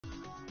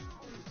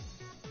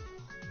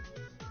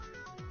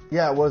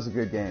Yeah, it was a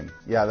good game.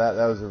 Yeah, that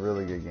was a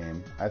really good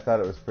game. I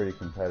thought it was pretty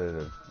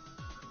competitive.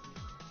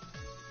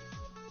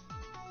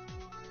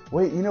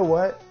 Wait, you know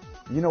what?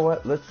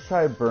 Let's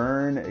try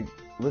burn.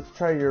 Let's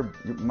try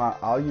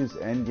I'll use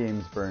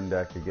Endgame's burn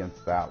deck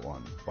against that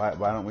one. Why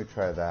don't we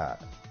try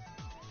that?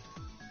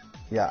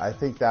 Yeah, I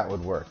think that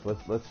would work.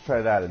 Let's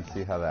try that and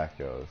see how that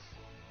goes.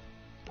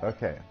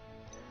 Okay.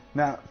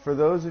 Now, for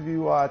those of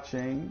you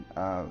watching,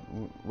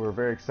 we're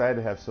very excited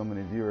to have so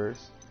many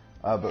viewers.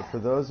 But for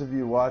those of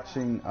you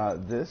watching,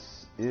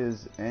 this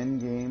is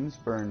Endgame's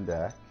burn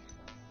deck.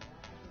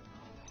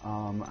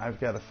 I've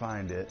got to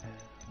find it.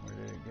 Where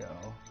did it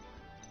go?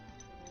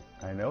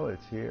 I know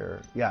it's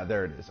here. Yeah,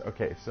 there it is.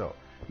 Okay, so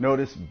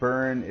notice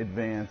burn,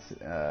 advance,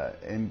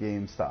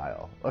 Endgame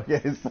style.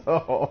 Okay,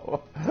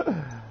 so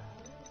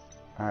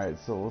alright,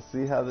 so we'll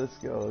see how this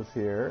goes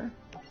here.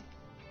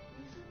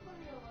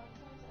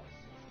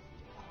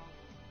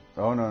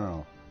 Oh,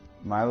 no.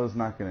 Milo's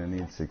not going to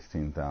need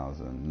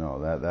 16,000.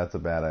 No, that's a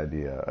bad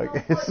idea.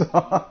 Okay, so...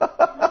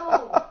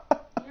 No,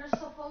 you're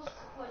supposed to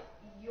put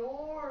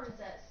yours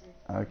at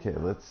 16,000. Okay,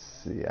 let's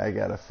see. I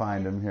got to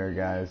find him here,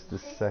 guys.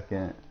 Just a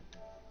second.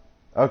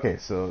 Okay,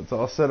 so it's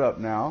all set up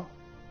now.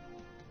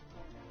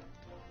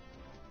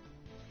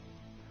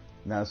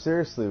 Now,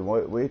 seriously,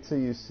 wait till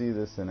you see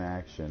this in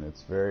action.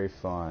 It's very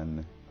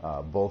fun,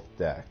 both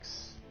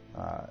decks.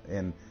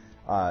 In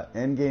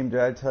Endgame,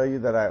 did I tell you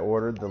that I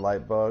ordered the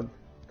Lightbug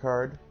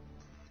card?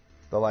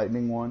 The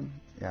lightning one?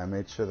 Yeah, I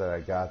made sure that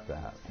I got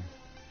that.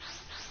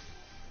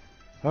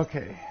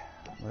 Okay,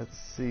 let's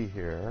see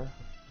here.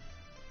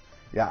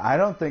 Yeah, I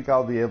don't think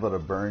I'll be able to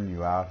burn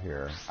you out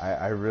here.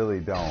 I really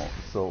don't.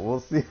 So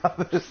we'll see how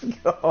this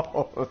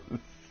goes.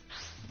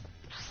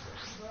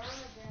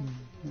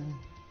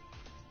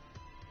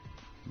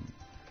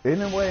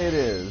 In a way it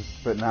is,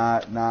 but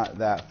not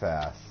that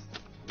fast.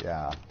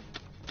 Yeah.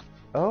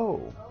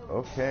 Oh,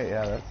 okay.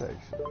 Yeah, that's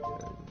actually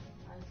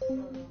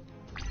good.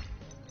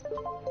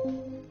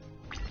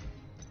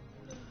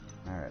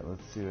 Alright,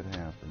 let's see what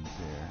happens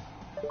here.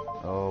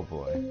 Oh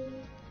boy.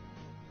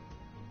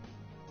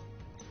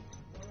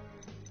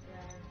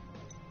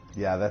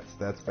 Yeah,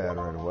 that's bad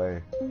right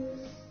away.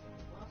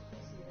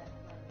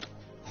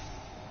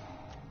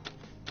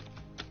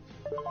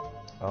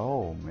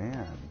 Oh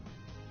man.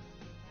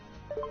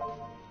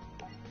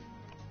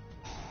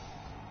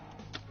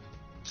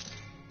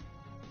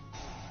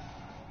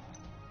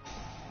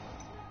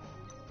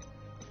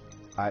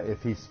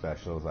 If he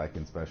specials, I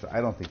can special. I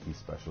don't think he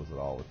specials at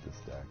all with this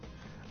deck.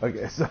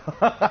 Okay, so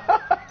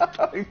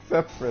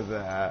except for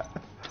that,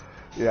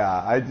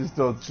 yeah, I just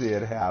don't see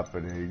it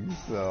happening.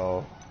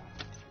 So,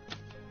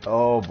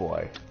 oh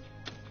boy,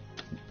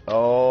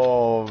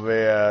 oh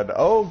man,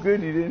 oh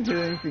good, you didn't hit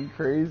anything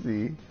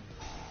crazy.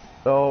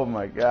 Oh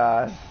my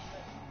gosh.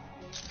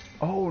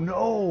 Oh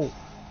no.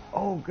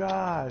 Oh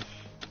gosh.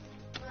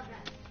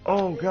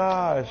 Oh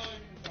gosh.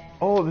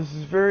 Oh, this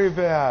is very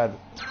bad.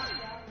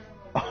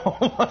 Oh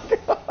my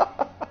god.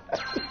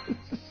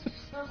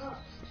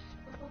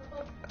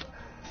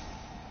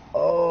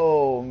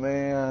 Oh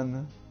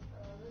man.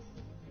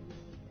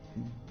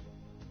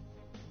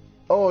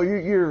 Oh,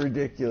 you're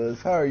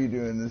ridiculous. How are you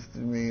doing this to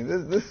me?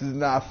 This is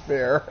not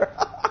fair.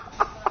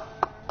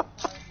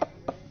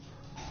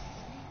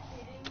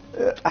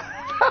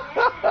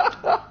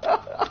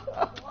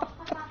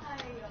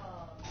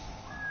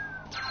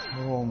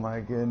 Oh my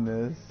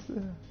goodness.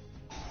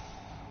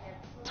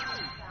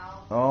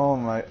 Oh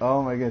my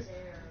goodness.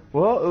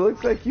 Well, it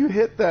looks like you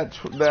hit that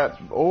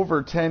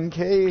over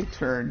 10K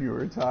turn you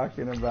were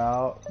talking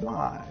about.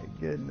 My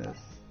goodness.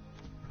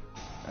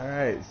 All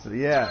right, so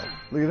yeah,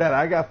 look at that.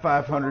 I got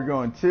 500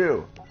 going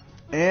too,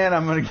 and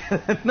I'm gonna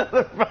get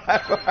another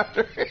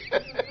 500.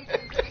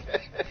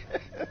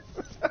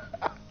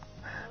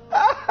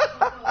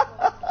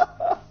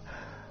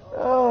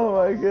 Oh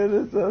my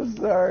goodness, I'm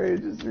sorry,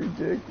 just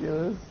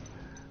ridiculous.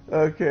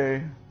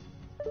 Okay,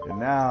 and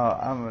now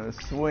I'm gonna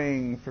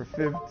swing for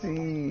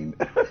 15.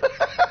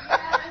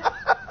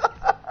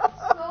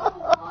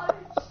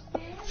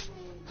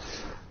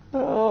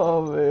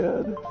 Oh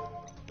man.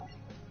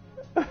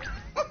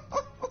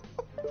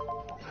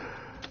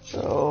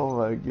 Oh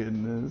my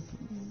goodness.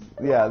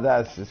 Yeah,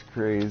 that's just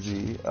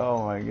crazy.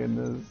 Oh my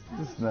goodness.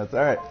 Just nuts.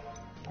 Alright.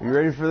 Are you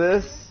ready for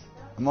this?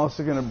 I'm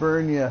also gonna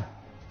burn you.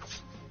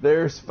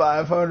 There's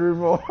 500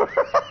 more.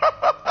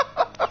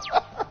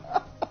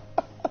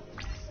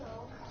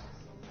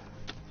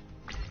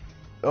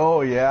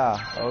 Oh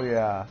yeah. Oh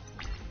yeah.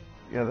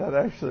 Yeah, that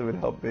actually would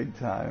help big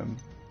time.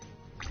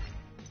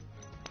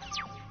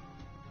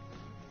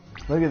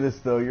 Look at this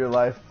though, your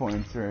life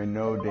points are in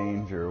no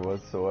danger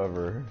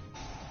whatsoever.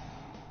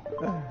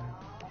 Look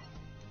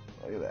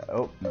at that.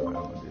 Oh, no, I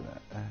don't want to do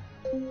that.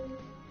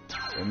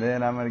 And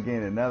then I'm going to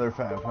gain another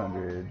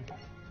 500.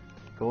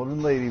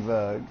 Golden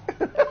Ladybug.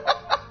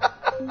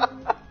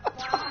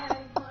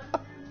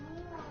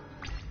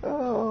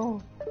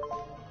 Oh.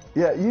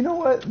 Yeah, you know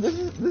what? This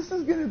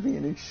is going to be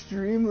an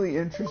extremely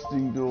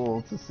interesting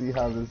duel to see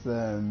how this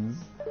ends.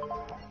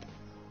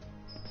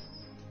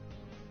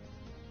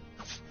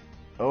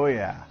 Oh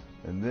yeah.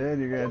 And then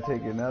you're going to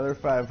take another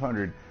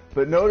 500.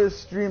 But notice,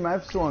 stream,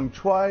 I've swung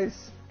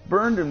twice,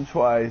 burned him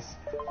twice,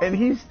 and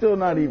he's still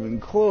not even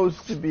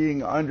close to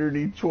being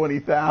underneath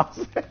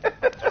 20,000.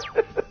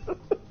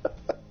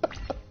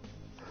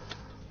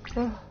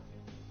 Oh,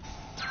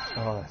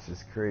 that's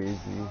just crazy.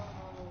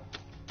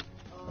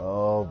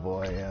 Oh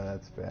boy, yeah,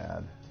 that's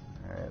bad.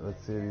 Alright,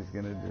 let's see what he's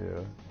going to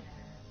do.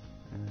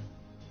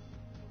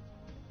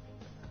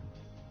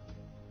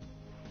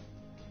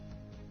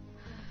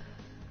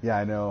 Yeah,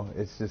 I know.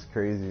 It's just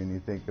crazy when you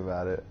think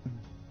about it.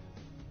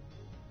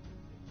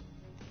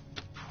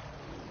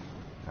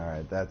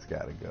 Alright, that's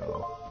gotta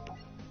go.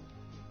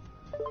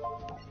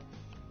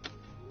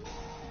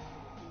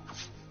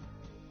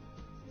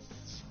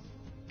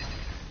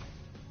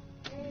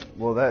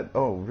 Well, that...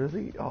 Oh,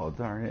 really? Oh,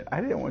 darn it.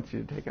 I didn't want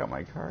you to take out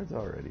my cards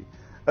already.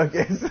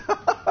 Okay, so...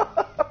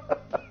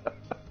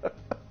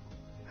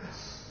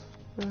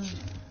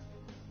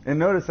 And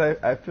notice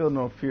I feel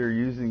no fear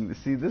using...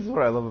 See, this is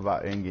what I love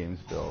about endgames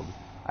build.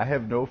 I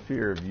have no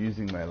fear of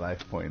using my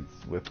life points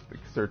with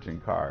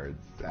searching cards.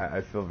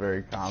 I feel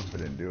very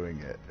confident doing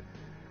it.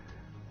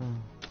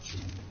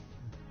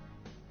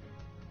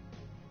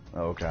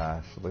 Oh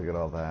gosh, look at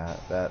all that.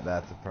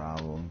 That's a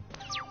problem.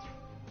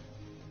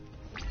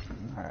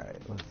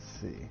 Alright, let's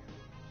see.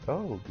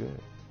 Oh,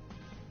 good.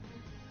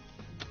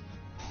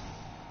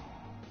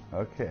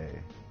 Okay.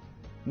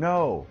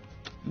 No!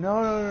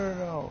 No, no, no,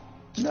 no!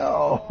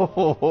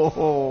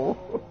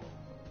 No!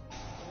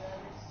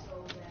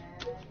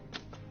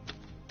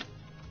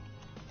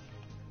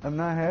 I'm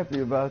not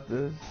happy about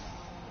this.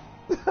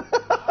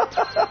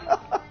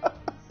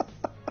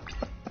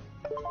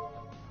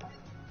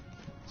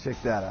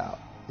 Check that out.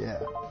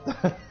 Yeah.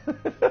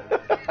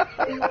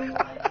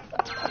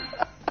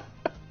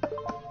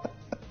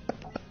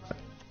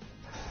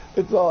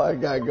 It's all I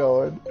got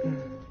going.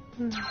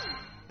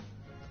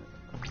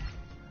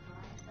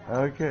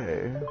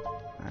 Okay.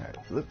 Alright,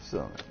 flip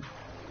summon.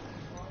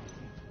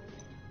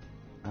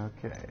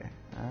 Okay.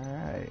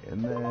 Alright,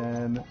 and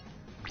then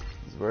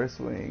this is where I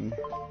swing.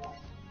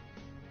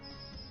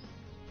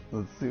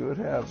 Let's see what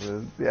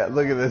happens. Yeah,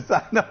 look at this.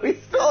 I know he's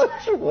still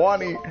at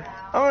 20. I'm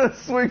gonna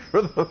swing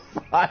for the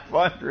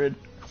 500.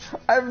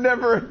 I've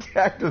never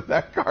attacked with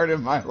that card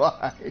in my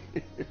life.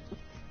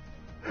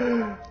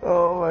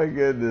 Oh my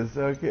goodness.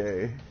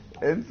 Okay.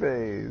 End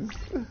phase.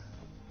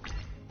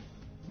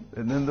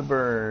 And then the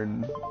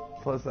burn.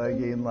 Plus I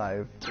gain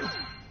life.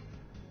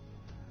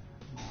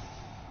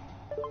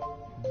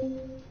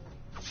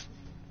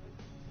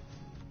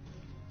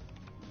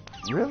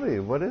 Really?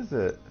 What is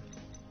it?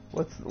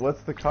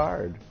 What's the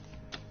card?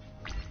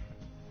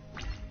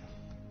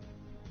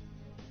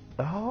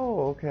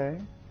 Oh, okay.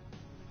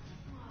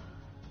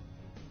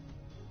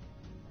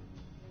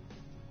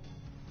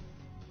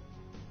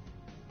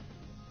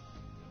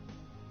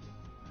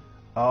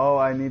 Oh,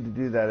 I need to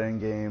do that in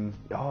game.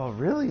 Oh,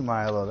 really,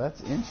 Milo?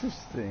 That's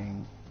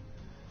interesting.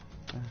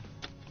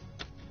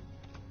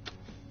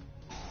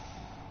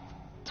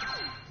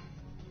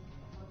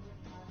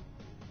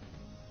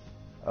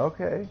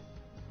 Okay.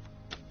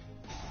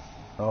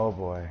 Oh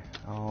boy.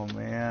 Oh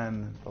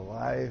man, the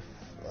life.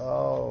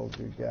 Oh,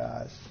 good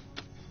gosh.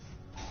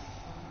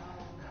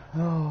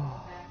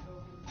 Oh.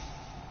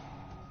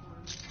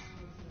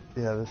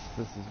 Yeah, this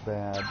is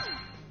bad.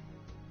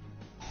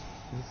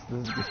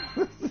 This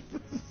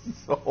is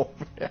so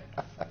bad.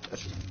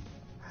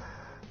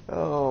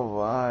 Oh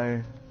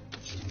my.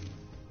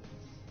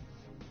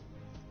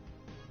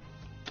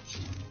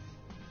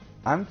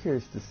 I'm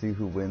curious to see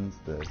who wins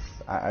this.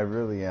 I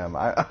really am.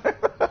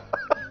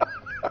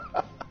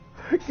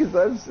 Because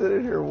I'm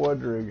sitting here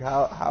wondering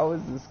how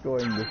is this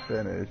going to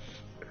finish?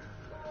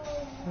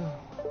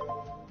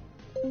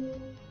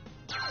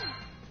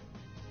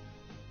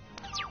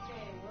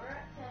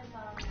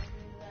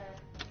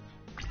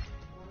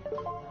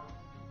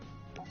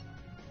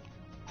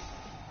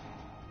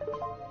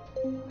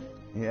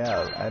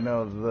 Yeah, I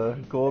know, the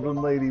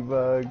golden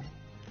ladybug.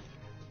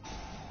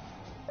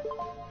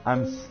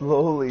 I'm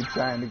slowly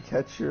trying to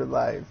catch your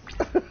life.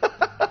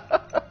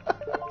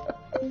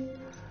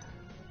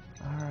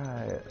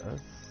 Alright,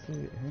 let's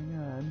see. Hang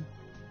on.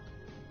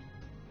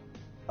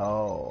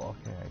 Oh,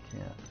 okay, I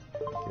can't.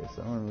 Okay,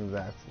 so I'm going to move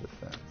that to the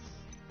fence.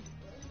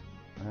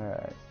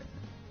 Alright.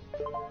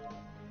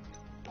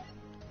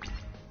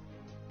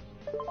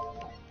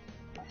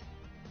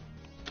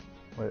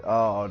 Wait,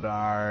 oh,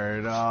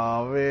 darn.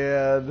 Oh,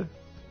 man.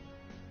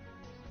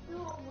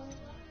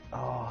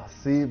 Oh,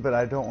 see, but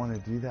I don't want to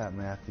do that,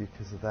 Matthew,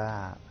 because of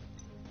that.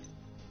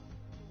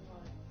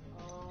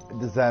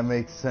 Does that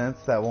make sense?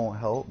 That won't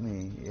help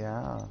me.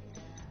 Yeah.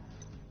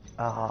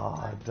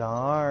 Oh,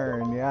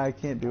 darn. Yeah, I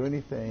can't do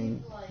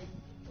anything.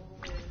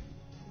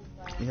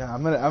 Yeah,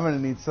 I'm gonna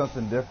need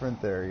something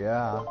different there.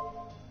 Yeah.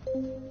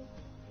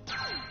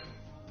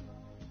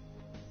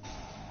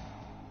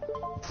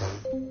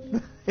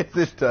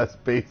 It does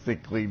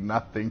basically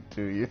nothing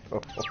to you.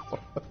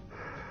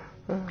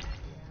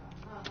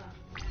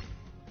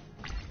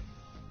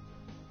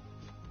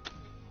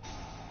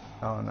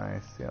 Oh,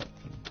 nice. Yep.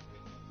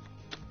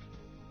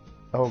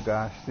 Oh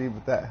gosh, see,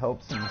 but that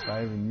helps him if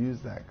I even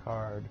use that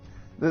card.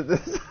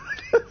 This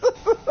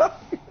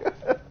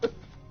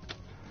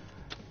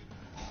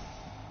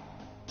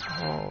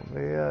oh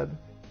man.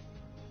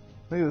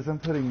 Look at this, I'm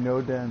putting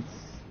no dents.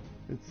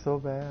 It's so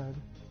bad.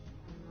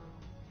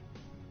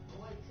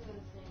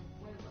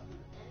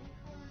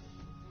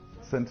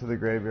 Sent to the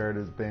graveyard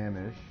is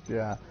banished.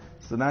 Yeah.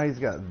 So now he's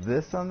got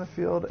this on the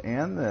field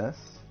and this.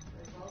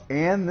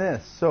 And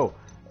this. So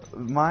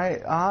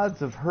my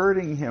odds of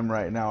hurting him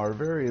right now are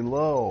very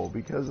low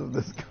because of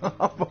this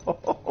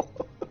combo.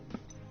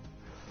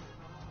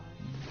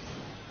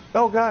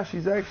 Oh gosh,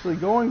 he's actually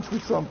going for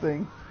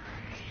something.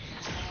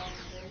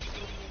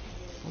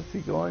 What's he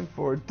going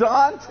for?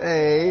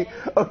 Dante!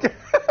 Okay.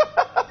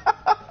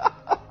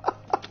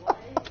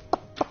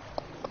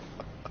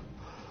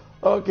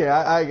 Okay,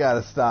 I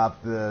gotta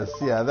stop this.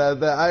 Yeah,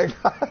 that I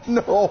got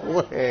no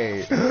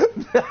way.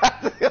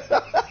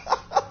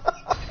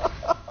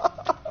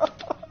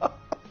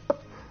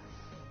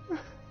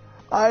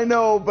 I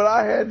know, but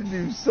I had to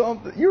do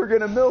something. You were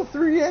gonna mill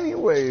 3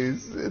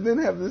 anyways, and then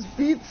have this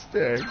beat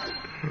stick.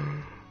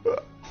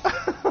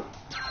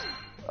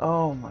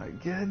 Oh my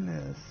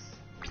goodness.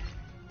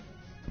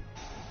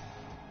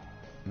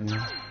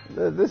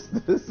 This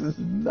is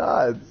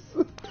nuts.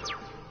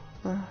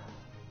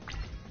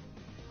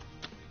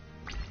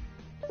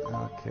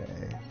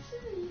 Okay.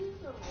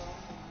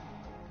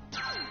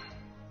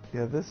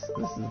 Yeah, this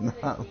is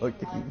not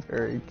looking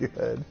very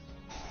good.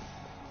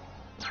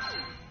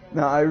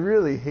 Now, I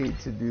really hate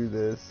to do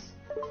this,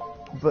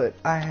 but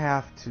I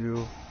have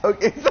to.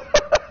 Okay.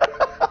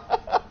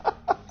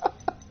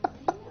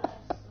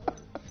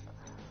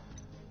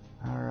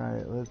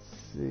 Alright, let's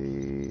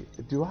see.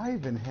 Do I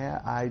even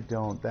have... I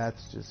don't.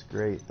 That's just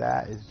great.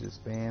 That is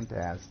just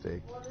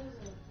fantastic. What is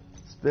it?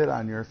 Spit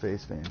on your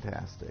face,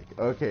 fantastic.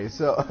 Okay,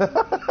 so... No,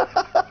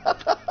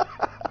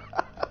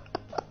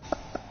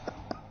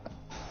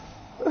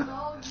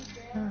 you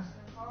banished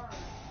the card.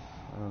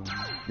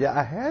 Yeah,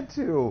 I had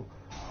to.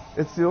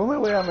 It's the only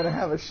way I'm going to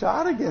have a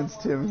shot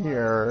against him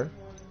here.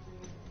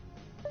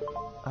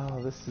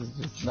 Oh, this is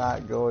just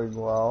not going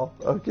well.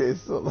 Okay,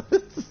 so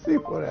let's see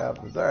what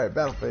happens. Alright,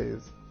 battle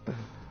phase.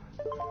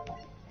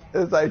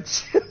 As I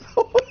chip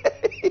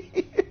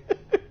away.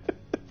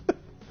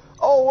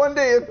 Oh, one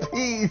day of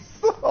peace.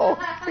 Oh,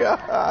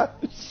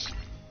 gosh.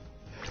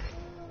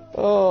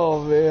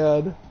 Oh,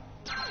 man.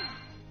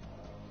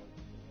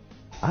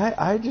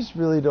 I just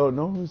really don't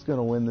know who's going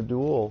to win the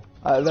duel.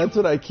 That's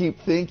what I keep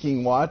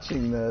thinking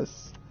watching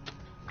this.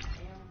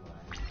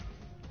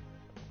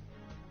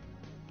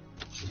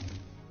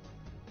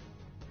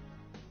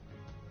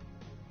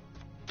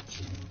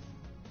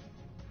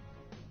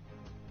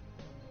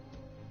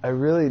 I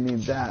really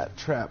need that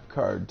trap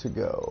card to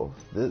go.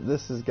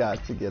 This has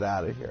got to get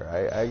out of here.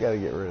 I got to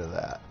get rid of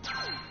that.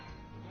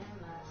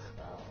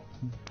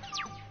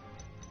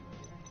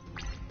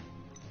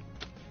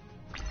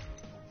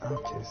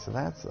 Okay, so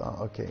that's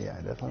okay. Yeah,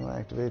 I definitely want to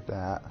activate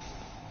that.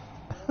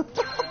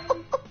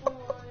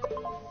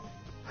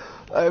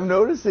 I'm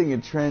noticing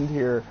a trend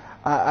here.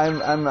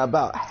 I'm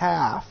about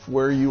half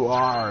where you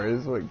are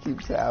is what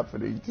keeps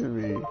happening to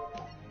me.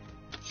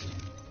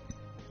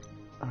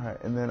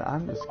 Alright, and then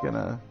I'm just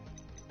gonna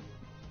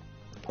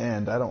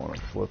end. I don't want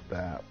to flip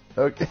that.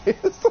 Okay.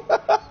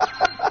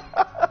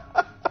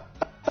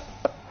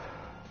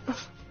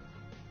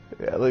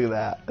 Yeah, look at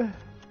that.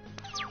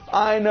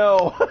 I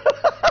know.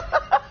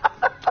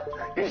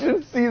 You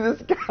should see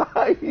this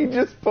guy. He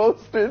just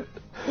posted,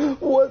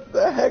 what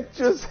the heck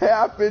just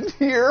happened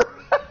here?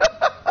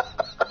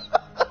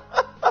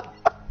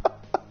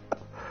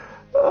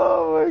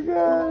 Oh my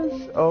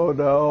gosh. Oh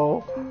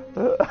no.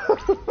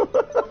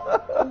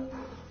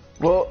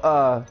 Well,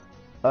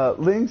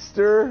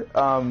 Linkster,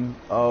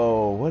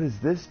 oh, what does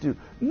this do?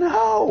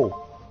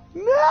 No!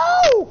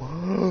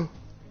 No!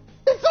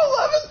 It's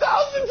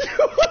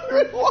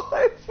 11,200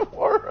 life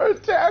for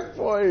attack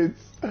points!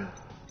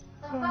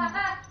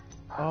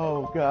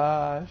 Oh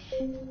gosh.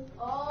 You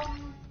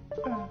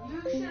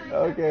should have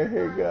Okay,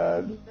 hang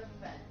on.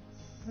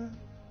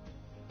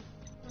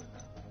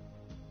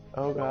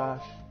 Oh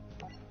gosh.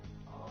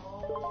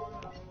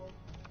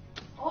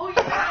 Oh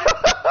yes!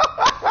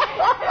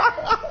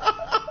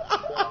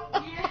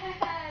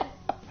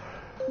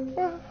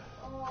 Yes!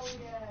 Oh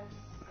yes!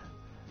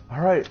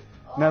 Alright,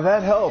 now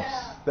that helps.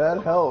 Yeah.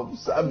 That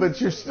helps. But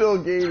you're still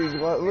gaining.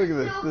 Look at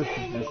this. Still This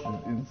is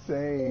just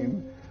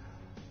insane.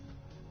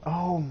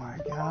 Oh my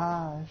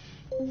gosh.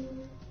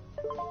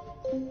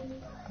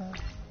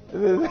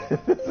 This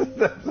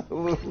is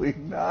absolutely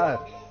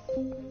nuts.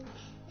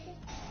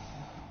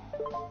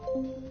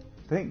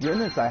 Thank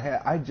goodness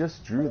I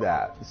just drew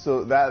that.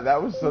 So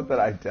that was something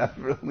I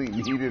definitely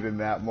needed in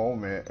that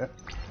moment.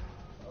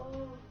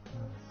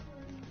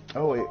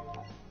 Oh wait.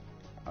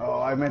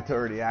 Oh, I meant to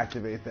already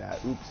activate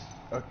that. Oops.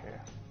 Okay.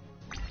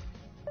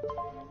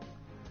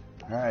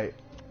 Alright.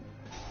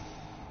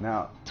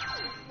 Now,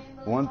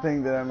 one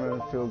thing that I'm going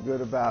to feel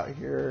good about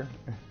here.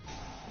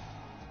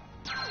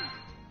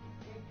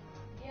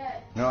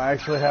 No, I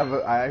actually have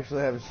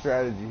a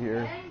strategy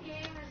here. End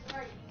game is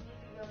right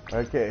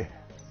Okay.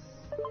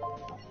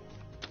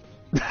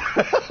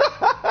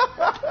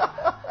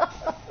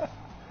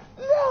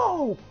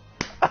 No!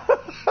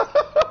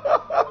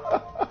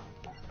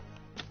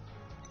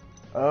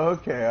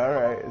 Okay,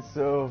 alright,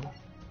 so...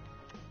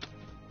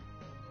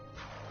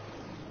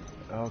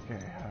 Okay,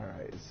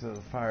 alright, so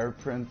Fire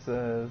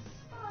Princess...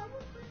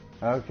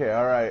 Okay,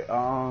 alright,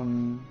 oh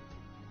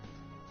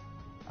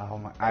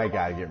my, I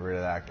gotta get rid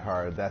of that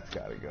card, that's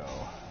gotta go.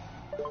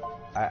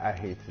 I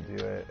hate to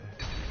do it.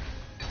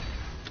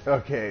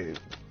 Okay,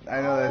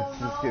 I know that's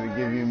just gonna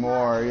give you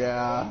more,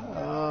 yeah.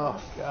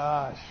 Oh,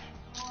 gosh.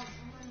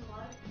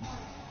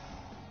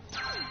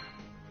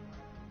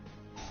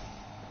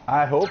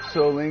 I hope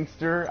so,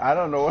 Linkster. I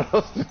don't know what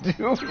else to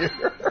do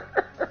here.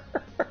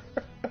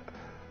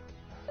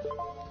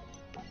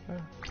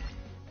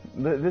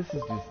 This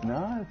is just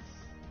nuts.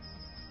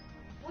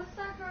 What's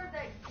that card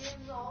that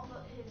gives all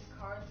his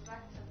cards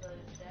back to the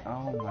deck?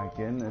 Oh my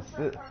goodness.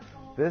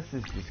 This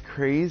is just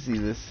crazy,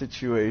 this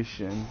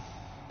situation.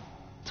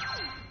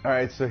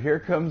 Alright, so here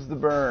comes the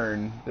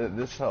burn.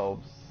 This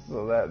helps.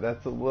 So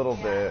that's a little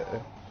bit.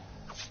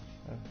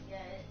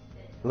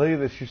 Look at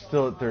this, you're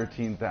still at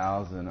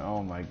 13,000.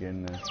 Oh my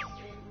goodness. It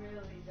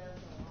really does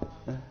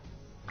a lot.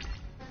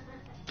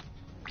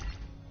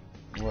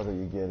 What are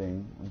you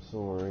getting? I'm so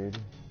worried.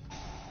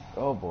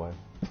 Oh boy.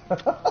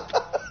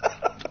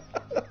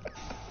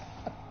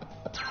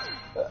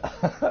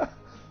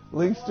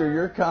 Linkster,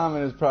 your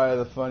comment is probably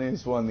the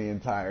funniest one the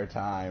entire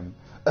time.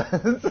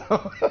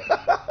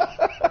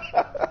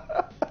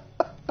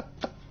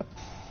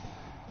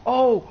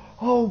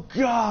 Oh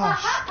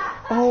gosh!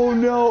 Oh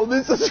no,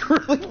 this is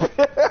really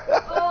bad.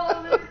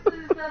 Oh, this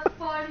is the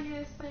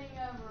funniest thing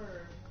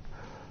ever.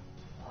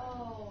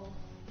 Oh.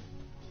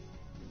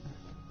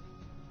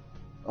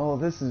 Oh,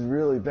 this is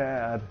really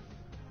bad.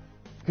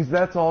 Because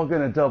that's all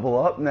going to double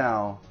up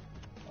now.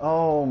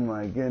 Oh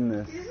my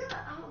goodness. He's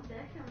gonna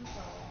outdeck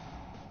himself.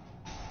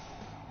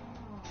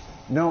 Oh.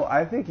 No,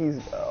 I think he's...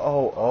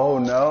 Oh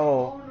no.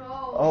 Oh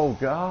no. Oh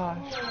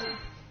gosh. Oh.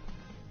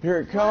 Here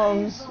it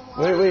comes.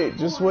 Wait,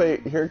 just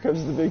wait. Here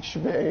comes the big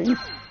shebang.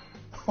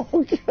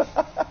 Oh gosh.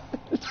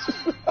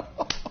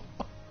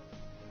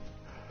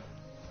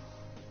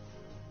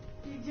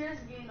 He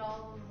just gained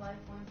all those life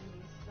points and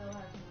he still has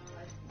more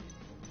life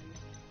points than me.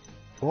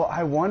 Well,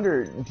 I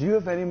wonder, do you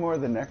have any more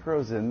of the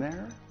Necros in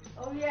there?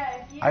 Oh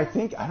yeah, if he I has,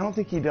 don't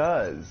think he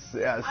does.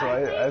 Yeah, so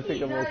I think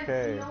he I'm does.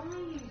 okay. He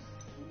only used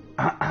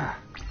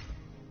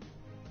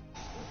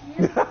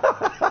 2.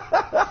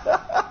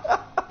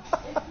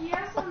 If he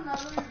has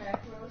another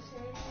Necro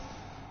Shade.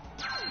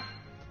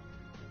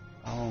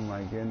 Oh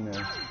my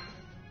goodness.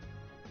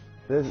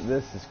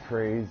 This is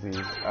crazy.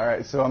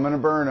 Alright, so I'm gonna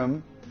burn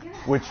him,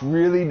 which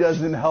really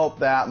doesn't help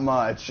that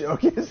much.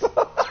 Okay, so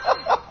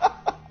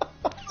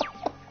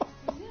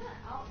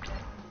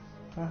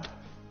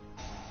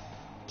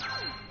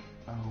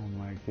oh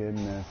my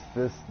goodness.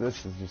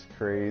 This is just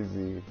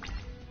crazy.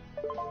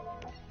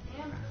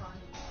 And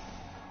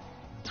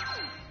funny.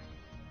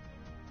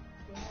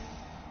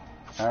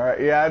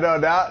 Alright, yeah, I know.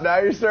 Now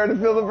you're starting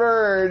to feel the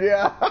burn,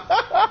 yeah.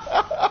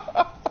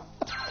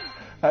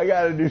 I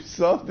gotta do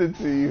something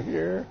to you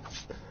here.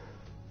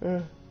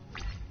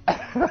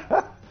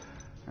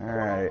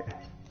 Alright.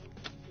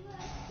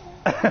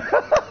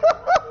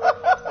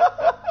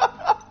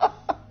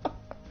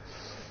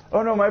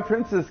 Oh no, my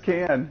princess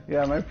can.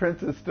 Yeah, my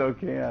princess still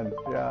can.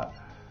 Yeah.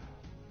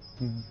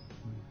 So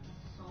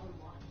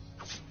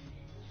much.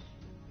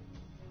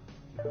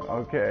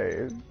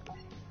 Okay.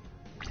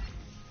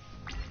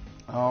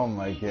 Oh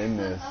my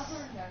goodness.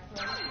 Another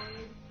Necro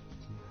Shade.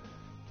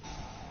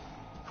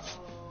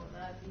 Oh,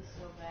 that'd be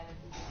so bad if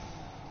he gets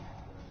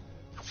another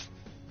Necro Shade.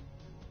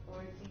 Or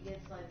if he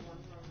gets like one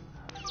from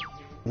out of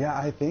the Yeah,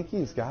 I think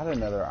he's got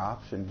another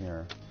option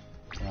here.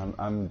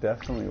 I'm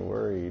definitely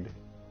worried.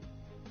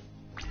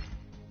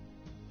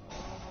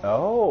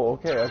 Oh,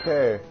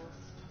 okay.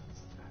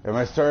 Am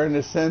I starting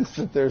to sense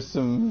that there's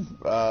some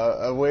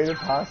a way to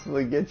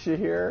possibly get you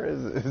here?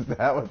 Is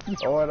that what's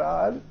going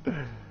on?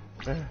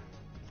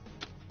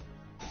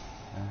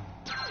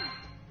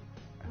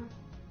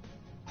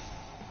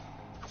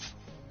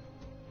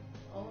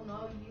 Oh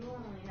no, you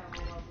only have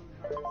 11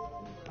 cards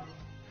too,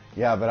 though.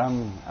 Yeah, but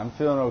I'm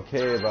feeling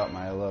okay about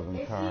my 11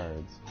 If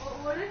cards. But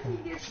what if he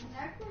gets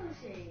Necro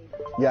Shade?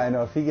 Yeah, I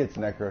know. If he gets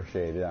Necro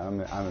Shade, I'm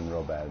in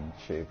real bad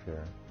shape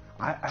here.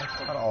 I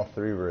thought all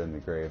three were in the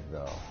grave,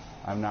 though.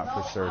 I'm not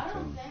for certain. I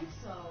don't think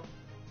so.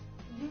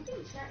 You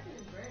can check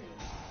his grave.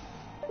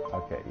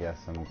 Okay, yes,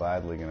 I'm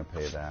gladly going to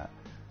pay that.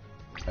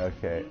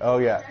 Okay. Oh,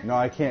 yeah. No,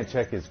 I can't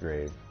check his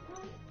grave.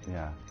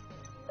 Yeah.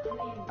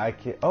 I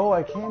can't. Oh,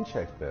 I can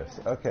check this.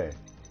 Okay.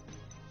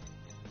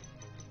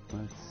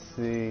 Let's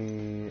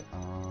see.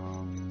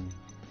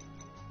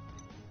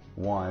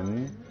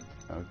 1.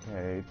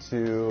 Okay.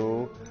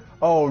 2.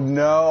 Oh,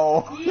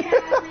 no. He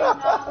has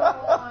another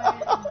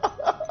one.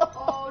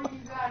 Oh, you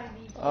gotta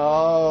be kidding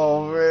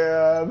Oh, me.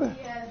 man.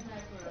 He has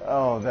Necro.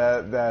 Oh,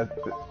 that.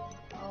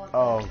 Oh,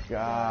 Oh, that's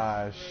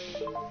gosh.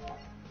 crazy.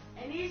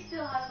 And he's he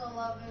still has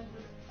 11.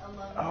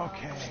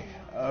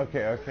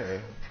 Okay.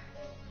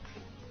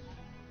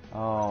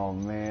 Oh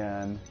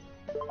man.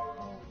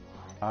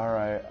 All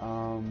right.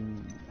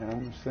 And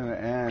I'm just gonna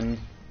end.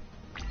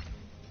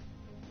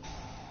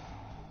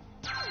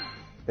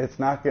 It's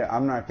not gonna.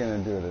 I'm not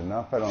gonna do it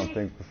enough. I don't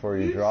think before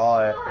you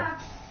draw it.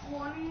 Have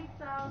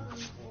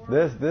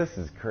 20,000. This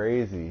is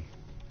crazy.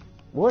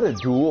 What a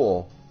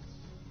duel.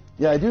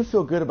 Yeah, I do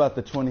feel good about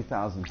the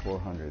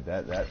 20,400.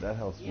 That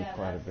helps me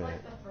quite a bit.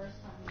 Like the first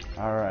time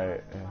All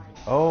right.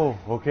 Oh,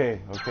 okay.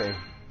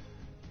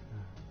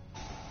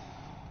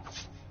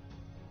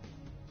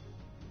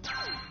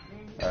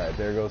 All right,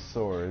 there goes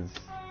swords.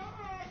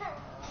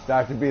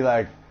 Dr. B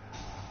like,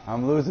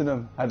 I'm losing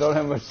them. I don't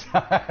have much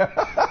time.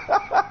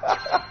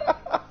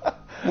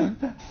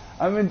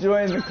 I'm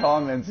enjoying the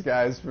comments,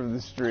 guys, from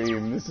the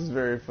stream. This is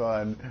very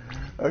fun.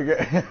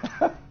 Okay.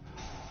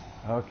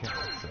 Okay,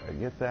 so I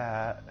get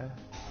that.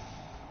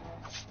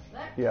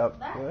 Yep.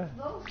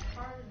 Those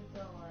cards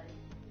go like.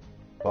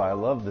 Oh, I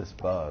love this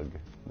bug.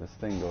 This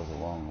thing goes a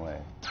long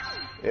way.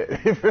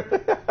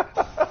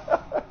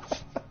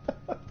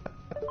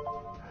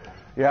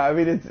 Yeah, I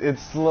mean,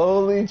 it's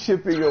slowly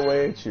chipping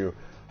away at you.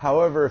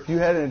 However, if you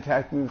hadn't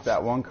attacked me with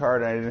that one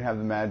card and I didn't have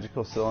the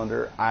magical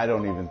cylinder, I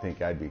don't even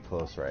think I'd be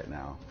close right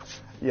now.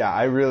 Yeah,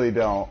 I really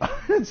don't.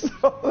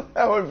 So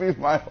that would be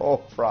my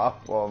whole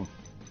problem.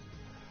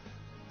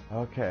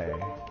 Okay.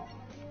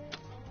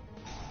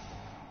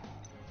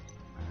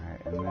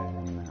 Alright, and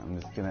then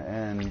I'm just gonna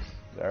end.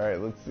 Alright,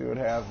 let's see what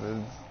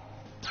happens.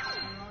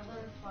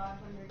 Another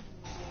 500.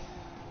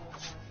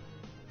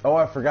 Oh,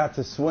 I forgot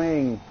to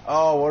swing.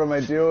 Oh, what am I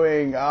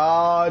doing?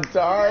 Oh,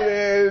 darn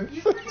it.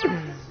 You forgot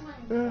to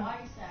swing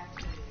twice,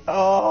 actually.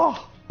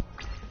 Oh.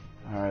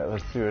 Alright,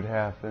 let's see what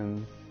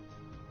happens.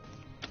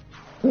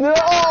 No!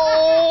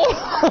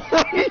 Oh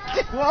my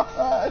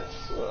gosh!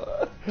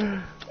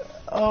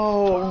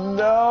 Oh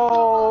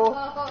no!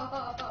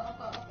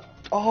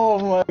 Oh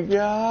my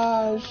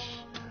gosh!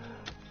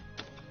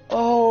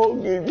 Oh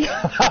my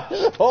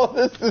gosh! Oh,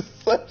 this is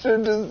such a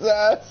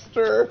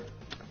disaster!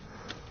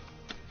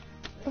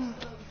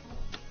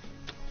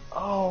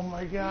 Oh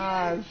my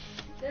gosh!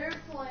 They're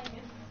playing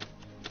it.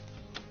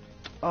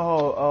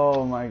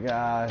 Oh my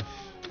gosh!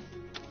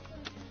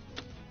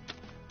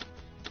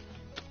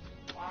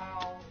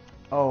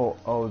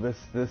 Oh, this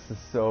is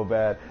so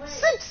bad.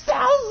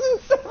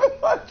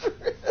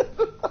 6,700.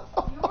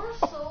 You're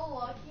so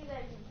lucky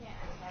that you can't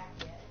attack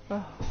yet.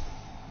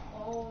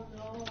 Oh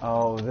no.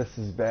 Oh, this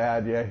is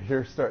bad. Yeah,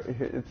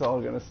 it's all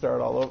gonna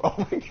start all over.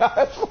 Oh my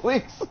gosh,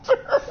 please.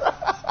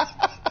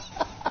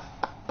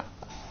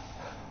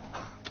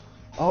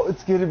 Oh,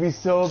 it's gonna be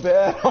so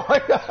bad. Oh my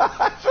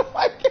gosh. Oh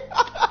my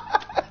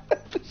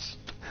gosh.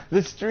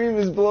 The stream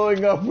is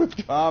blowing up with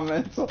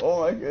comments.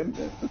 Oh my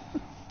goodness.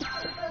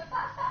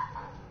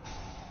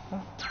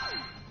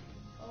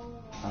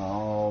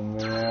 Oh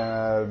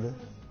man.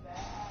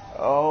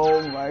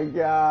 Oh my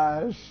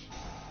gosh.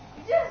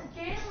 You just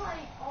gained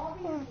like all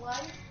these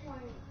life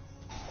points.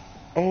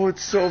 Oh,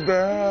 it's so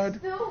bad.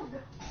 Still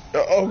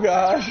Oh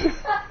gosh.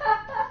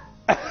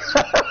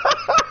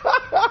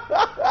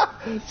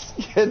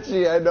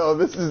 Sketchy, I know.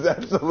 This is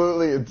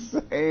absolutely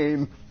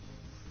insane.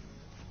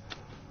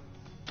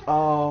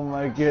 Oh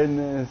my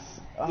goodness.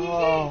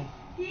 Oh.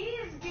 He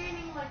is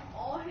gaining like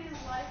all his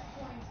life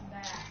points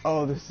back.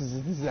 Oh, this is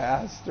a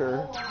disaster.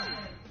 All of it.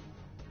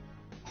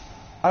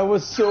 I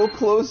was so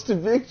close to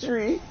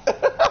victory.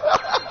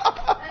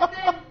 And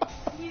then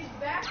he's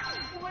back to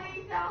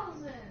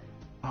 20,000.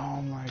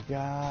 Oh my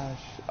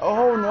gosh.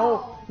 Oh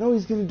no. No,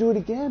 he's going to do it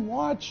again.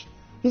 Watch.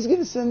 He's going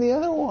to send the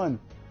other one.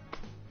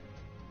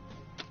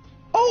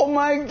 Oh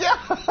my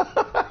gosh.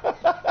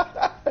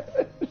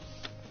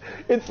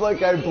 It's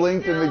like I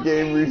blinked and the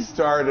game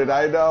restarted.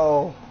 I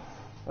know.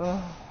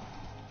 Oh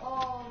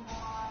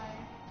my.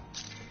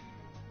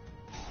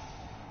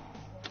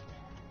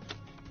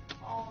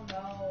 Oh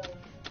no.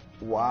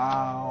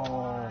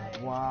 Wow.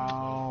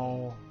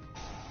 Wow.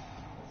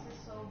 This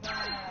is so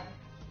bad.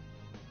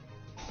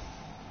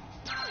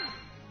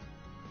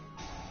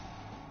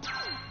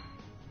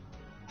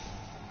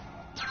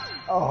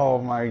 Oh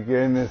my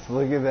goodness.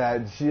 Look at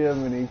that.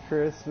 Jiminy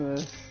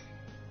Christmas.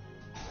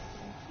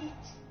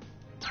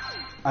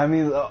 I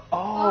mean, no,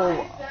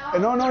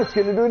 it's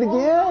going to do it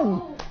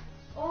again.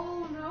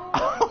 Oh no.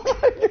 Oh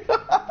my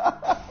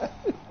gosh.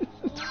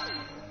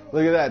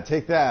 Look at that.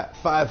 Take that.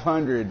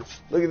 500.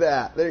 Look at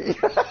that. There you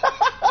go.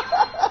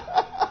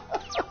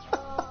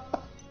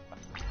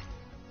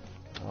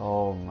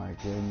 Oh my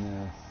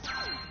goodness.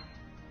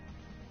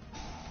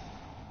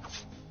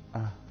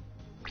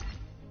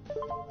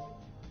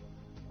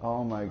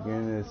 Oh my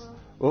goodness.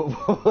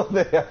 Will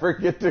they ever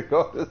get to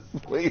go to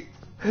sleep?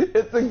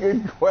 It's a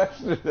good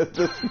question at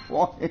this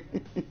point.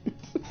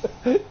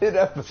 An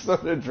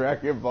episode of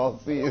Dragon Ball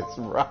Z is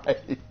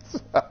right.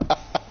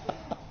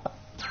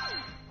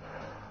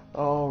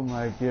 Oh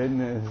my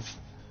goodness.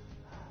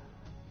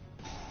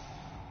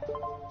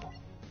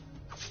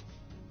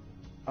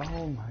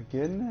 Oh my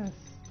goodness.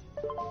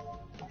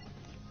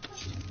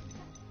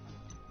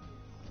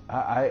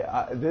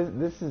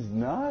 This is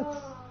nuts.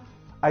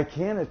 I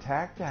can't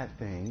attack that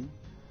thing.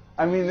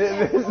 I mean, You really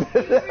can't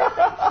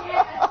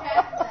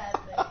attack that thing.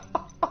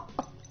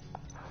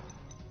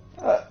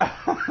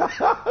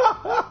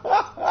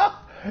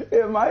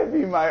 It might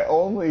be my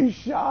only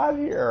shot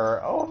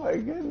here. Oh my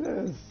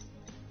goodness.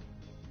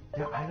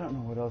 Yeah, I don't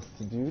know what else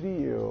to do to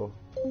you.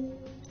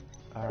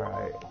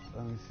 Alright,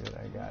 let me see what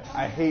I got.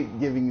 I hate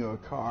giving you a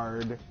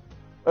card.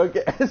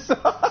 Okay, so...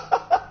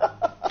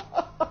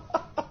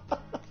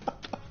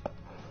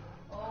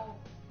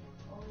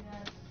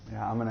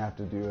 Yeah, I'm gonna have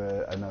to do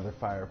another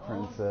Fire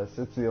Princess.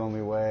 It's the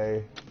only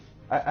way.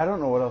 I don't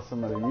know what else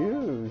I'm gonna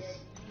use.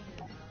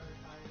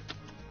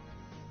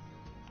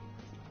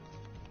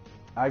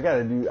 I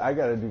gotta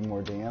do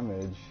more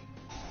damage.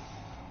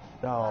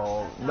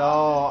 No,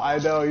 I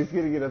know he's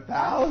gonna get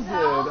 1,000.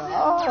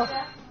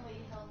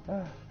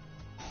 Oh.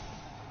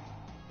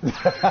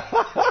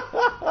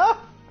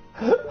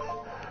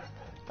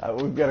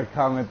 We've got a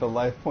comment. The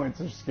life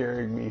points are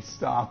scaring me.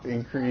 Stop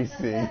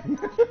increasing.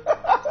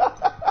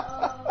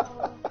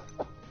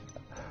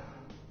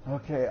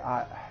 Okay,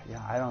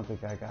 I don't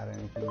think I got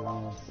anything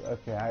else.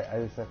 Okay, I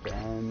just have to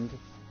end.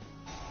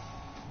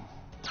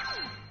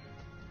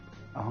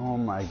 Oh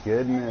my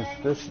goodness,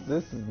 this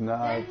is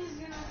nuts.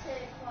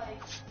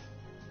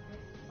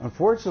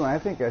 Unfortunately, I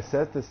think I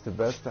set this to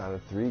best out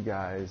of 3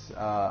 guys.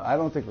 I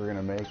don't think we're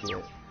gonna make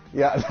it.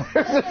 Yeah,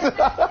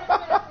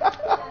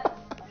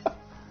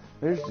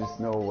 there's just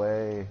no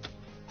way.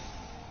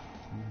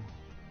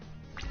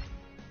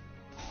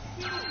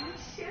 You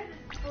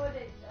shouldn't put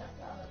it just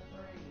out of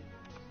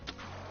 3.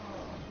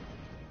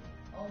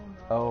 Oh no.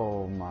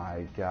 Oh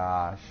my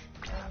gosh.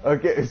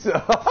 Okay, so.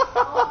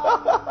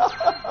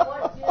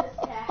 What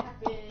just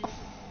happened?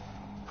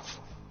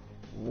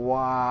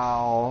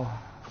 Wow.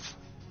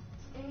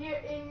 And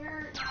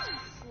you're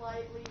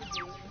slightly doing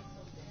some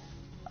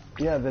damage.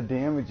 Yeah, the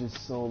damage is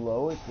so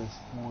low at this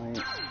point.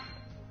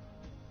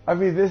 I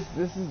mean, this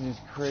is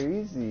just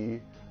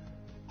crazy.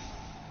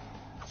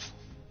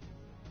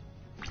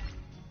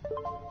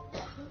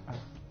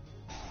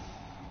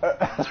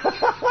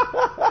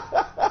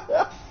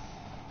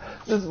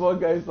 This one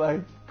guy's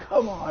like,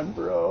 come on,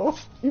 bro.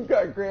 You've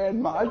got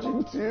Grand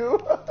Majin too.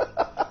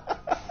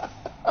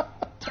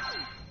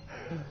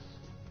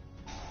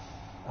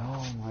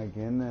 Oh my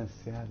goodness.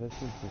 Yeah, this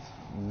is just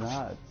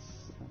nuts.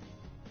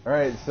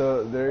 Alright,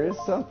 so there is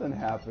something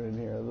happening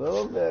here. A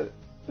little bit.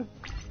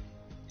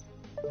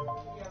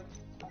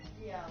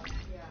 Yeah.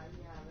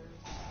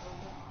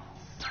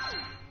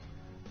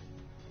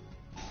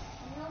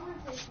 We're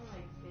taking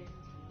like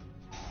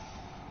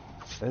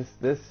 15.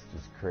 This is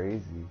just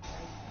crazy.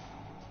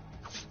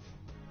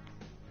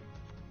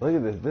 Look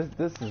at this.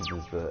 This is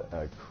just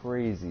a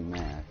crazy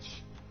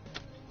match.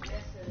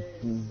 Yes, it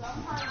is.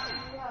 Sometimes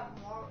you have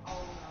more.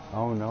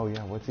 Oh no,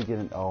 yeah. What's he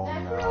getting? Oh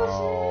that no.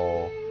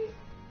 crochet.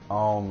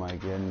 Oh my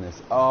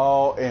goodness.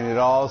 Oh, and it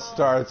all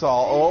starts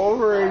all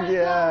over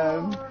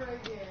again.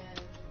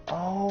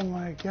 Oh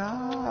my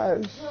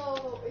gosh. It's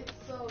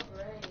so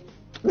great.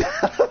 This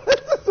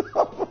is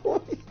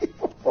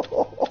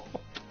unbelievable.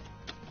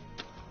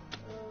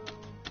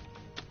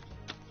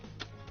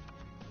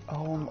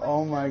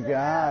 Oh my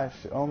gosh.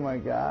 Oh my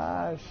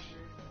gosh.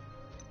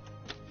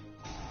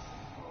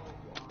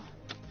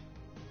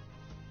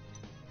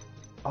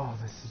 Oh,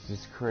 this is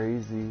just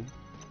crazy.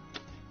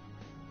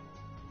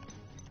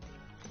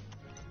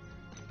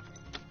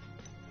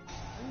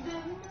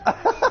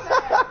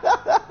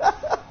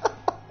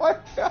 My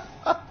gosh.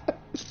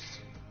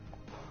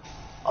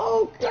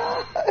 Oh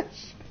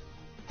gosh.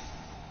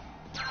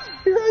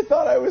 Here I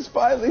thought I was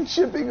finally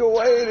chipping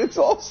away and it's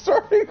all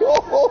starting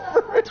all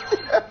over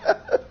again.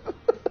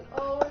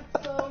 Oh,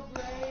 it's so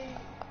great.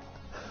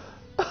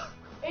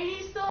 And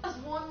he still has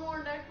one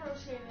more neck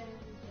crochet in it.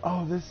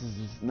 Oh, this is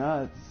just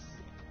nuts.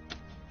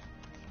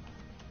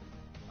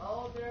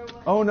 Oh, there was.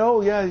 Oh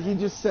no, yeah, he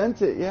just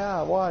sent it.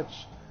 Yeah,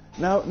 watch.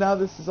 Now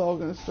this is all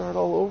going to start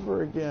all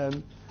over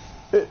again.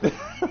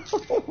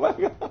 Oh my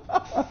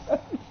gosh.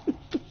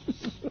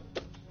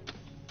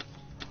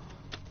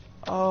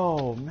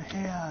 Oh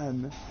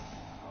man.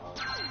 Oh,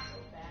 that's so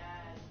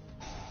bad.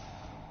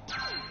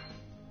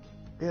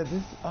 Yeah,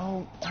 this.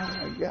 Oh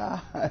my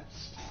gosh.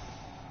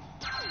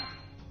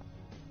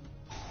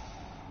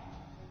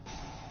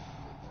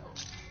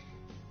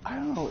 I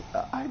don't know.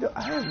 I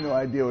have no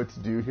idea what to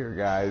do here,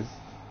 guys.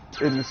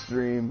 In the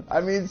stream.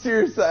 I mean,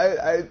 seriously,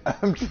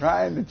 I'm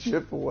trying to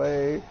chip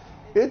away.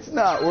 It's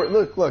not.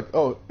 Look.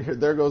 Oh, here,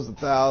 there goes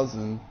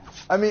 1,000.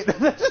 I mean.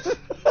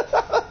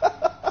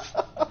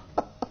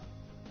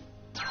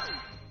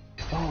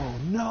 Oh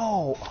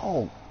no!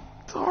 Oh,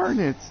 darn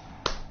it!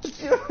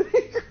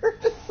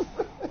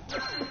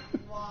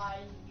 Why?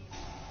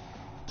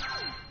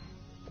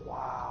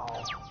 Wow.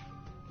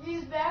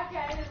 He's back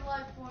at his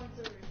life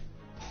points.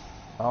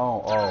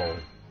 Oh,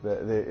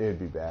 it'd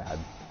be bad.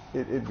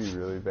 It'd be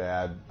really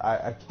bad.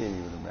 I can't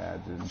even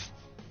imagine.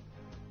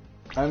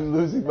 I'm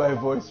losing my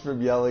voice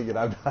from yelling and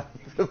I'm not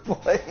even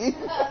playing.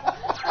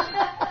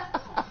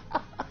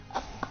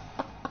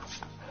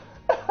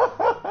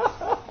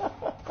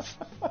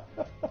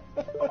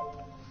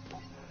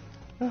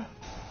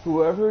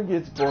 Whoever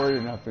gets bored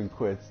enough and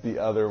quits, the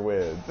other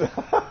wins.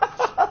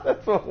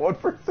 That's what one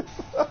person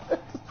said.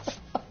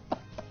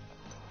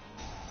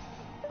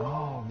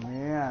 Oh,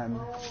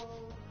 man.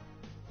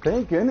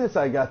 Thank goodness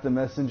I got the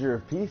Messenger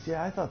of Peace.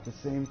 Yeah, I thought the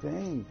same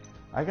thing.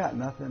 I got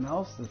nothing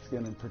else that's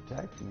going to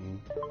protect me.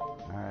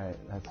 Alright,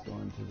 that's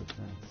going to the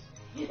prince.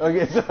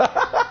 Okay, so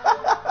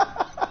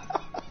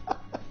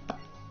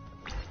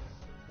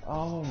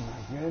oh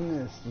my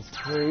goodness, it's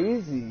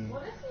crazy.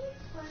 What if he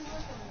plays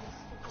like a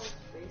mystical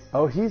space?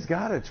 Oh, he's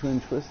got a Twin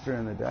Twister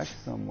in the deck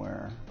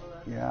somewhere.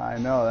 Yeah, I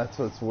know, that's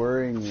what's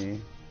worrying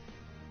me.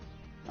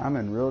 I'm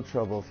in real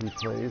trouble if he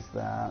plays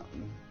that.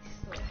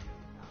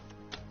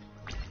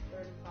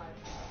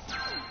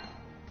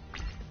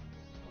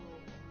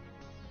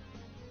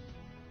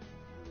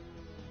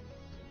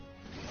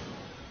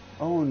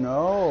 Oh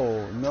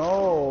no,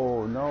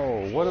 no,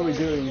 no. What are we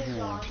doing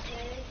here? Oh,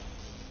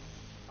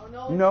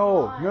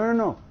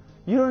 No.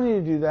 You don't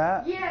need to do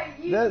that.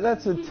 Yeah,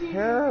 That's a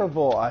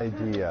terrible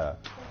idea.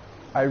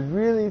 I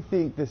really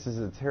think this is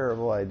a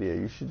terrible idea.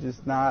 You should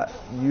just not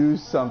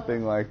use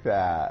something like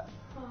that.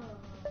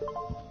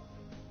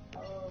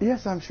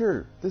 Yes, I'm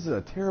sure. This is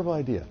a terrible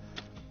idea.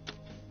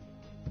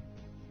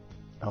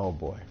 Oh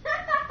boy.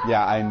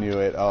 Yeah, I knew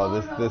it. Oh,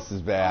 this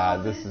is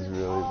bad. This is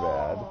really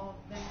bad.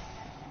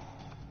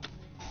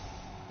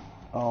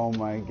 Oh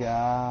my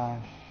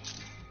gosh.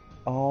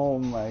 Oh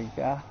my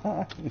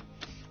gosh.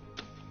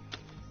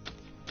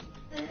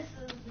 This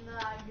is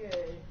not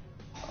good.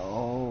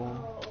 Oh.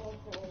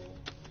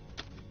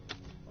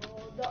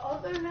 The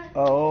other neck.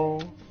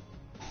 Oh.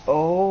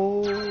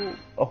 Oh.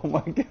 Oh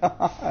my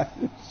gosh.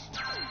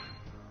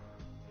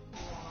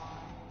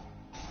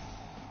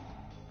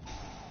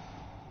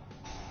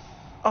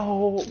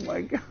 Oh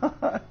my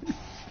gosh.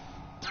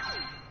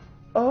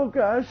 Oh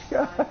gosh,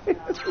 guys.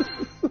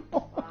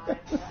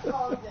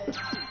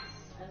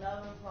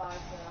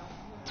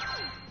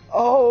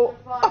 Oh,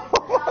 oh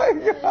my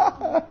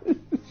gosh.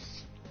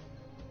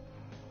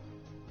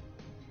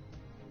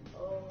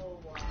 Oh,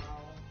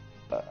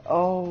 wow.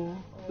 Oh,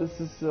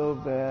 this is so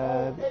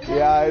bad.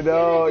 Yeah, I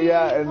know.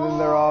 Yeah, and then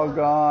they're all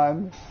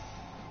gone.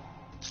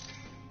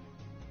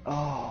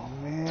 Oh,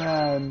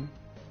 man.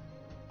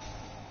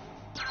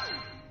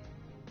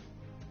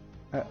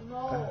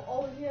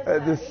 No.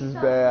 This is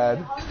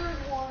bad.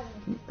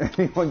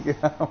 Anyone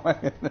get out of my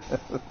goodness.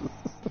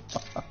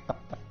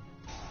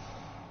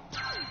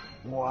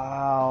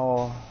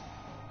 Wow.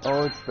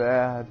 Oh, it's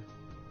bad.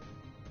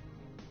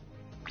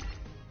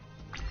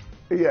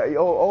 Yeah,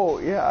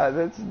 yeah,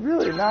 that's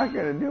really not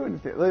going to do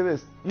anything. Look at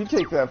this. You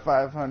take that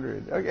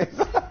 500. Okay.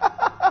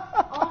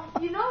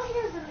 You know he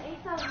has an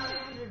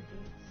 8,800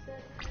 beat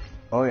stick?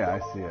 Oh, yeah, I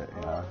see it,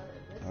 yeah.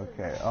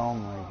 Okay, oh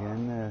my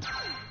goodness.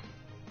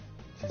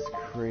 Just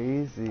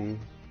crazy.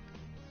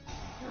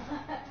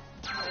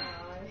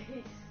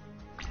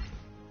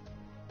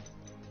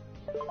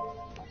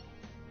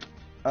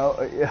 Oh,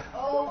 yeah.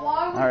 Oh,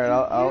 why would Alright,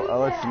 I'll that?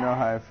 let you know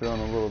how I feel in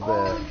a little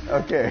bit.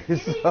 Okay,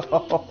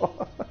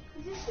 so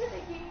You just should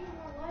have gave me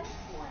more life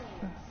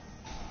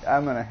points.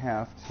 I'm gonna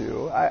have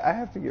to. I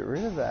have to get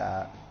rid of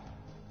that.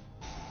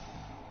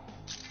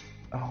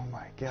 Oh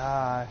my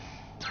gosh.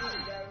 You got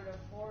rid of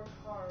 4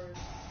 cards.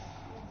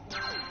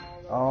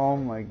 Oh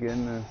my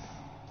goodness.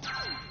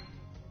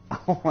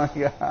 Oh my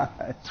gosh. Oh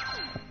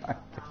my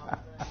gosh.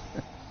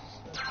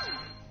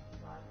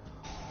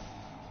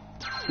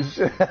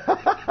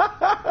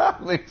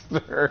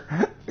 Mixer,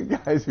 the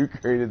guys who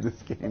created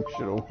this game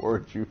should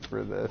award you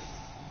for this.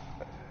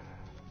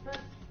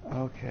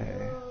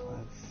 Okay,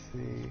 let's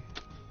see.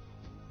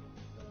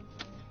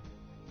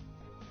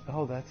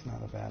 Oh, that's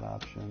not a bad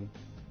option.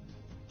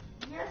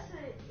 Yes,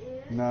 it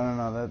is.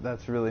 No,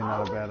 that's really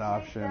not a bad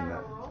option.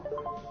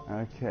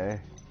 Okay.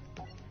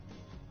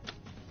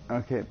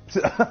 Okay.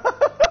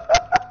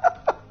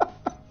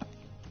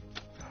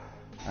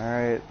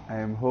 Alright, I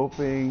am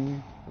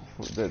hoping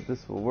that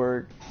this will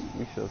work.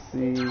 We shall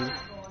see.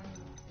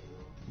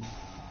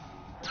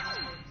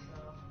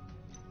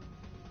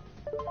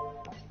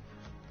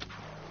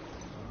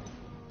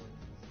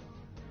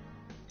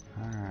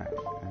 Alright.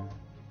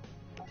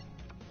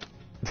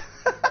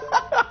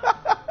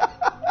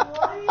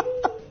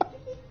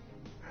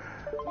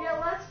 Yeah,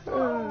 let's put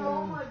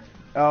Aroma.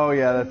 Oh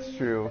yeah, that's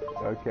true.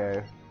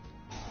 Okay.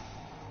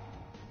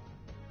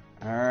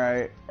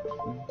 Alright.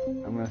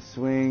 I'm gonna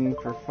swing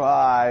for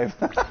 5.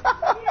 Yeah.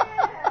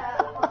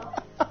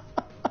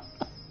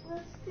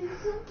 Let's do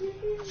some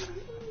damage.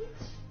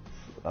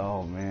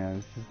 Oh man,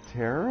 this is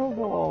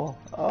terrible.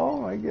 Oh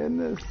my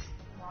goodness.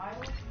 Why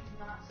would you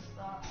not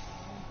stop?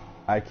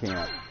 I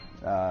can't.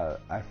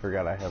 I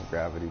forgot I have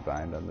gravity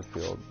bind on the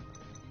field.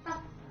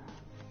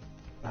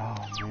 Oh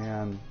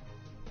man.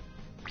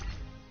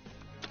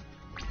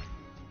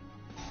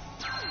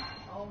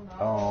 Oh no.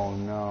 Oh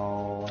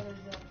no.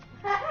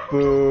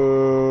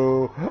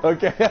 Boo.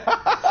 Okay.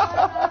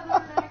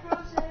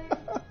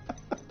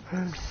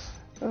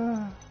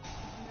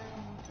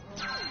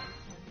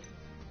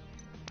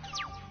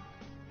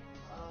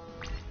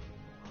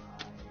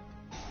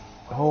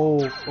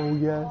 Oh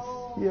yes,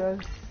 yes.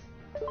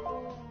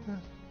 Oh,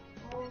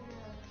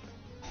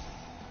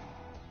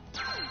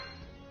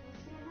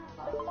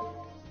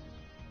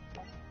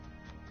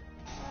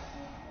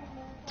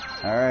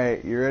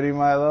 Alright, you ready,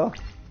 Milo?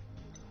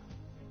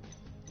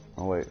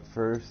 Oh wait,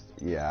 first,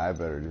 yeah, I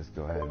better just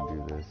go ahead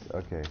and do this.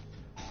 Okay.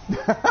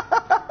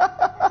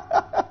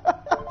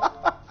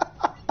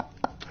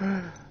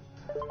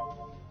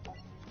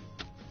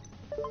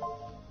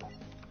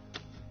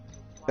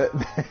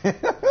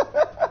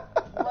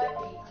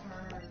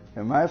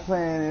 And my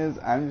plan is,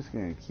 I'm just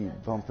gonna keep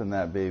bumping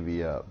that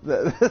baby up.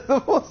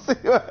 We'll see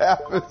what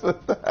happens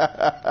with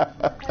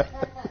that.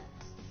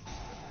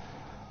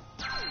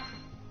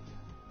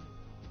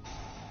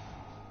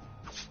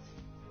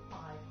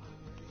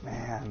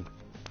 Man,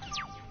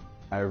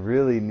 I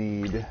really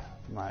need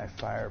my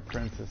fire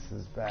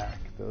princesses back.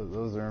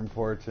 Those are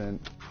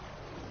important.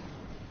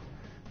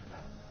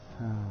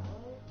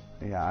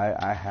 Yeah,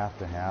 I have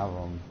to have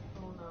them.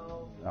 Oh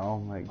no. Oh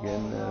my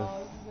goodness. Oh no,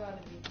 you gotta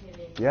be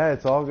kidding. Yeah,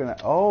 it's all gonna.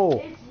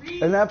 Oh,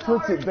 It's and that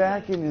puts it restarting.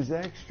 back in his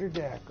extra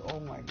deck. Oh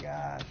my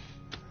gosh.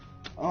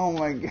 Oh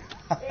my god.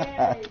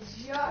 And it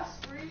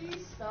just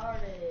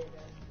restarted.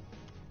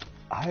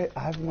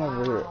 I've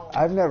Wow.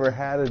 never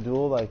had a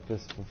duel like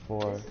this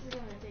before. This is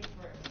gonna take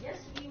forever. Yes,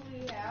 we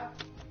have.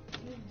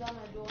 You've done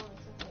a duel and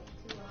it took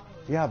like 2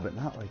 hours. Yeah, but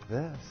not like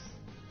this.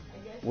 I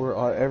guess Where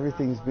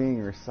everything's being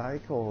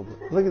recycled.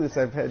 Look at this.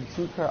 I've had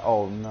 2 cards.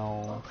 Oh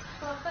no.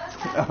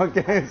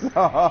 Okay,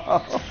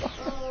 so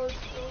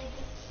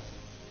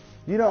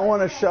you don't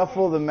want to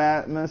shuffle the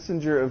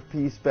messenger of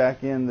peace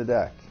back in the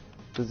deck.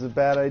 This is a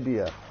bad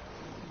idea.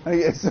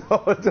 Okay, so.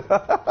 Oh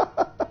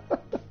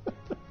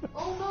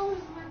no,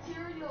 his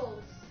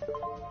materials.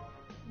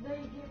 They get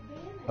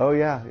vanished. Oh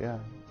yeah,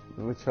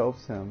 which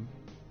helps him.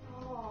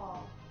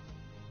 Oh,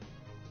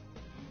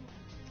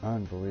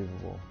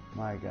 Unbelievable.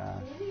 My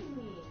gosh. kidding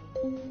me.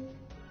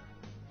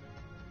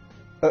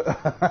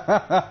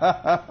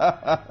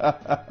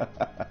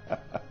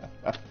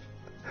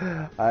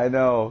 I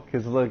know,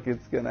 cause look,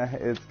 it's gonna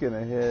hit.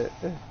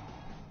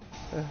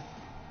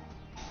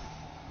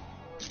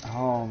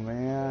 Oh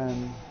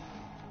man.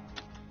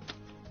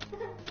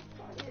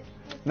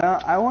 Now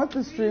I want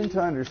the stream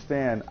to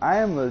understand I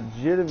am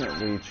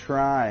legitimately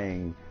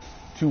trying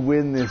to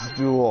win this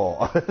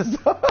duel.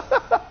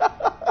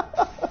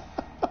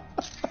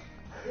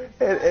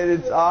 And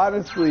it's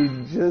honestly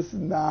just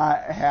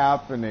not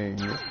happening.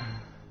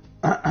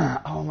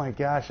 Oh my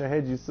gosh, I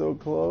had you so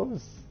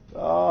close.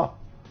 Oh.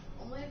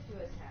 Only if you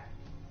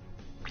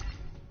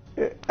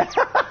attack.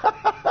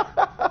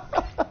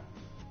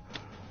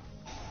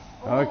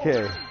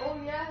 Okay. Oh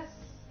yes.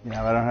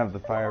 Yeah, I don't have the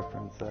fire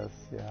princess.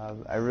 Yeah,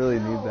 I really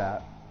need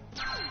that.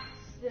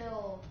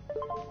 Still.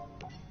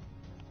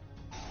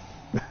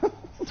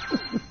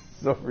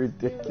 So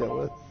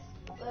ridiculous.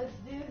 Let's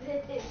do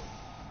this.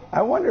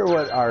 I wonder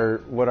what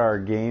our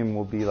game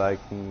will be like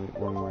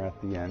when we're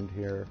at the end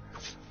here.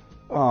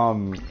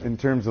 In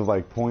terms of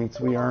like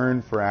points we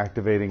earn for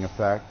activating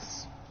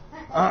effects.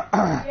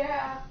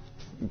 Yeah.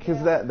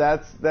 Because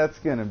that's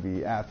gonna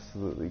be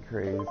absolutely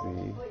crazy. But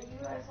you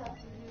guys have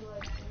to do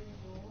like 3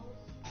 duels.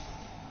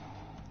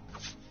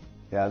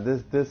 Yeah,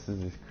 this is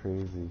just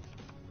crazy.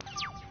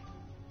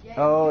 Yeah,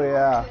 Oh you yeah,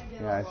 are gonna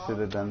get yeah, a I lot should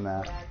have of done points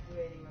that. for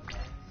activating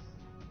effects.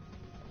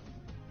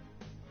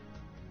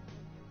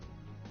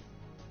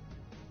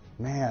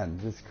 Man,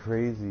 just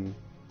crazy.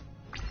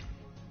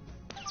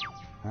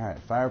 Alright,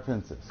 Fire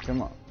Princess,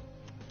 come on.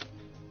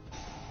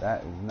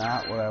 That is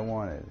not what I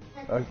wanted.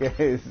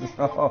 Okay,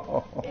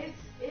 so... It's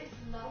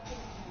nothing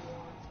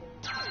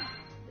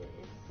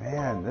you wanted.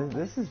 Man,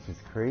 this is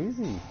just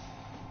crazy.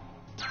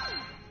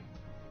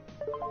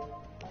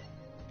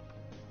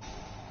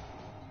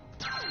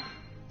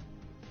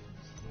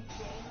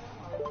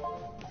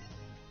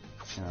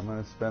 And I'm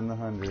going to spend the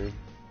 100.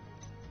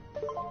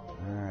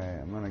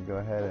 Alright, I'm going to go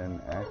ahead and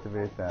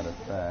activate that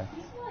effect.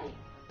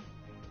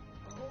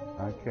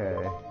 Okay.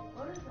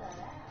 What is that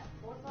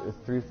at? It's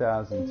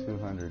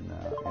 3,200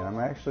 now. And I'm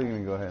actually going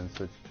to go ahead and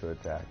switch to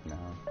attack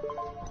now.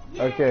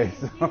 Yay! Okay,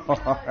 so... Yeah.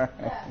 Alright.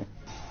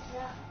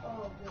 Yeah.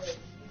 Oh, good. You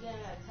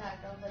didn't attack.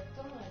 I was like,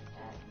 don't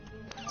attack.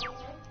 You didn't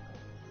attack.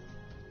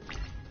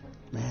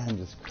 Man,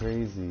 just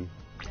crazy.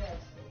 Yes. Yes,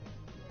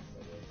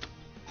 it is.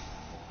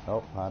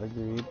 Oh, pot of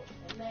greed.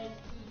 And then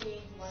he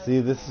gave life.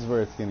 See, this is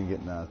where it's going to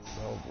get nuts.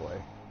 Oh,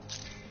 boy.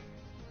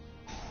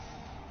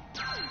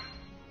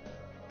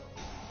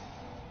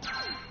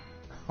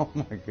 Oh,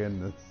 my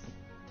goodness.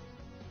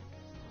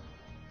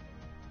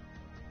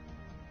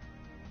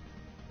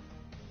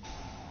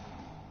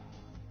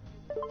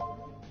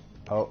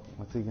 Oh,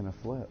 what's he going to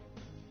flip?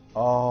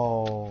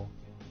 Oh.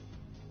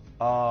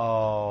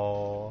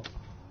 Oh.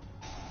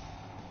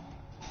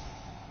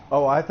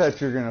 Oh, I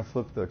thought you were going to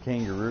flip the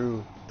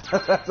kangaroo.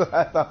 That's what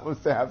I thought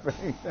was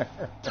happening there.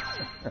 He's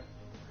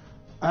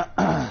like, no,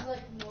 I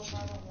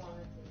don't want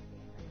to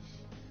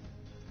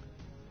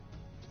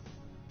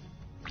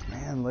take it.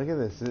 Man, look at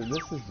this.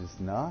 This is just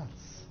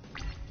nuts.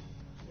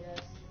 Yes.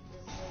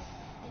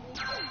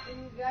 And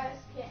you guys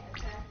can't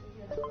attack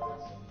because of the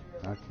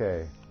messenger. Okay.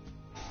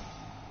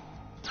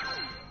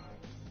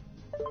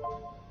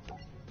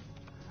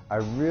 I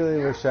really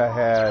wish I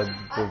had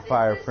the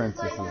Fire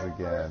Princesses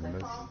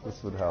again.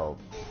 This would help.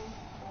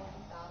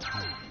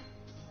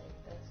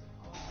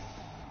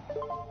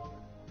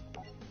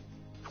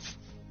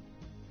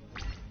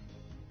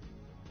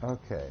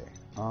 Okay.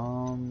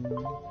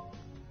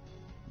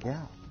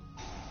 Yeah.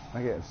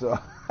 Okay, so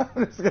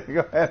I'm just gonna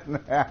go ahead and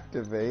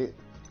activate.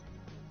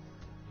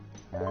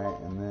 Alright,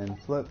 and then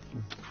flip.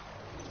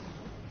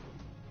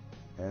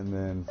 And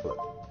then flip.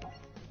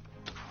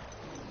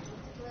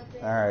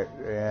 Alright,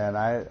 and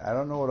I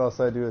don't know what else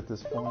I do at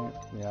this point.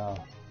 Yeah.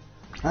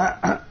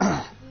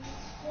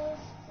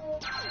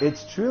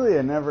 It's truly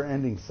a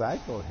never-ending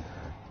cycle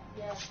here.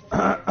 Yes,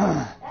 that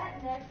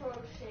necro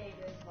shade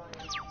is like...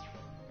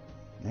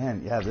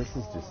 Man, yeah, this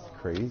is just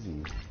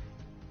crazy.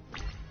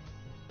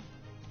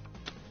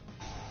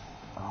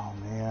 Oh,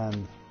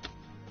 man.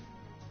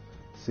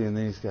 See, and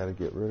then he's got to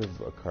get rid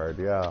of a card,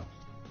 yeah.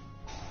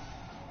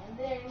 And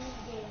then he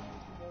gains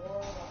more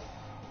like...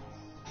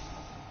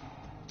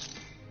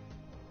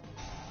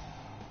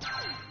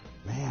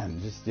 Man,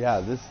 just, yeah,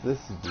 this is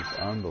just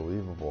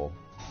unbelievable.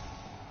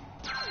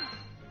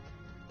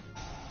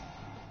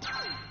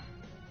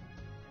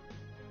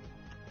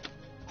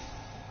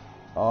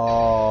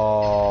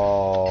 Oh,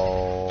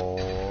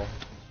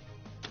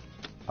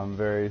 I'm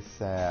very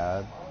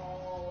sad.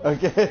 Oh,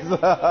 Okay, so oh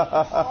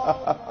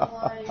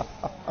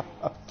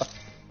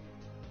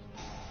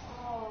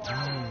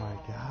my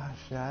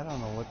gosh, I don't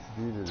know what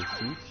to do to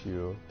defeat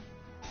you.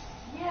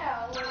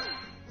 Yeah,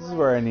 this is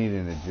where I need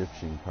an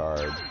Egyptian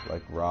card,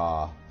 like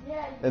Ra.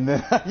 Yeah. And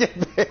then I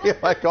can pay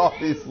like all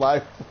these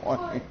life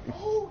points.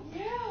 Oh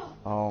yeah.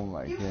 Oh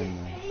my you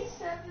goodness. You can pay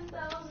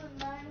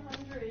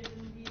 7,900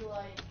 and be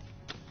like,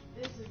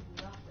 this is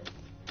nothing.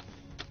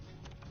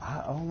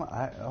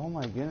 Oh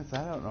my goodness,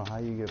 I don't know how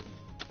you get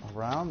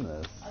around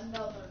this.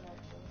 Another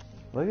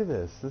necklace. Look at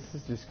this. This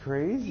is just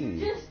crazy. You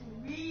just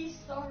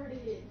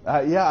restarted.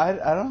 Yeah,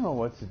 I don't know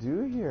what to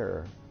do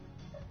here.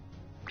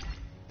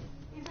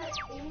 He's at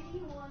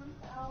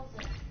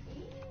 81,000.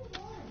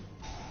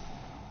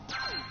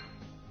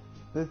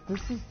 81.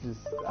 This is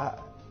just...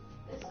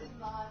 this is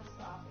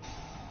non-stopping.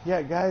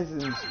 Yeah, guys in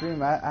the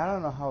stream, I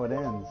don't know how it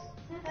ends.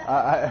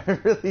 I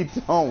really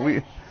don't.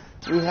 We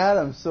had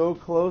him so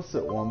close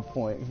at one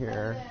point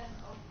here.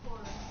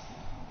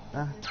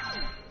 And then,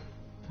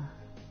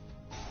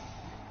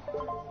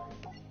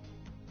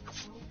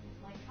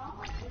 of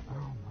course,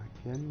 oh my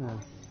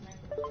goodness.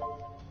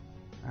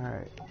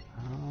 Alright.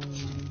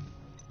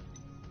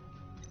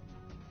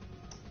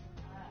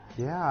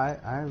 Yeah,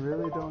 I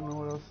really don't know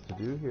what else to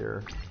do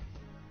here.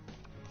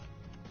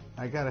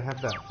 I gotta have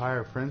that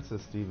Fire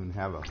Princess to even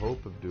have a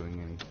hope of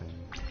doing anything.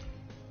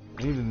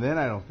 And even then,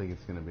 I don't think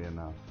it's gonna be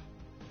enough.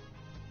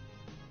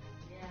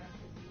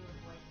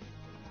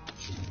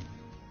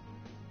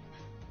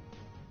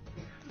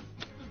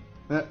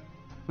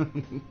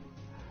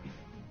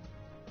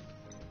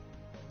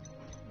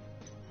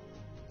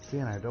 See,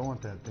 and I don't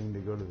want that thing to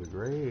go to the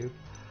grave.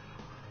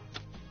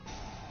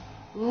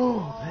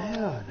 Oh,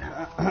 man.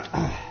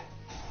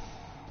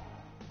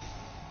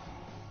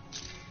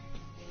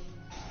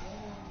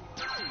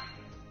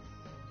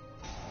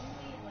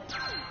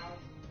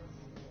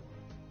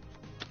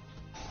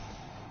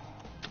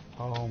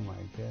 Oh my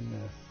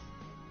goodness.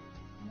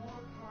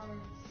 More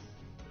cards.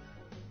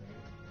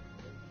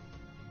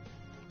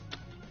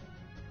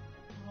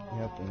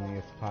 Yep, and then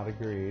it's pot of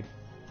greed.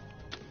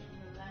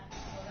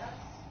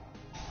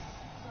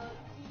 So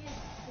he gets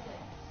 6.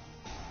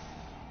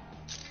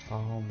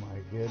 Oh my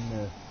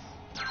goodness.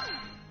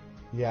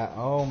 Yeah,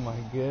 oh my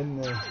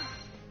goodness.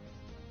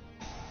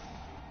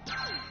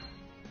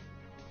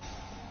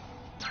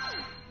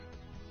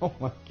 Oh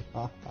my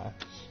gosh.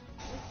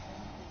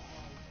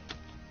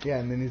 Yeah,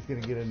 and then he's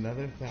gonna get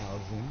another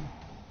 1,000.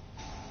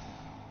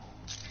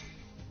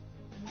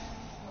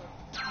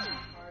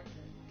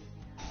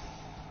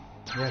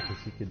 Yeah,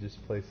 because he could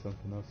just play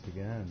something else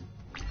again.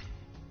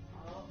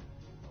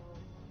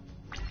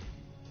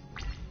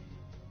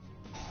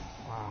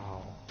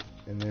 Wow.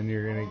 And then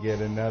you're gonna get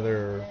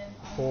another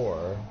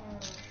 4.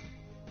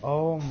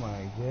 Oh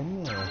my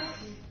goodness.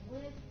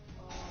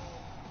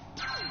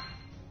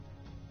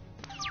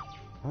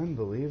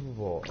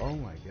 Unbelievable. Oh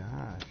my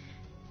gosh.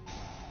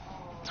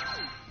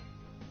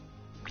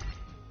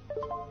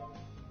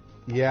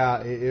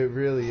 Yeah, it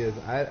really is.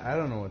 I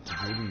don't know what to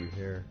do to you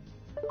here.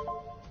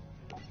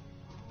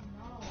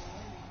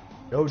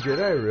 Oh, did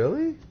I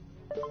really?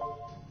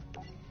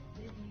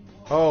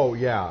 Oh,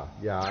 yeah.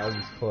 Yeah, I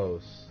was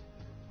close.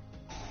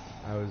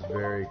 I was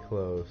very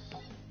close.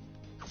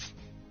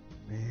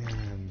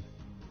 Man.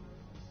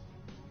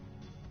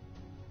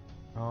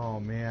 Oh,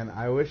 man.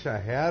 I wish I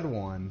had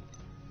one.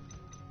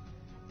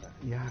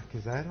 Yeah,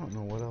 because I don't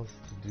know what else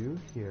to do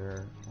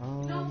here.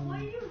 No,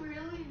 what you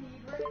really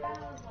need right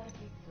now is like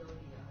Yugioh.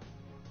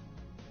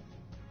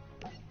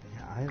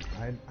 Yeah,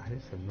 I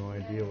just have no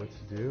idea what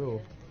to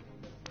do.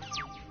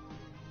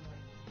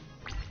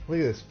 Look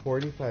at this,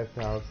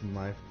 45,000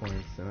 life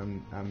points,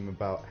 and I'm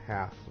about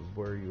half of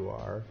where you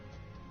are.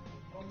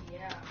 Oh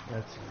yeah.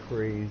 That's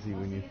crazy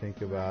when you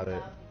think about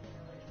it.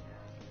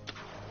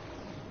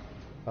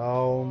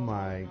 Oh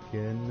my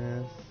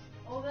goodness.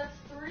 Oh, that's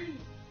 3.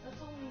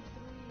 That's only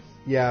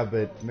 3. Yeah,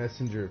 but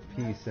Messenger of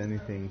Peace,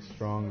 anything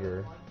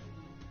stronger.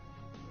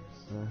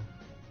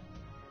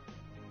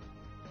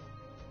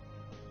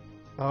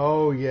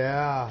 Oh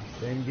yeah,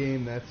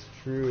 Endgame, that's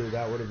true.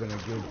 That would have been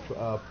a good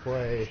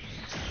play.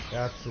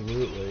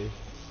 Absolutely.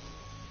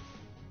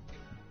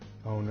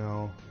 Oh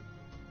no.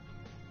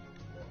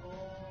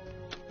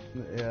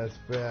 Yeah, it's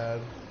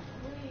bad.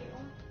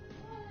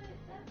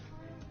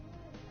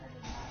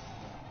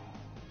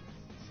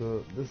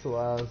 So this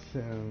allows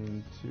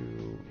him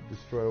to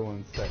destroy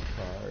one set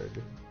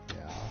card.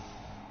 Yeah.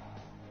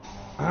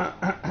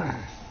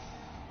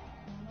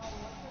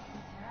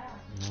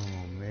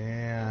 Oh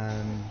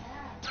man.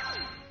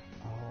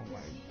 Oh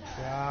my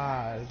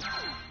god.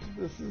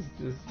 This is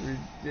just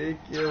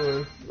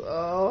ridiculous.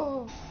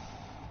 Oh.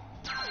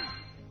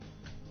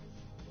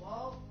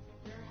 Well,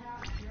 you're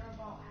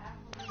about half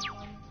of the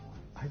life.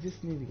 I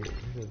just need to get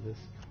rid of this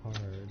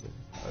card.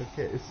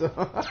 Okay, so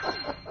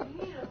You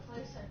need to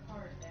place that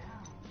card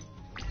down.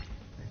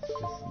 it's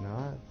just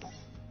nuts.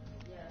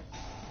 Yes.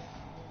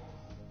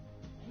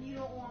 And you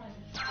don't want to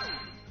destroy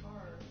these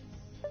cards.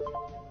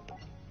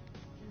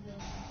 Because they'll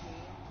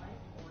gain life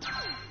points.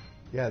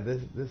 Yeah,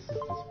 this is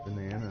just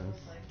bananas.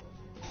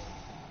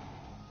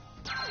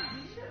 You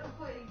should have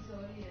put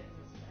Exodia in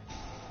this deck.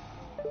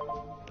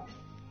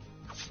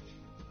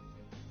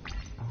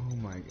 Oh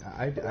my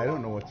god, I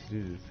don't know what to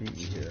do to defeat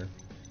you here.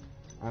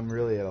 I'm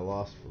really at a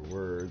loss for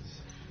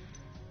words.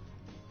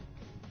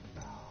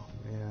 Oh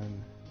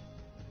man,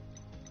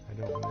 I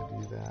don't want to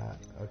do that.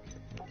 Okay.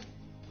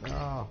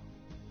 Oh,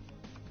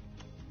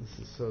 this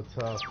is so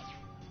tough.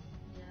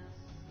 Yes.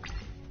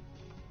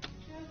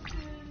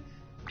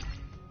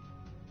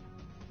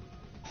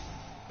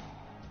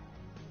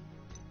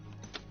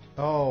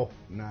 Oh,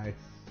 nice.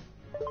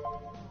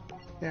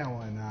 Yeah,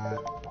 why not?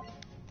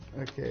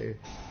 Okay.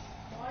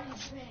 Why are you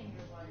paying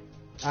your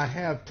life? I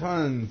have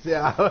tons.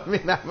 Yeah, I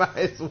mean, I might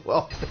as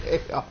well pay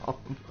them.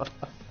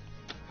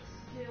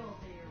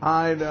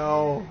 I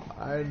know.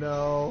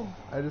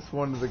 I just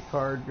wanted the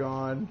card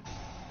gone.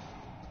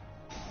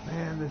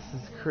 Man, this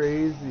is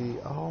crazy.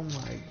 Oh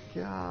my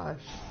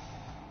gosh.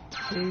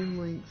 Chain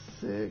Link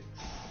 6.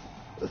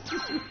 This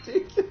is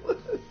ridiculous.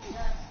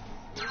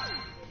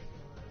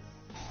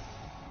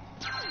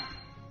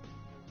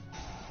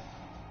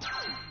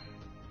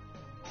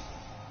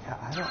 Yeah,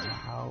 I don't know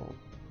how.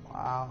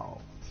 Wow.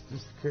 It's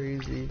just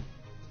crazy.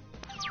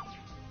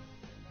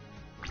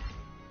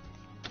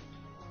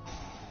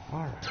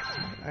 Alright,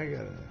 I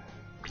gotta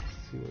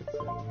see what's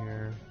in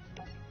here.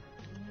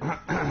 You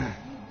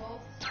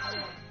both still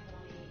have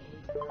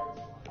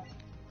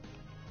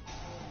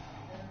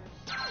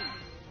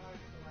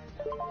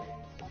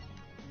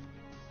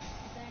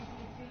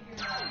 28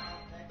 cards.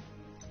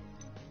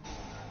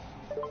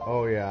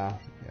 Oh yeah.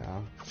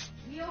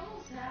 We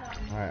almost had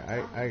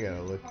Alright, I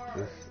gotta look at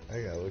this.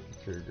 I gotta look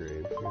at your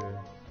grave here.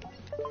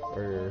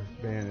 Or your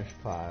banished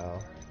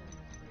pile.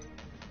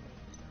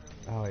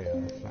 Oh yeah,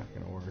 that's not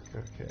gonna work.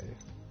 Okay.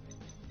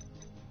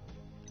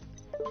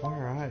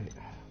 Alright.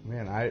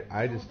 Man,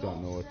 I just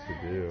don't know what to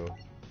do.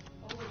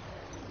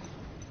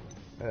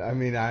 I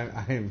mean, I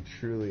am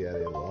truly at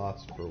a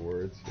loss for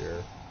words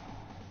here.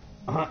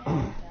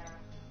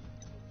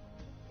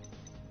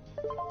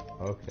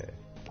 Okay.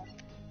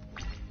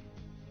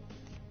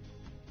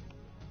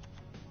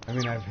 I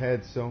mean, I've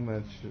had so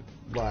much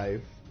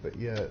life, but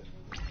yet,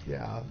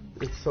 yeah,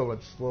 it's so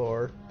much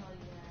slower.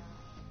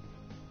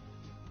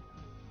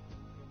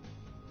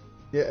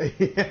 Yeah.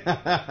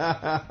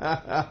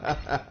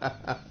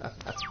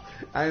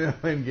 I know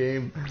in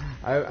game.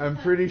 I'm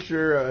pretty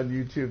sure on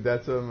YouTube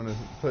that's what I'm going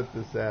to put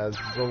this as.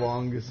 The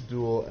longest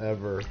duel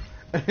ever.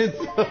 And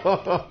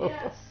so,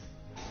 Yes.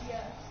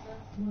 Yes,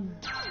 that's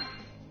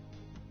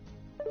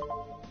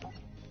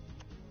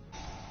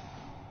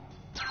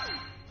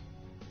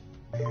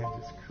man,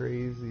 just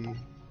crazy.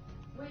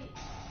 Wait,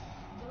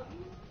 don't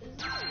you, isn't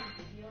the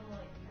video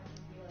like have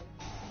to be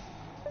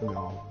like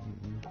No.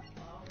 Mm-mm.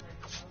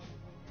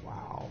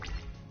 Wow.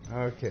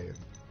 Okay.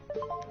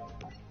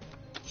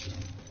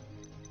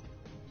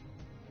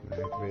 I'm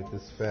gonna activate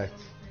this effect.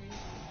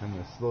 I'm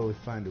gonna slowly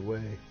find a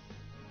way.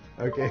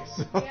 Okay,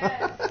 so.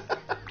 Yes.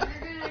 You're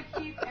gonna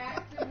keep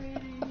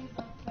activating these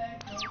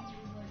effects until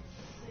he's like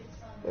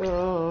 600.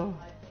 Oh.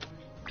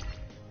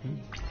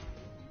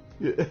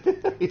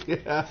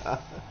 Yeah.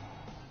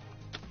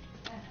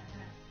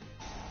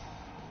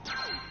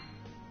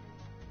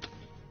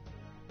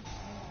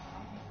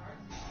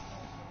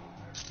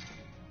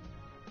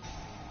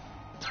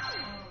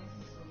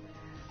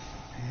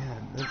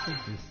 Man, this is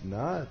just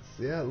nuts.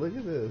 Yeah, look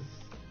at this.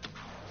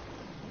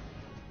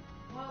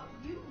 Well,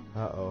 you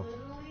Uh-oh.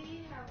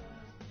 literally have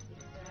almost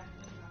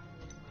exactly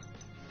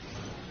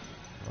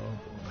Oh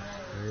boy.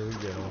 Here we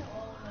go. Oh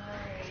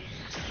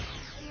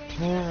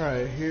no.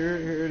 Alright, here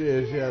it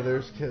is. Yeah,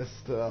 there's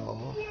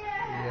Castell.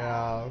 Yeah.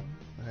 Yeah,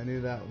 I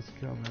knew that was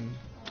coming.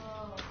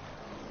 Oh.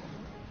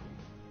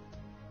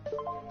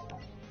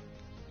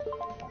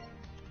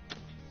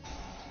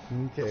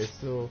 Okay,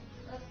 so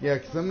Yeah,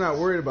 because I'm not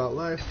worried about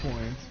life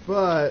points.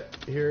 But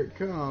here it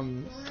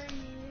comes.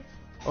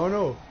 Oh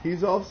no,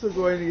 he's also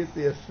going to get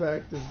the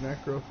effect of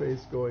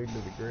Necroface going to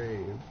the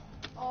grave.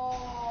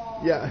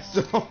 Oh. Yeah,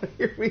 so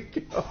here we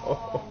go.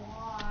 Oh,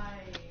 why?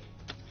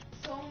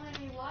 So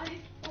many life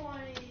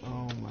points.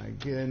 Oh my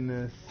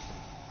goodness.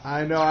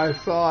 I know, I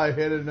saw I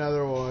hit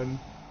another one.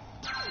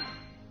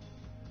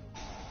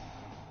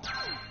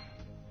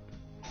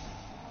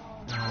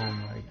 Oh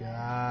my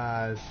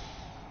gosh.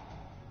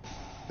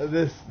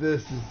 This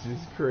is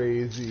just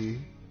crazy.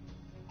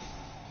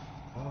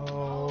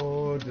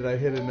 Oh, did I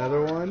hit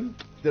another one?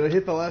 Did I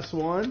hit the last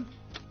one?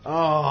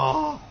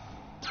 Oh.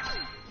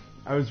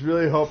 I was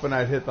really hoping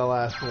I'd hit the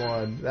last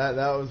one. That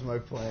was my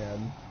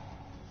plan.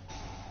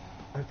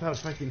 I thought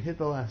if I can hit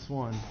the last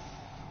one,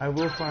 I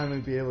will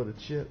finally be able to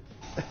chip.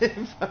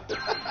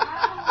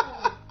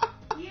 Wow.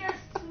 He has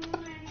too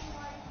many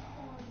life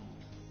points.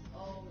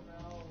 Oh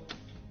no.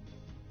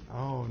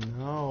 Oh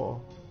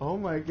no. Oh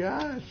my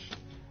gosh.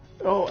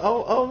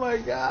 Oh my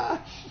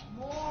gosh.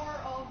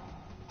 More of...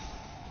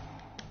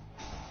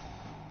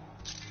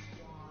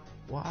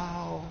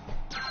 Wow.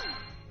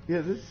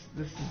 Yeah, this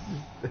is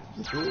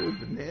just really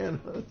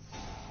bananas.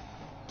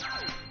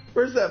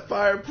 Where's that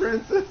fire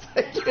princess?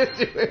 I can't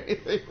do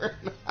anything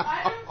right now.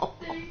 I don't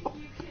think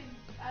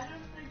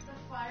the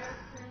fire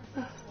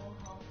princess will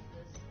help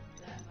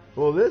this that much.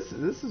 Well, this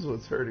is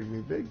what's hurting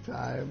me big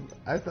time.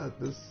 I thought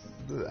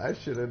I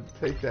should have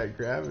taken that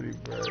gravity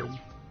burn.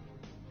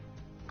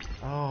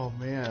 Oh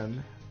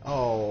man.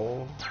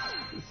 Oh,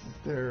 this is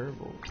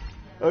terrible.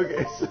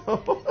 Okay, so.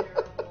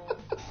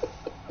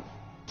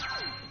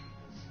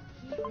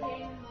 Keep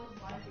paying those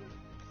life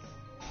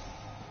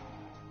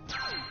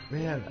points.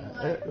 Man,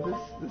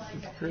 this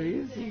is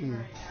crazy.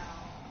 Right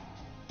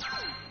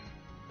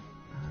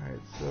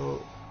Alright,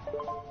 so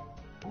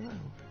what do I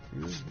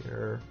do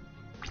here?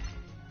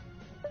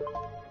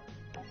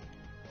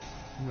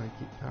 I'm gonna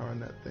keep powering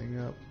that thing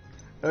up.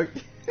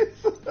 Okay.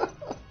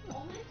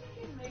 Only if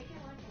you can make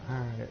it like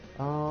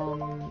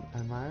Alright, I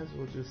might as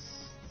well just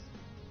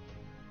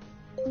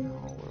what do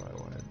I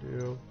want to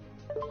do?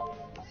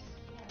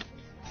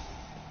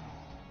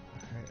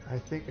 Alright, I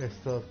think I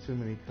still have too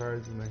many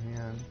cards in the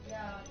hand.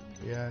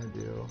 Yeah, I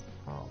do.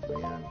 Oh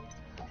man.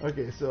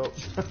 Okay, so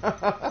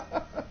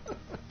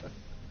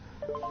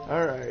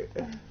alright,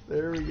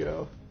 there we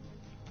go.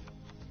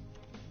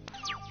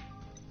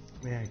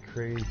 Man,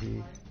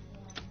 crazy.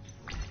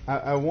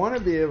 I want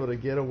to be able to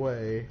get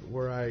away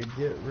where I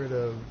get rid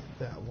of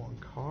that one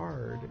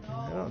card, and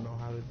I don't know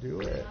how to do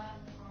it.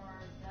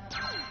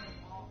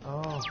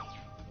 Oh.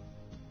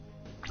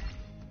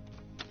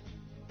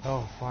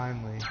 Oh,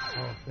 finally.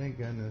 Oh, thank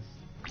goodness.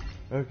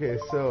 Okay,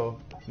 so,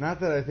 not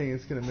that I think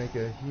it's going to make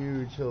a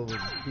huge hill of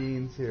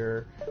beans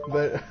here,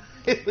 but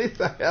at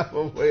least I have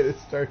a way to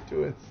start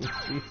doing some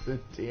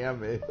decent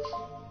damage.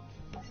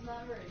 it's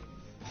not very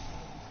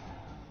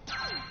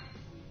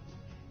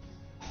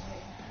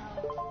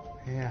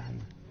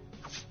Man.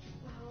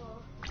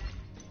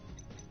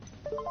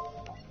 Okay,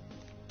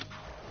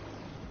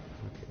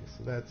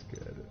 so that's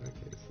good.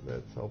 Okay, so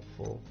that's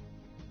helpful.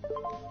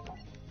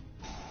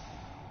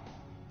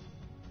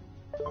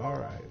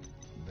 Alright,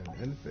 then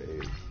end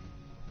phase.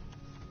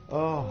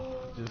 Oh,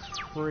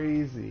 just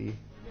crazy.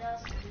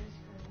 Yes, it is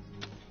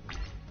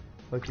crazy.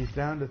 Look, he's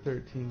down to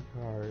 13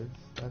 cards.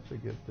 That's a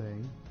good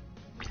thing.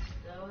 He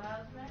still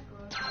has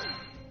macro.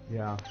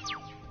 Yeah.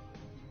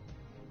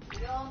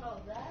 We all know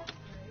that's great.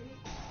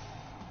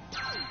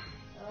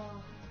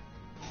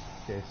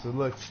 Okay, so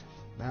look,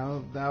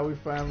 now we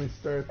finally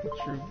start the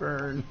true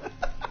burn.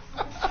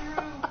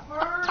 True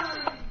burn!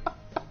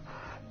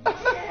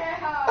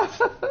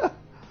 Yeah!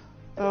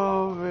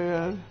 Oh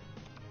man.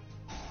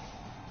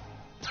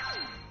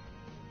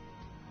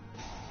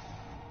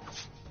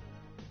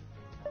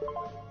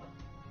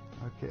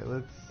 Okay,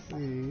 let's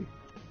see.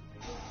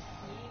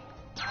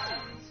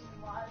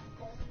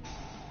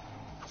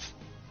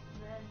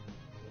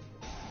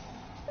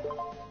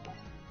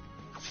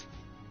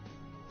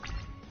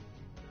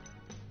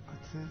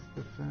 What's his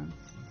defense?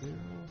 0?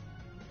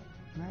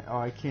 Oh,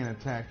 I can't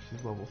attack.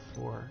 She's level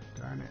 4.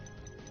 Darn it.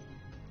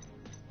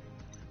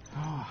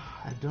 Oh,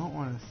 I don't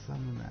want to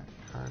summon that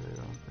card, I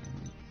don't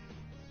think.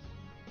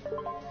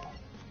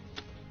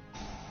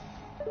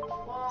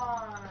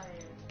 Why?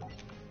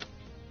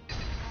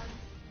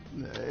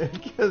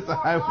 Because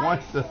I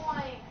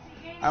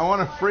want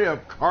to free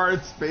up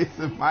card space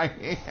in my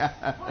hand.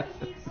 But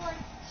he's like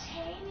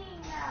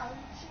chaining now.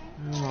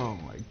 Oh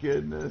my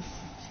goodness.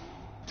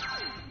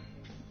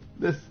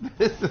 This is terrible. Yes,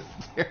 this is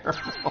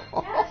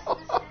terrible.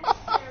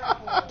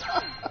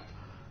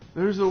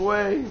 There's a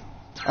way.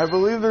 I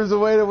believe there's a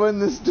way to win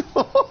this duel.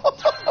 I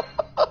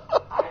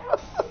don't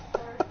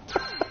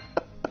think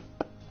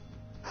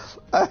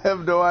I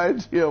have no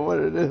idea what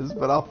it is,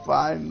 but I'll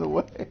find the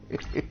way.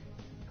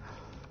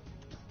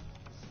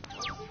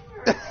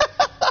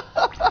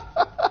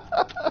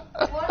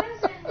 What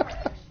is in your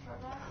extra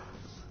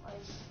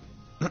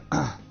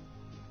deck?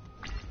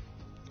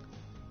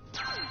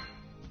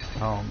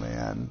 Oh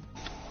man.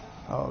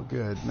 Oh,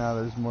 good. Now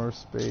there's more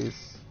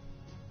space.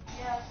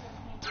 Yes, and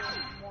he did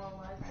more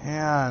life.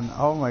 Man,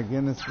 oh my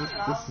goodness,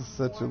 this is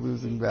such a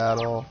losing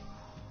battle.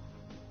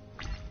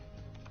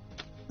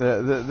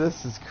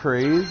 This is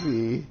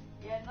crazy.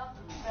 Yeah,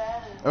 nothing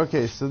bad is...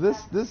 Okay, so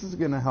this is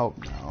gonna help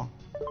now.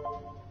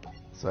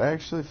 So I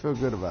actually feel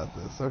good about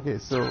this. Okay,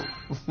 so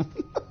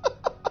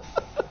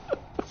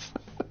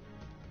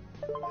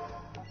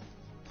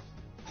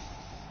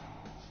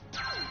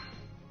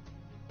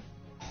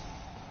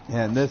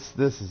and this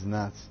is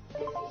nuts.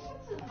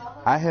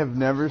 I have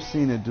never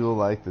seen a duel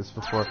like this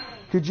before.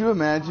 Could you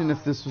imagine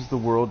if this was the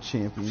World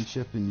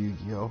Championship in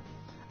Yu-Gi-Oh?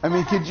 I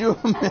mean, could you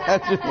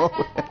imagine what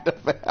would end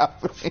up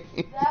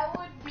happening? That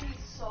would be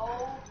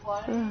so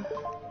funny.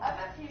 I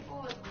bet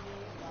people would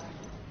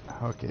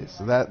leave. Okay,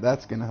 so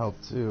that's gonna help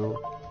too.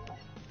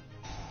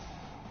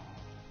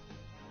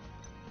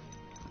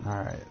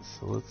 Alright,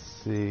 so let's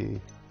see.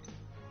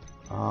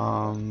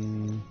 No,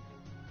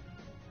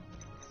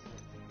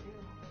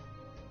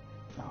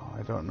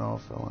 I don't know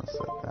if I want to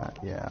set that.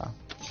 Yeah.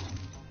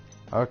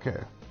 Okay.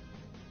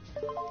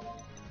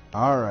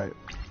 Alright.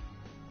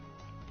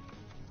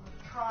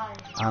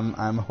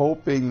 I'm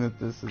hoping that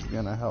this is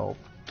gonna help.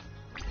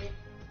 It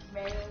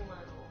may a little.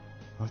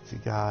 What's he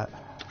got?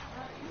 Really?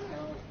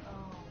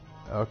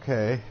 Oh.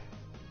 Okay.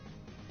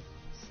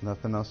 So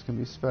nothing else can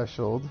be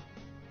specialed.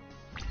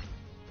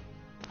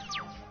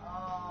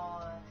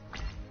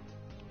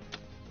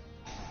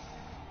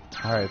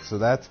 Alright, so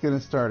that's going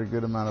to start a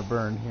good amount of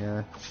burn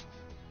here.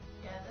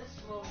 Yeah, this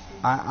will be...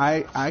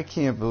 I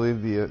can't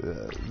believe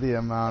the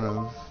amount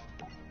of...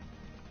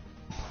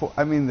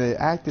 I mean, the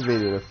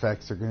activated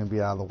effects are going to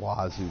be out of the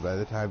wazoo by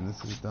the time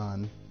this is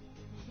done.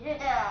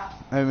 Yeah.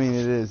 I mean,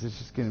 it is. It's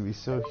just going to be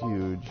so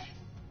huge.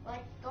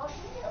 Like, don't you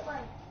get,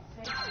 like,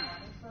 fake money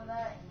for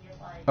that and get,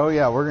 like... Oh,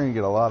 yeah, we're going to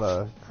get a lot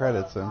of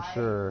credits, I'm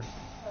sure.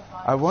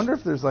 I wonder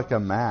if there's, like, a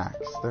max.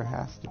 There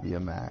has to be a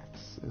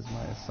max, is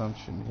my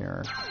assumption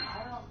here.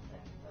 I don't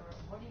think there...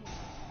 What do you mean?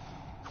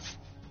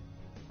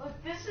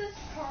 But this is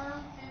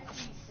turn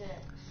 56.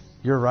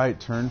 You're right,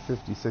 turn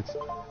 56.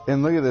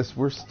 And look at this,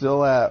 we're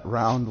still at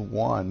round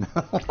 1.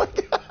 Oh my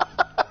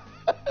god.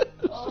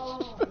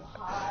 Oh,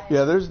 hi.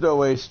 Yeah, there's no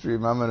way,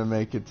 stream, I'm gonna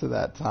make it to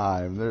that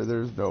time.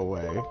 There's no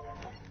way.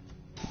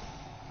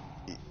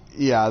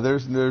 Yeah,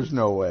 there's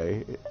no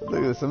way.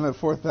 Look at this, I'm at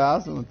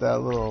 4,000 with that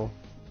little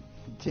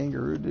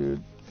kangaroo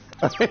dude.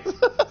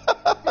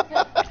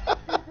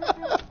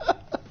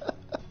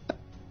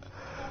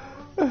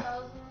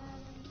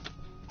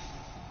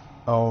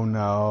 Oh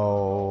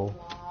no.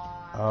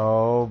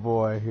 Oh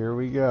boy, here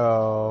we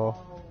go.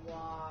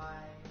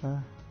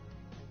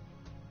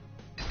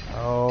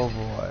 Oh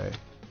boy.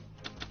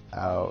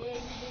 Out.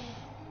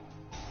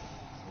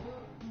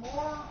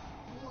 More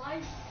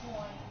life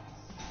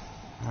points.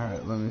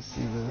 Alright, let me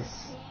see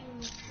this.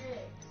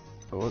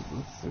 Oh, let's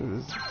see what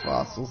this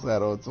fossils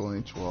at. Oh, it's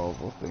only 12.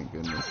 Oh, thank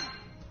goodness.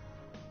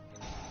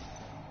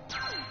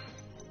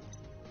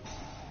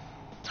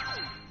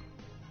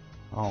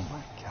 Oh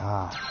my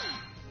gosh.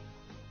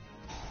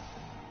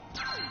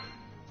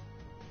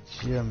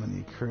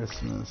 Jiminy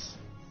Christmas.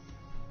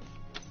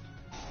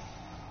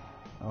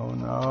 Oh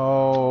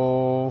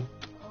no.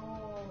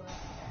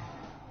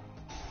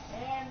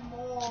 And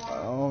more.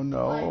 Oh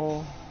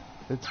no.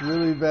 It's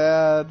really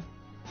bad.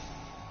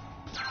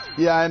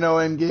 Yeah, I know,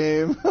 in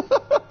game.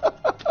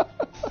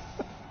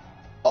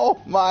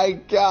 Oh my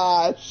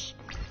gosh.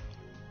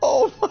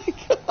 Oh my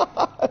gosh. You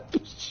gotta be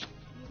kidding.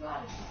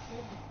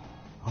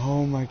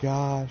 Oh my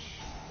gosh.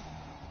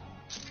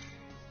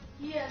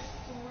 He has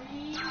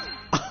 3.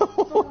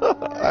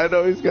 I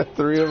know he's got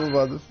 3 of them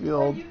on the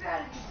field. You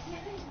gotta be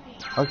kidding me.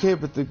 Okay,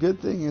 but the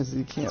good thing is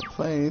he can't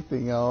play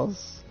anything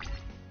else.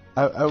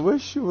 I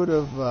wish you would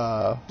have,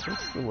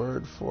 what's the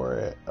word for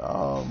it?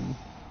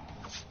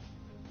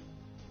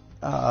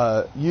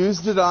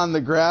 Used it on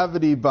the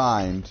gravity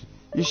bind.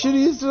 You should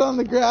have used it on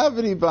the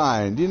gravity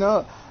bind. You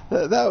know,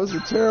 that was a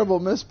terrible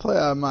misplay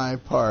on my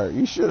part.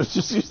 You should have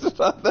just used it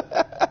on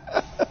that.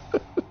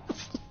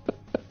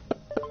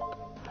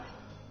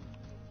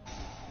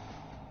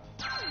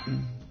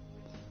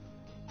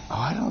 Oh,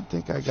 I don't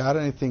think I got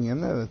anything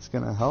in there that's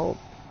going to help.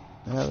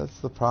 Yeah, that's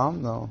the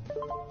problem, though.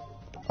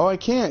 Oh, I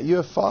can't. You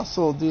have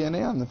fossil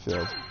DNA on the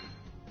field.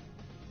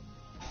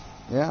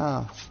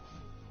 Yeah.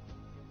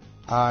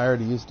 I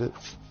already used it.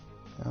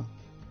 Yeah.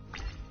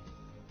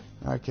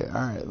 Okay,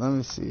 alright. Let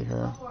me see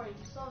here.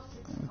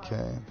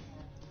 Okay.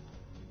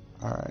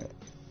 Alright.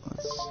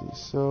 Let's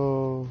see.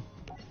 So...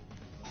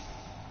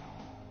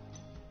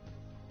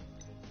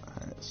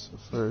 Alright, so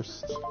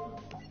first...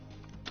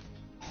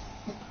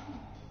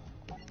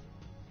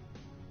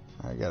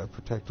 I gotta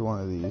protect one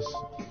of these.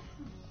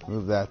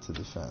 Move that to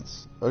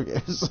defense.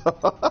 Okay, so...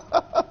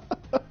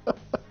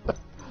 In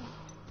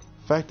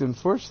fact,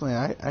 unfortunately,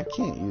 I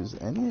can't use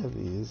any of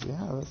these.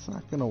 Yeah, that's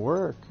not gonna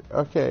work.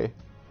 Okay.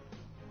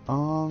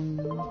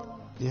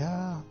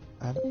 Yeah.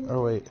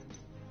 Oh, wait.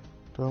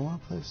 Do I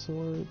want to play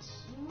swords?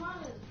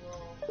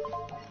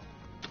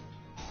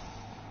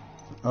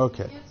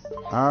 Okay.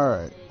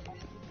 Alright.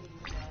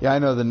 Yeah, I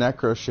know the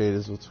Necro Shade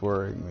is what's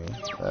worrying me.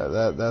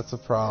 That's a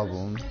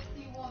problem. There's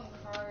 51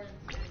 cards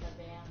in the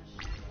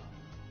banish.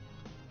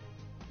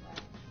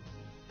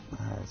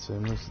 Alright, so he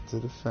moves it to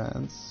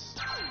defense.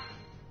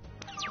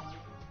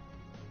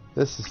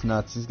 This is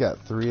nuts. He's got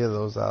 3 of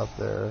those out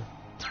there.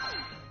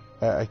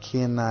 I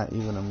cannot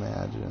even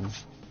imagine.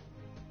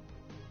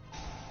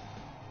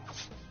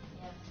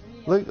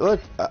 Look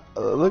at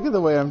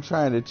the way I'm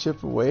trying to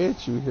chip away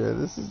at you here.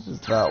 This is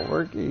just not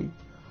working.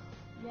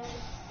 Yeah, it's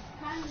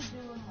kind of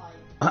doing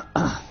like...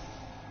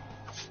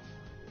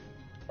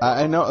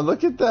 I know.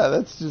 Look at that.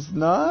 That's just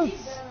nuts. He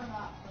better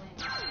not play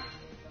this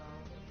game,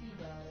 though. If he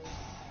does...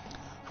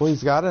 Well,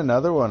 he's got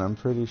another one, I'm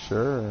pretty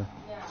sure.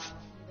 Yeah, he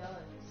does.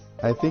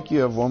 I think you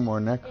have one more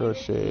Necro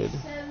Shade. If he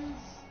sends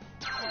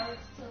cards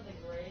to the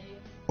grave...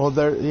 Well,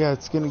 yeah,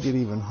 it's going to get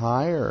even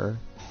higher.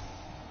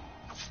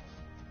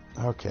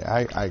 Okay,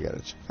 I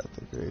gotta check out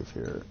the grave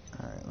here.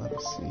 Alright, let me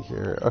see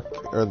here. Okay,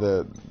 or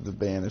the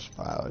banished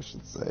pile, I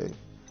should say.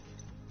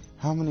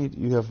 How many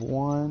do you have?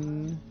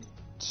 1,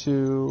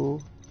 2.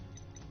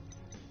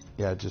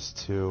 Yeah, just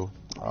 2.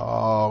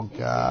 Oh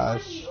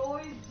gosh. He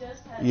always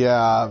just has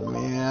Yeah,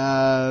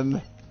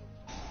 man.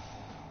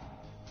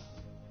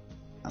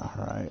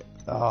 Alright.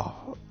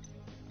 Oh.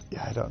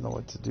 Yeah, I don't know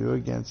what to do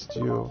against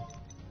you.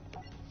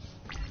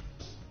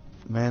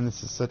 Man,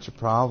 this is such a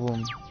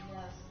problem.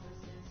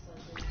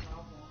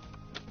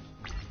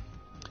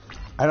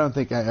 I don't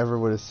think I ever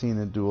would have seen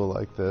a duel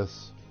like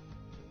this.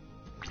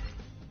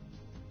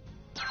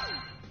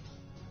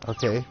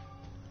 Okay.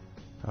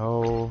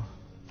 Oh,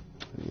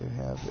 what do you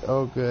have?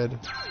 Oh, good.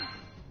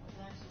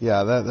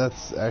 Yeah,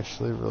 that's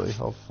actually really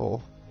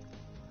helpful.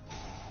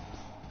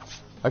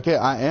 Okay,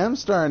 I am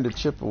starting to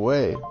chip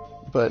away,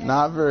 but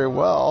not very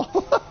well.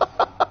 You're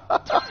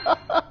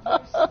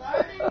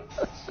starting to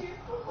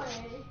chip away.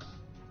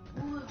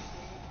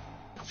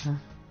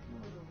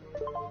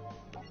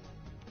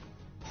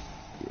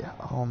 Yeah,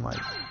 oh my.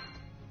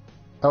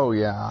 Oh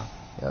yeah.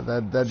 Yeah,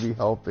 that'd be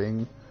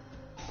helping.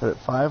 But at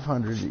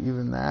 500,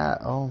 even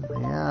that, oh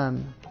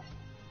man.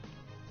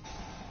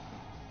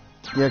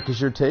 Yeah,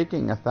 because you're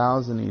taking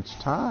 1,000 each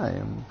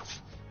time.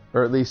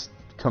 Or at least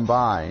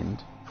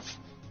combined.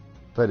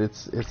 But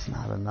it's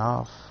not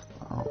enough.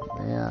 Oh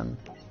man.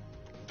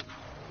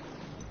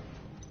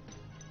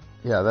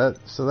 Yeah,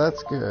 so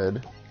that's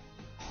good.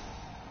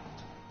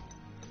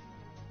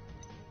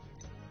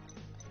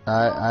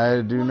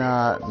 I do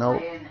not.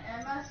 Nope.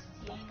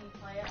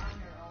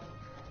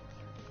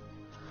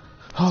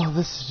 Oh,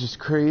 this is just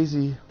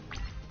crazy.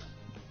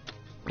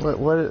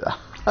 What?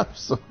 I'm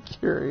so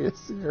curious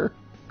here.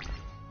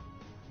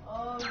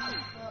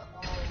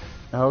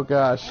 Oh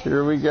gosh,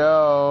 here we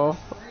go.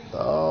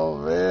 Oh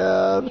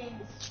man.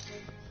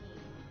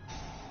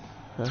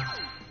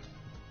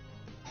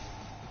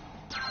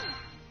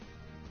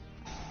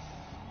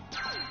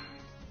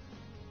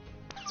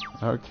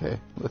 Okay,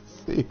 let's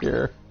see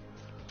here.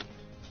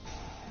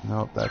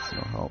 Nope, that's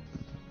no help.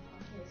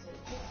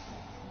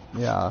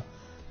 Yeah,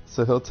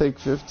 so he'll take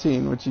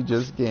 15, which he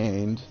just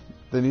gained.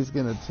 Then he's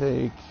gonna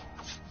take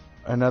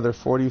another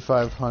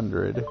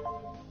 4,500. So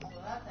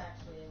that's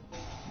actually a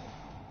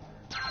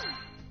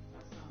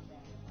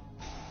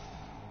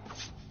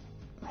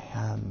good.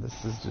 Man,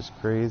 this is just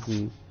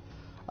crazy.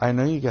 I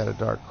know you got a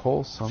dark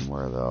hole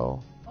somewhere,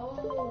 though.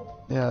 Oh.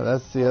 Yeah,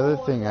 that's the other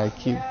thing I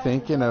keep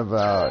thinking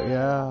about.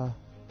 Yeah.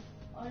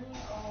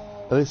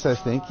 At least I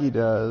think he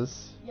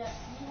does. Yes,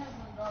 he has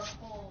a dark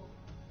hole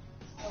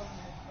still in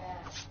his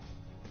back.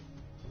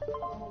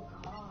 Oh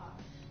gosh,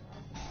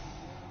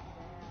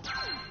 that's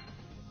really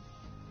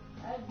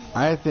bad.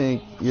 I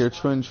think your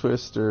twin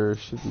twister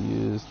should be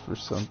used for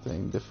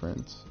something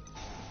different.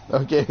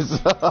 Okay, so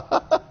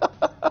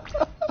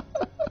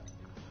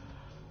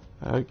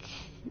okay.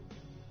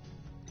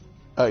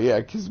 Oh yeah,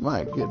 because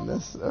my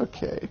goodness.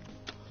 Okay,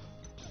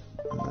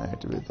 I'm gonna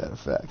activate that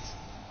effect.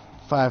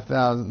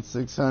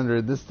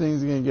 5,600. This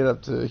thing's gonna get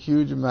up to a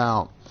huge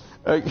amount.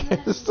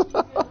 Okay, so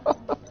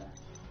alright.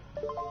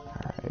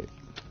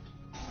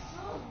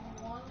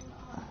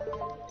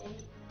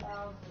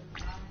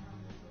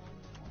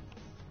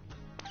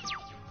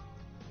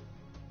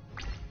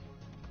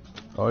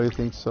 Oh, you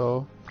think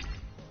so?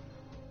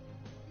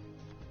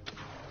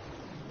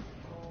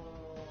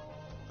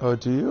 Oh,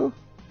 do you?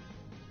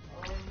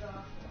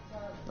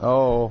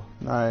 Oh,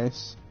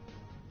 nice.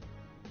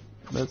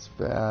 That's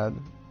bad.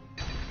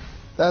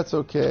 That's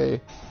okay.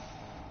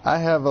 I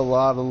have a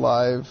lot of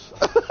life.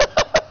 Yeah,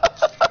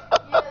 that's kind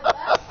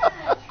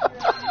of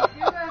true.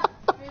 You do have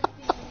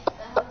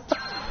 58,000.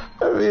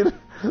 I mean,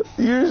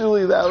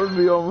 usually that would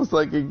be almost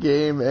like a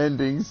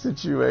game-ending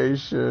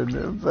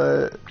situation,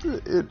 but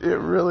it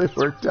really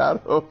worked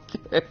out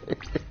okay.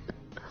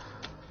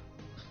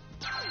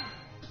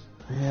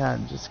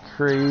 Man, just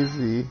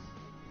crazy.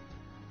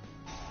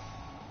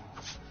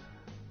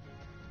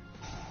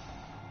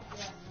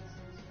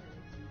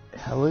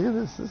 Yeah, look at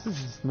this. This is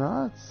just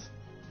nuts.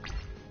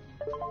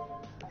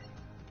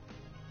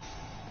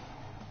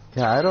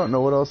 Yeah, I don't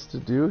know what else to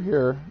do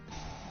here.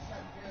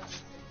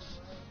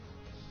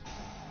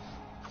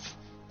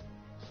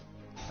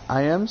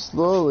 I am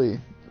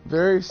slowly,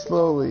 very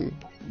slowly,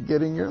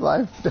 getting your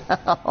life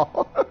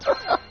down.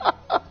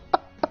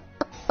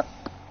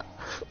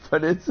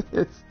 But it's.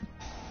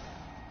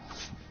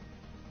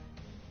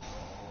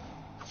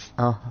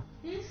 Oh.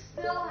 He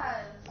still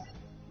has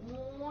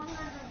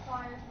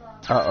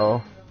 105,000.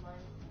 Uh-oh.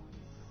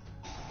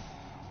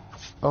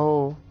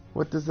 Oh,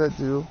 what does that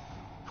do?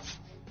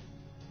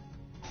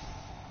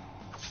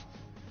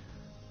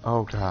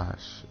 Oh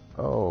gosh.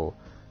 Oh.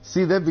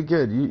 See, that'd be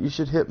good. You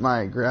should hit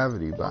my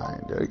gravity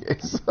bind. Okay.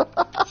 So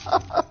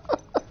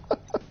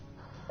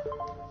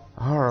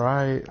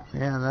alright.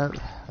 Man,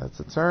 that's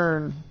a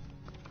turn.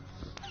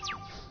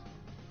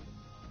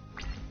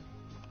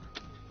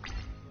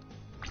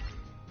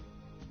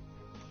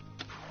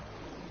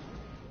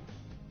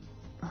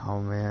 Oh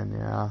man,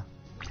 yeah.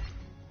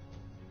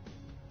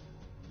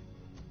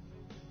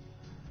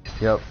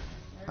 Yep.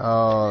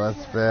 Oh,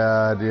 that's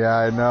bad. Yeah,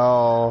 I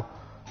know.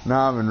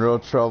 Now I'm in real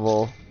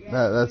trouble.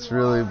 That's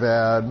really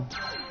bad.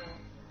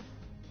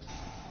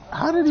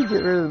 How did he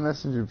get rid of the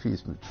messenger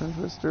piece? Twin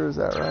Twister, is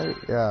that right?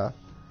 Yeah.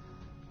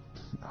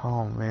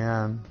 Oh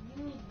man.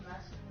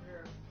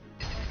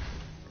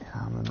 Yeah,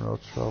 I'm in real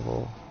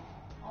trouble.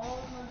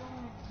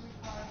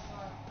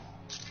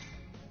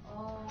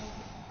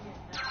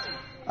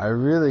 I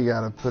really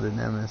gotta put an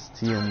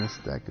MST in this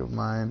deck of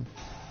mine.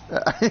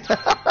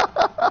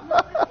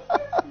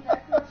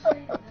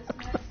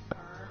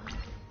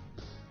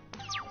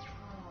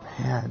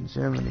 Man,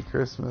 Jiminy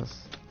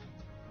Christmas.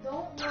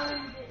 Don't let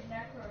him get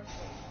Necro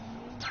Shade. He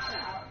needs to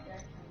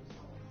outdeck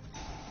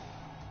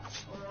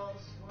himself. Or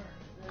else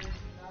there's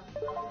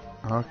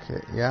nothing.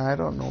 Okay, yeah, I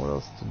don't know what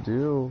else to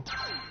do.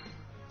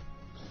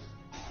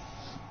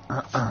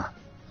 Can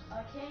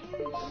you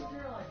use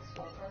your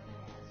spell card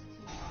thing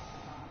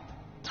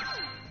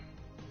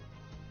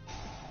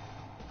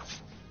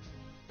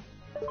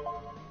as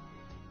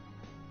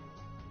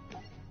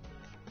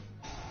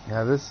 2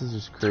 Yeah, this is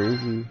just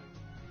crazy.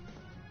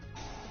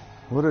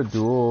 What a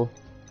duel.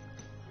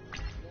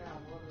 Yeah,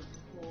 what is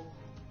cool.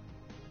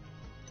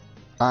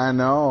 I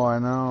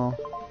know.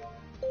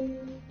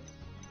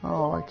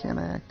 Oh, why can't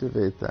I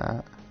activate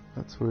that?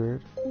 That's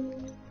weird. I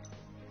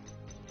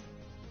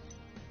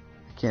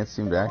can't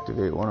seem to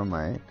activate one of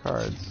my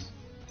cards.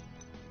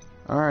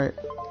 Alright.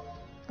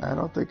 I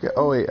don't think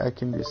oh wait, I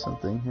can do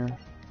something here.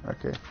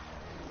 Okay.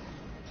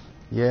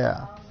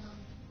 Yeah.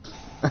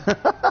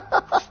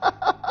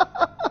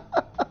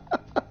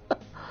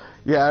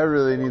 Yeah, I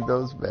really need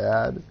those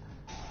bad.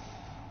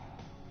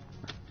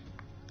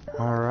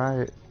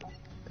 Alright.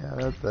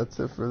 Yeah, that's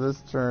it for this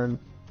turn.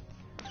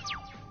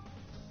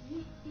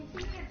 If he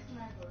gets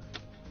Necro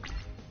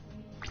Shade,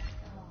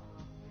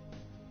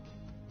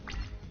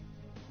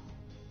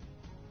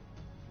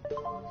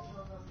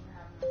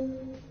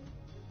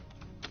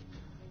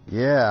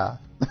 Yeah.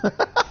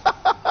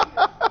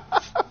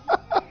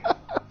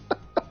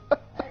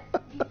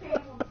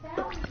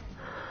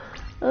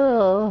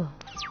 Oh.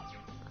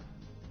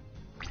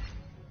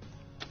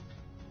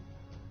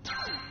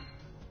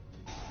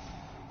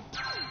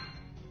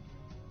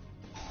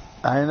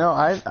 I know,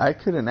 I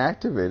couldn't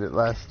activate it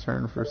last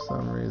turn for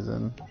some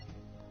reason.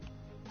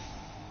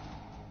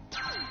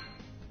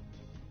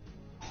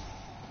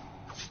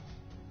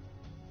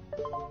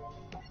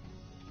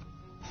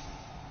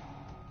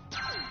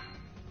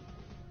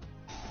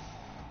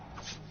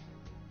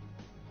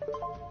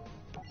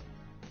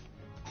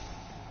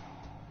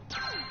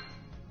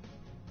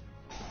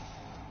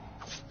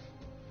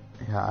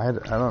 Yeah, I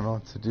don't know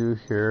what to do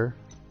here.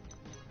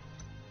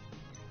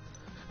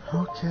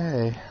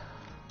 Okay.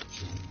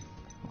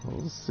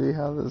 We'll see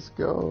how this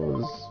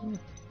goes. Oh,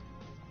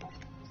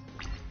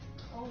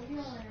 he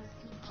only has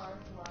 2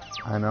 cards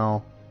left. I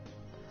know.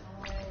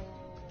 Oh.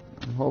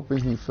 I'm hoping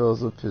he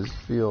fills up his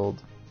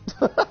field.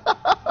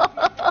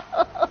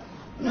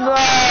 No!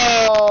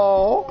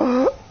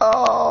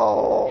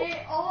 Oh!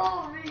 They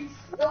all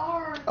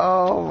restart!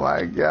 Oh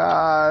my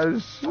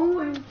gosh. Oh,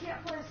 and you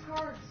can't play his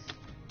cards.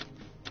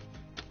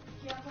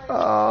 You can't play his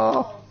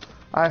Oh. cards.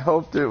 I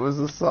hoped it was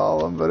a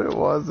solemn, but it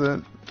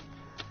wasn't.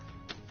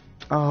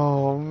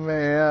 Oh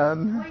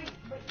man. Wait,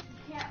 but you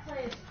can't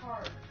play his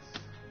cards.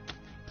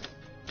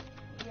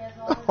 He has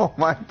all his Oh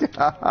my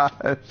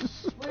gosh.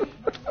 Wait,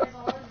 but he has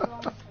all his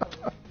own code.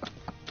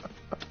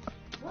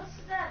 What's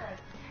that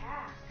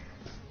attack?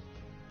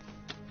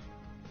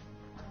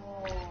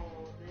 Oh,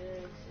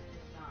 this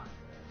is not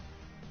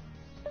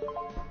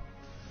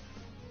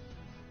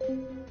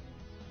good.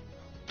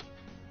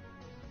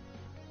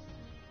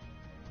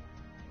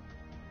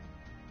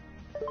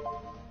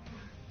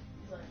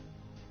 He's like,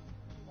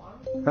 why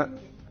don't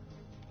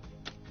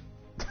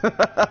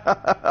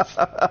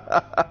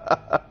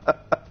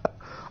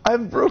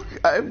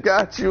I've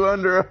got you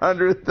under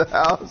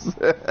 100,000.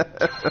 Hey,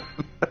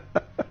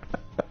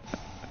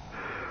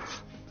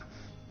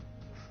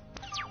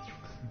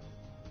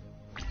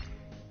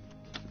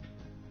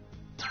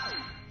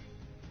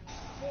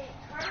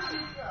 try to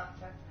use the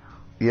effect now.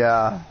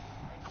 Yeah.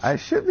 I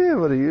should be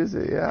able to use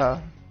it,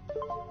 yeah.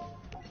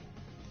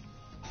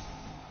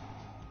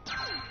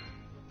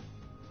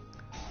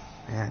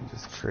 Man,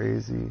 just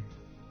crazy. This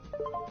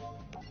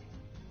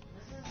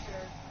is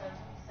your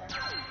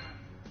 7th.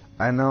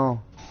 I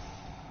know.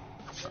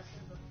 This is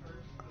the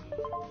first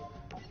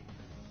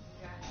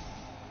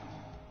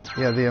game.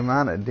 Yeah, the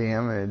amount of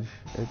damage,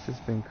 it's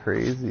just been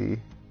crazy.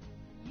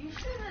 You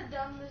should have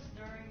done this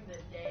during the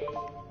day.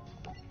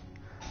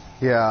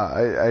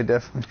 Yeah, I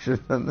definitely should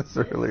have done this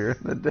earlier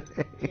in the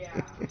day.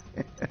 Yeah.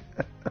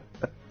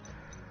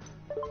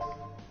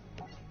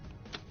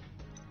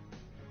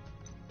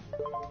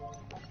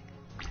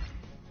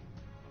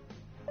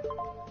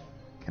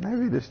 Can I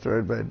be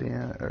destroyed by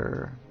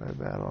by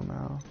battle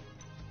now?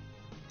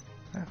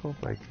 I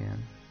hope I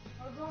can.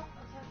 Oh, don't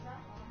attack that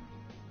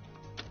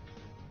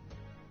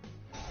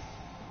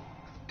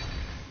one.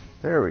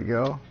 There we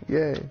go.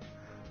 Yay.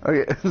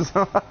 Okay,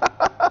 so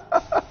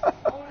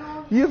Oh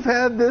no. you've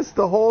had this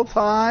the whole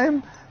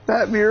time?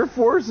 That mirror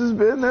force has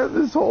been there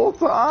this whole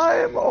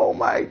time? Oh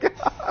my gosh.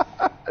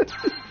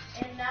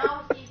 And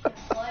now he can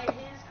play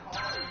his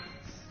cards.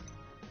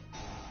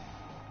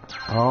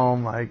 Oh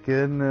my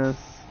goodness.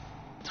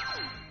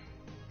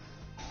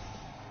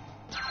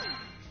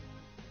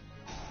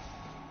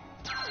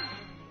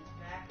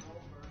 Back over.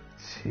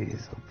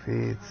 Jeez, oh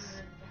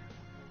Pete's.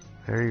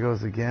 There he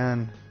goes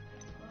again.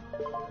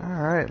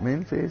 Alright,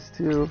 main phase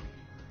 2.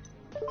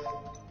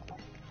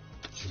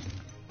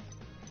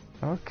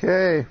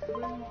 Okay.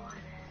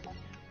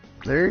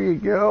 There you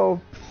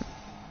go.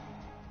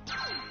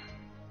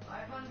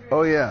 500.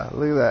 Oh yeah,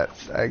 look at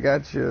that. I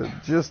got you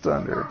just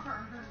under.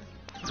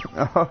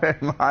 Oh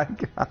my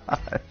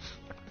gosh.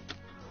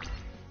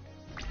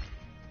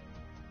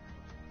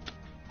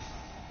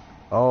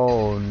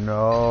 Oh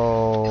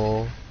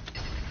no.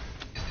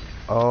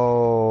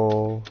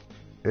 Oh,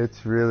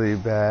 it's really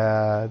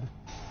bad.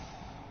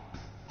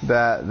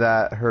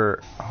 That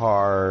hurt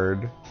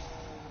hard.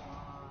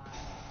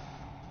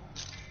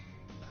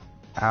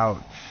 Ouch.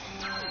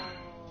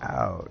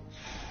 Ouch.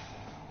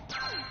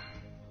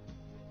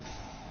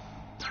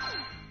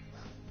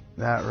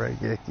 That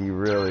Raigeki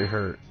really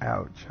hurt.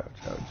 Ouch, ouch,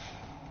 ouch.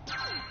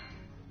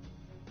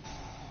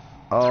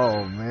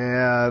 Oh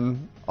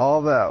man,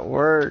 all that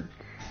work.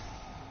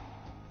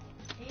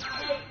 He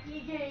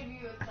gave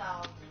you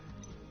 1,000.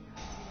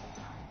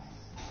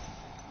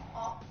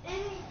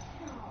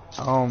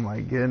 Oh my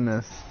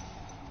goodness.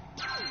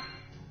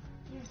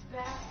 He's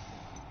back.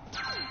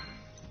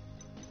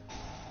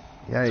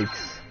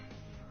 Yikes.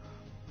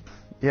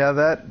 Yeah,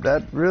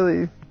 that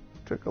really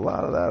took a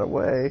lot of that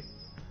away.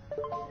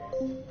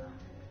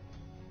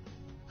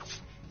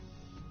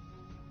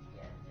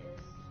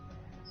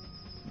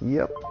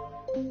 Yep. Oh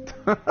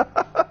no,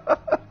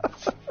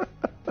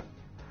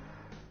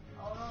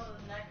 the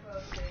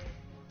necro save.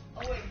 Oh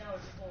wait, no,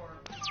 it's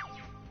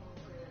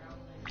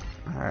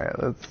 4. Alright,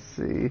 let's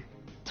see.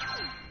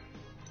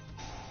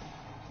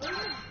 Look at the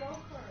spell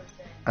card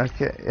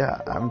thing. Okay, yeah,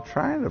 I'm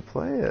trying to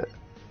play it.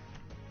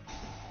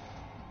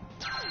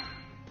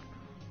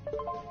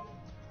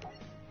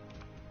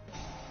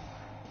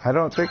 I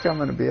don't think I'm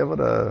going to be able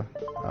to...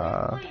 Wait, he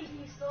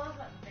still hasn't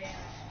vanished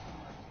too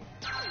much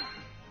yet.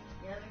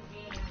 He hasn't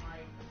gained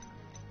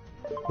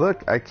like...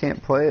 Look, I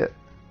can't play it.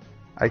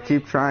 I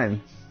keep trying.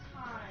 Each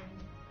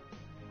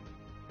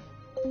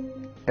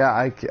time. Yeah,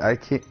 I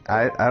can't...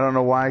 I don't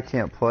know why I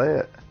can't play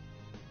it.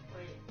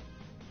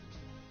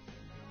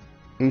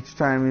 Wait. Each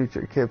time you...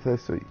 Okay, play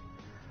sweet.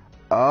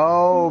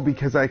 Oh,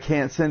 because I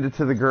can't send it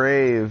to the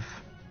grave.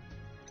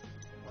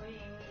 What do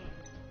you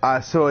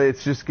mean? So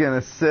it's just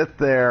gonna sit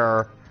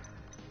there.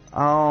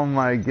 Oh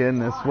my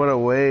goodness, what a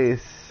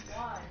waste.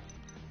 Why?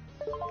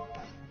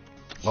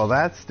 Well,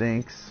 that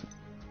stinks.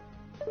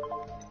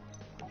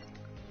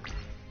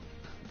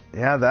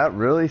 Yeah, that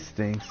really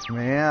stinks,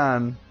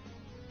 man.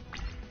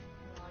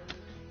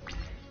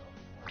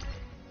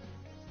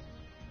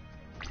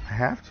 I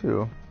have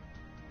to.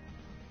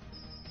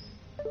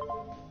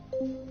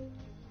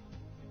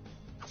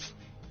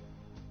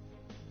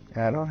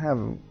 Yeah, I don't have...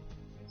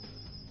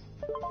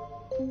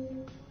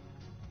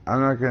 I'm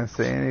not gonna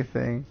say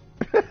anything.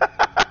 That's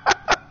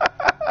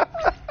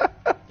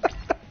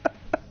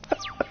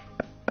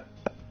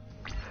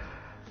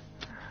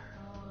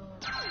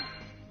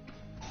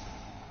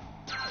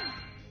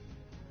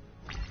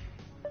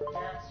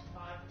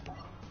 500.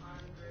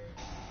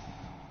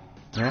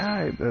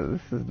 Yeah,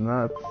 this is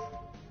nuts.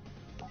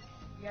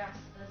 Yes,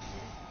 this is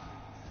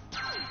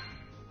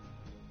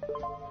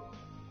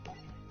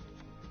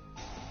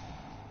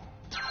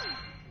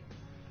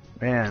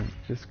Man,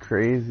 just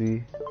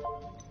crazy.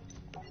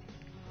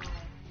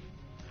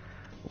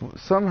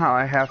 Somehow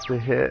I have to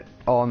hit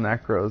all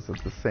necros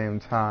at the same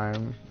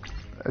time,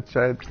 which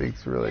I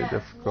think's really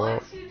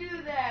difficult. Once you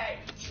do that,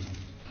 keep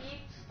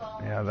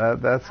stalling. Yeah,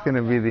 that's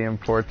gonna be the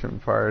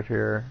important part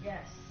here.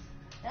 Yes.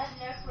 That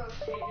necro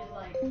shade is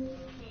like king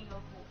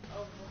of the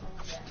whole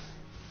deck.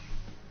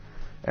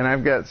 And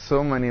I've got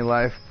so many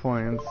life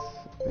points.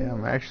 Yeah,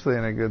 I'm actually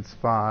in a good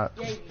spot.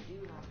 Yeah, you do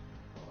have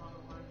a lot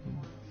of life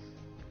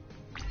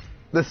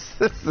points.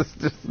 This is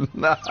just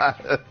nuts.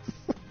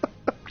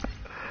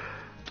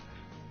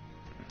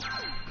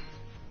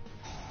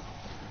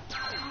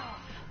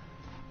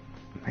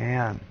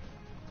 Man.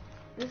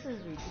 This is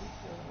ridiculous.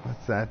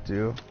 What's that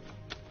do?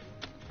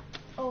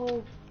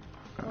 Oh.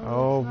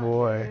 Oh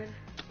boy. Good.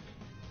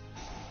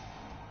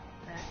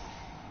 That's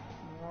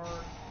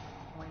more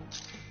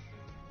points.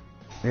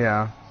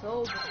 Yeah.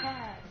 So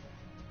bad.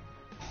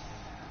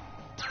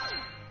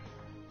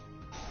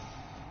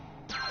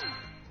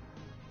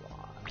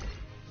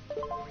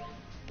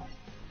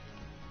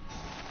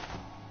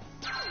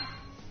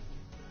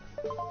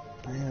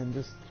 Man,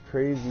 just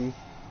crazy.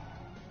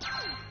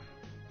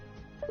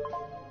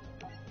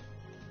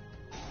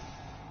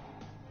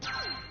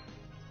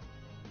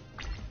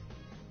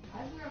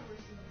 I've never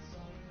seen so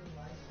many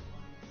lights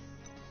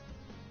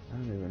I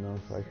don't even know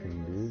if I can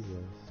do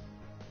this.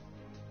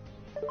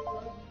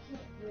 Well, you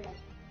can't wait.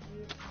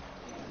 You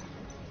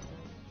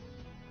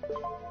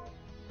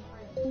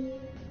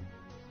can't.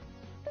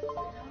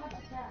 How much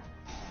is that?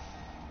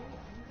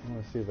 I want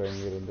to see if I can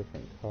get a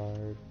different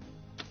card.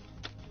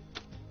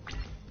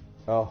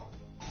 Oh,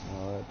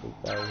 no,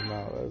 that was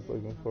not what I was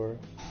looking for.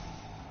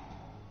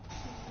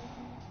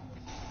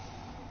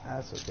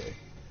 That's okay.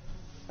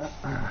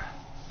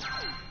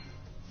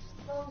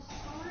 Those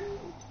three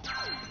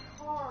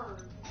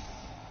cards.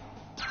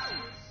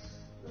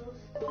 Those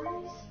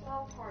three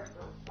spell cards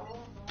are so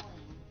annoying.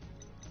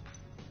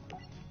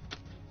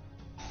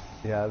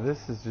 Yeah, this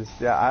is just,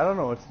 yeah, I don't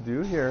know what to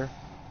do here.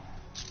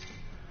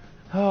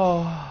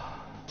 Oh,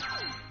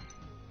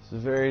 it's a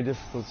very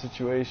difficult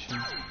situation.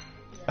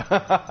 Oh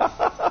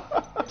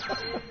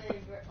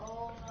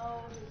no,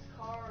 his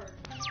card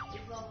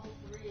is level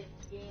 3,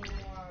 it's gain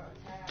more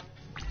attack.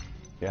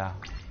 Yeah.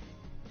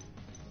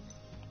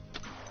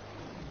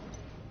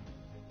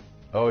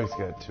 Oh, he's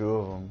got 2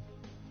 of them.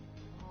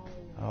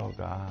 Oh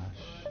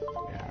gosh.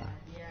 Yeah.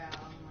 Yeah,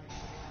 I'm like,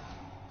 yeah.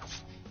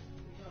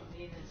 We don't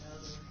need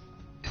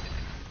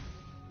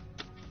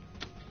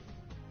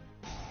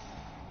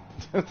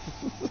another.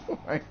 Oh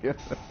my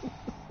goodness.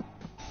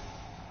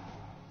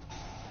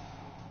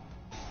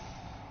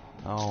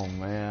 Oh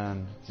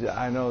man.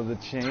 I know the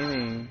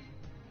chaining.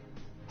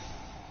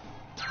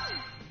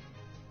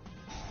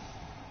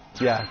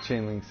 Yeah,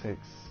 chain link 6.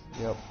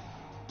 Yep.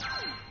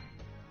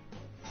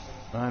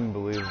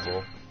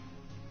 Unbelievable.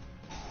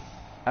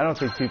 I don't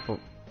think people.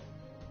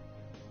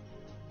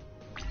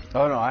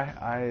 Oh no,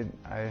 I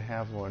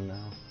have one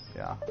now.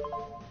 Yeah.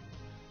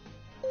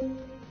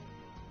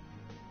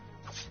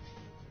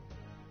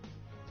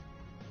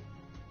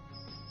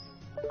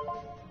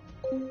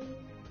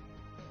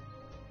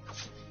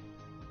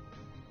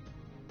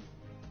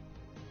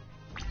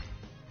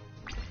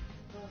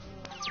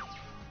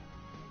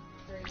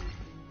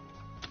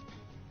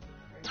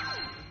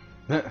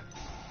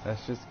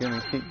 That's just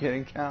gonna keep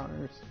getting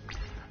counters.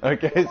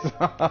 Okay, so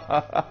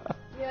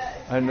Yeah,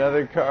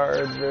 another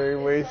card very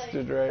it's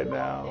wasted like, right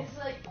now. It's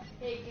like,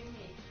 hey, give me.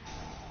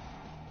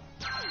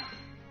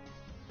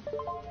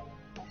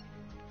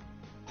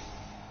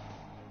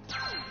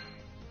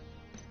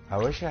 I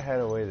wish I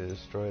had a way to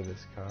destroy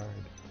this card.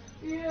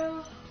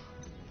 Yeah.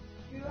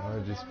 That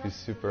would just be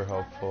super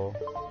helpful.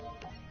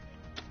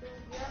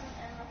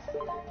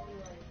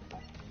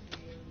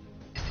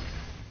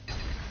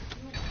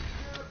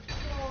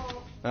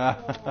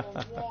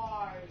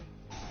 Why?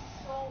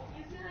 So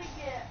he's gonna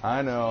get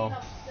I know.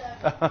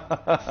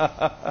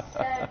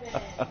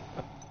 seven.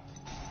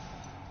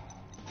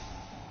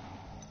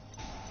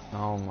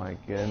 Oh my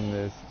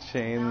goodness.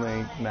 Chain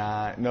link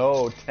 9.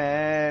 No,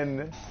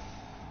 10.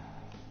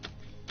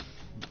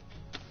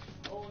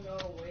 Oh no,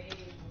 way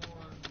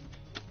more.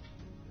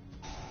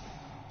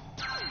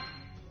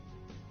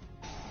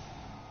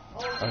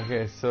 Oh,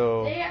 Okay,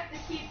 so they have to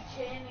keep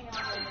chaining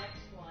on the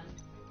next one.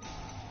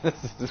 this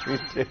is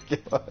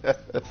ridiculous.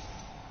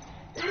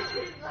 This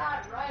is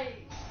not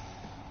right.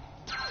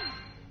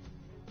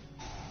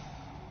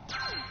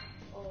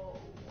 Oh.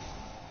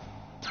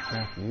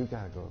 Matthew, you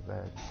gotta go to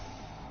bed.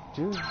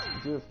 Do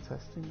you have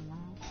testing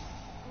tomorrow?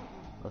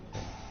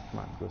 Okay, come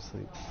on, go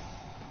sleep.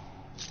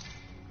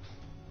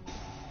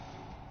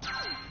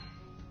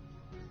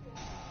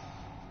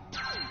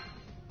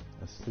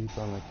 Asleep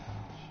on the couch.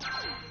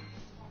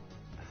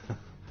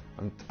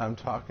 I'm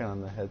talking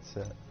on the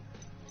headset.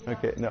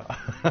 Okay, no.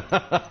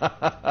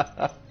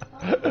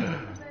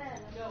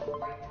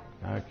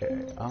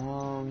 Okay,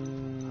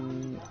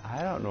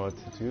 I don't know what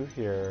to do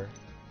here.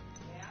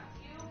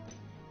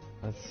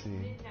 Let's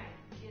see.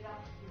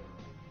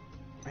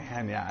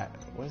 Man, yeah,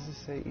 what does it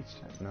say each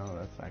time? No,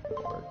 that's not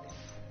gonna work.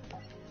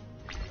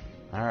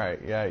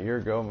 Alright, yeah, your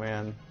go,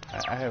 man.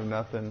 I have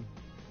nothing.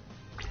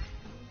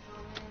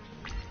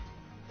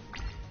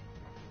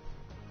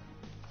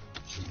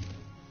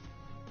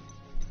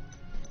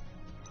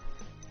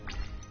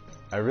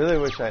 I really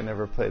wish I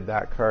never played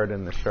that card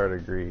in the Shard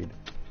of Greed.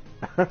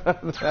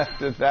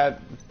 that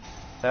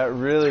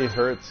really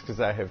hurts because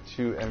I have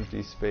 2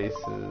 empty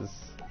spaces.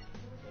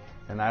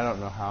 And I don't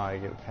know how I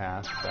get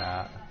past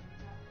that.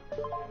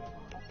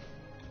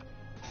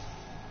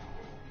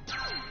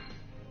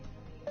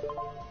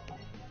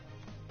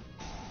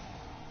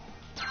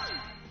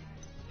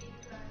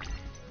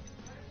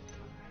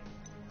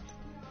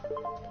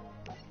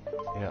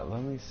 Yeah,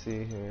 let me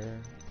see here.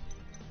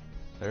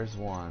 There's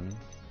one.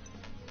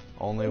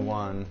 Only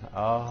one.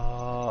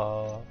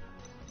 Oh.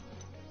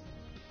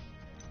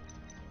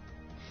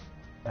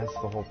 That's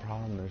the whole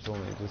problem. There's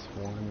only just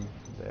one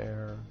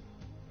there.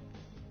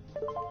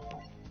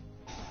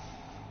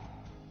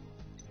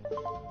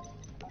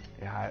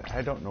 Yeah,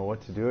 I don't know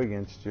what to do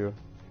against you.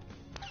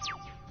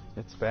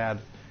 It's bad.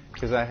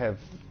 Because I have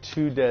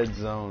 2 dead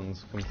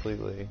zones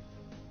completely.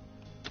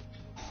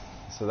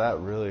 So that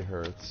really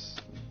hurts.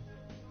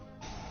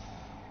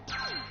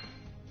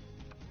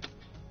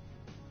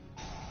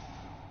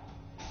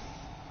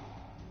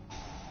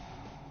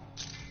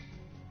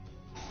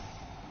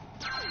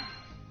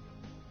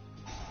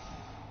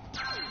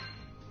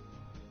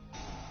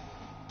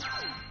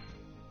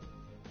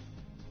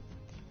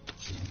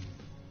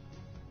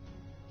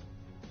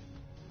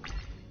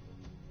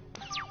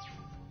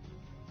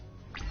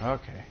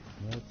 Okay,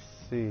 let's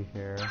see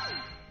here.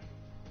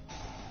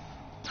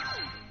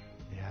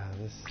 Yeah,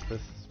 this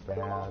is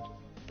bad.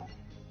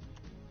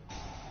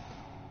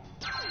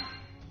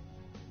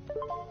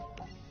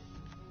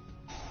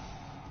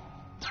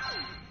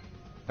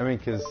 I mean,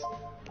 because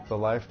the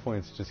life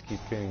points just keep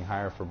getting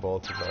higher for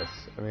both of us.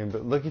 I mean,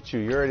 but look at you,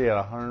 you're already at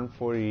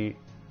 140.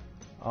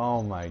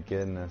 Oh my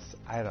goodness,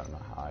 I don't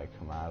know how I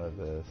come out of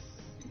this.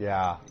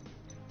 Yeah,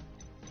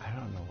 I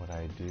don't know what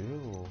I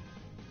do.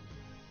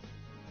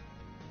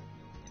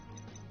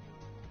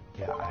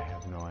 Yeah, I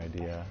have no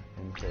idea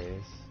in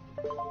phase.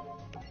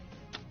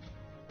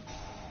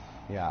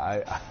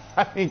 Yeah,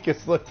 I mean,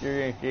 because look, you're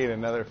going to gain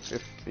another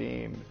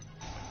 15.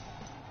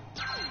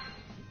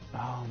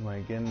 Oh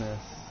my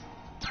goodness.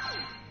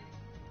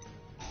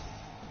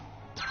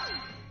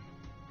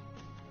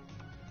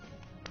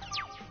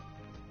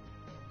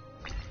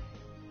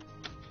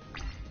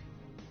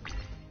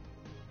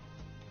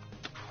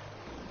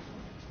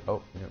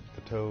 Oh, yep,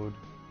 the toad.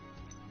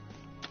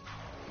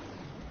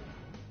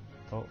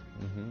 Oh,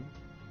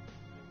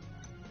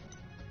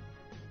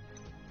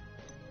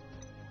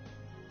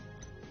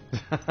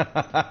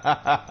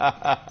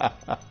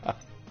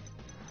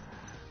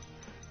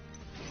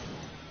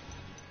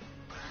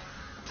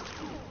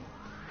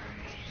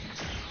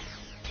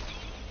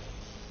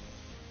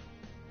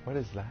 What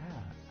is that?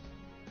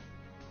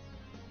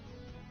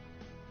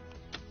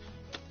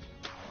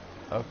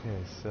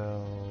 Okay,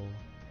 so...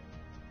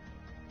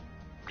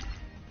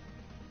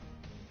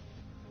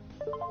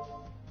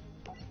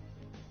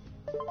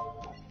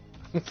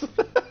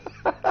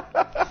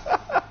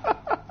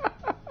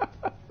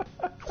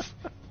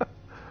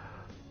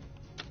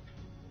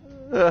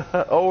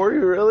 Oh, were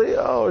you really?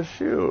 Oh,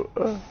 shoot.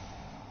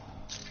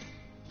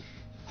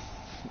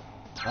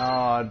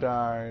 Oh,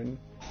 darn.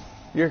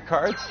 Your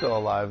card's still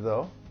alive,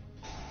 though.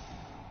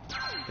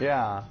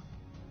 Yeah.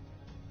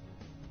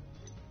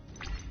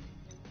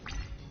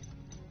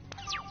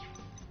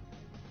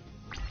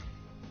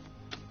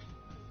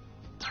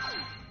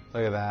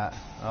 Look at that.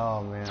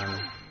 Oh,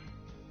 man.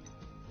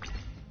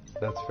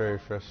 That's very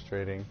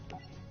frustrating.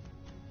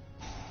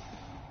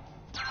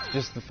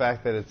 Just the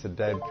fact that it's a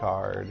dead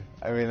card.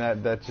 I mean,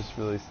 that just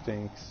really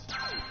stinks.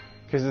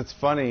 Because it's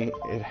funny,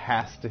 it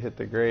has to hit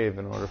the grave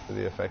in order for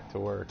the effect to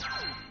work.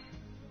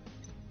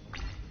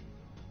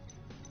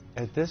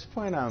 At this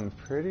point, I'm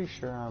pretty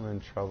sure I'm in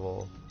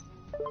trouble.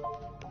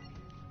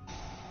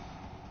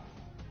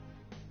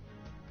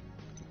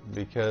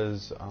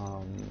 Because,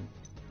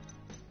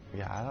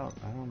 yeah, I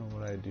don't know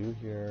what I do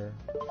here.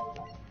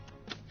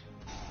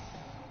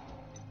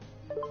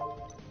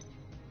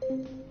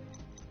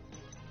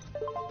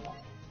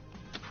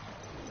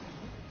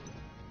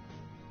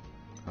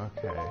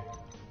 Okay.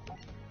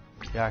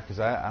 Yeah, because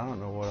I don't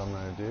know what I'm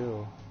going to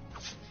do.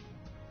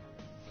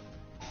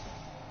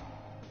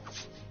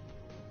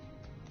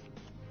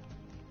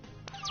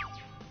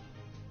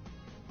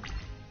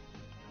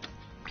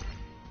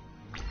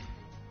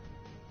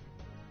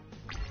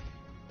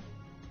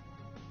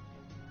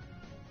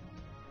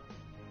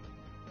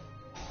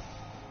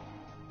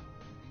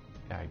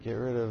 Yeah, get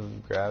rid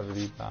of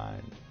Gravity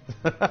Bind.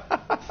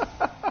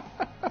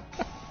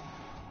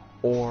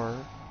 Or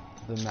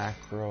the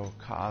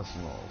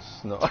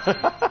Macrocosmos. No.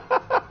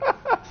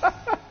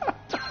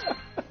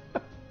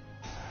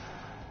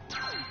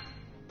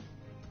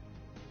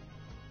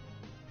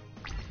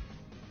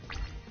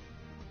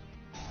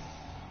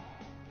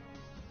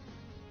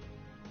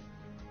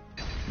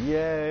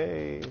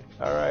 Yay!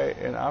 Alright,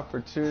 an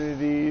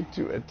opportunity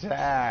to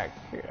attack.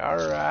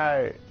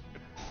 Alright.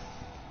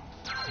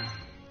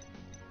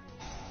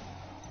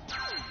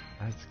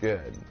 That's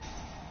good.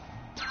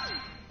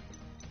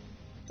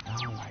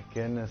 Oh my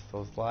goodness,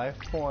 those life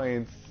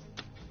points.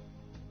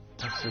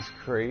 That's just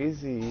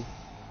crazy.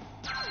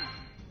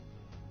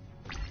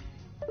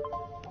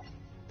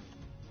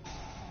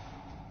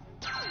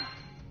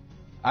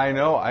 I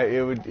know,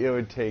 it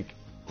would take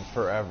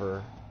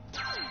forever.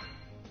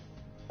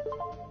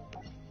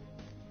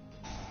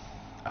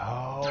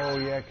 Oh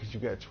yeah, because you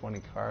got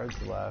 20 cards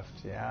left.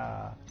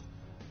 Yeah,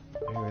 I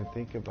didn't even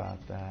think about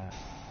that.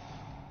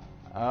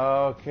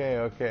 Okay,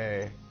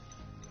 okay.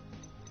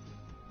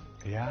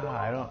 Yeah,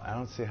 I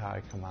don't see how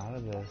I come out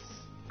of this.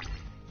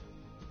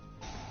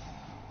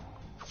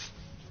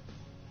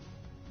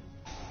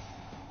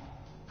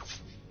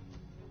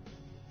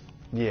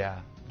 Yeah,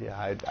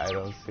 I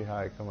don't see how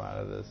I come out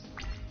of this.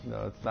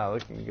 No, it's not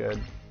looking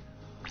good.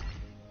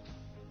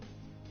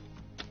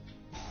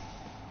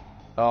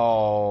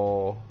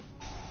 Oh,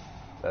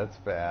 that's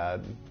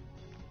bad.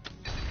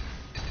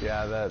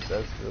 Yeah, that's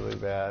really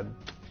bad.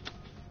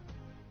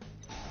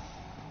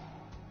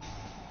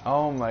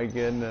 Oh my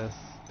goodness.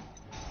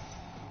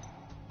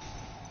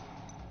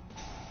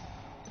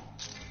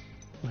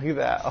 Look at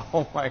that.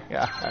 Oh my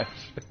gosh.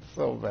 It's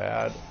so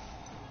bad.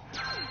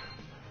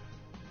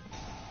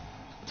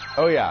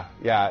 Oh yeah,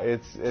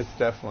 it's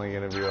definitely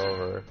gonna be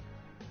over.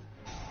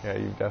 Yeah,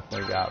 you've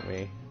definitely got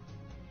me.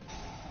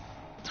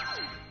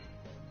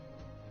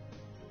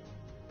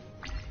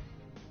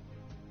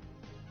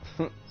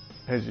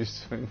 As you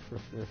swing for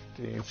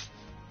 15.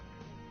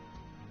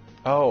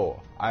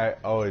 Oh,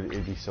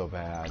 it'd be so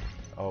bad.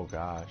 Oh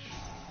gosh.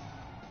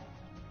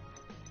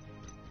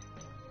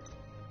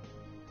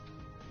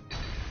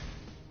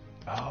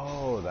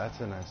 Oh, that's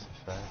a nice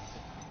effect.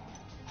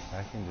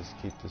 I can just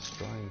keep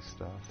destroying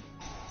stuff.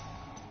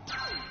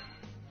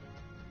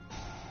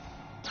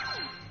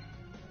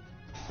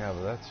 Yeah,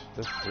 but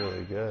that's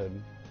really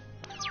good.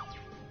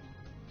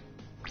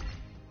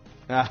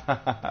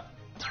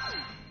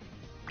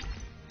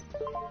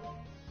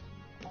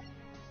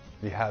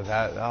 Yeah,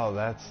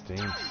 that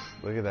stinks.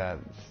 Look at that.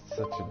 It's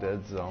such a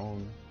dead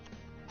zone.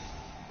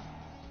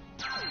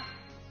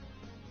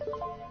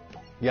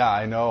 Yeah,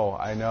 I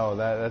know.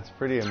 That's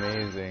pretty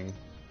amazing.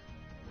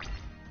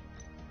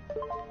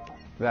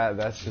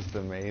 That's just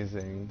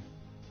amazing.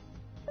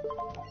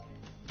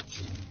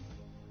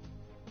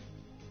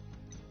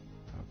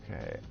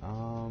 Okay,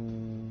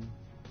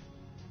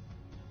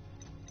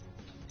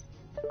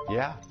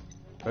 yeah.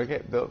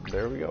 Okay,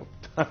 there we go.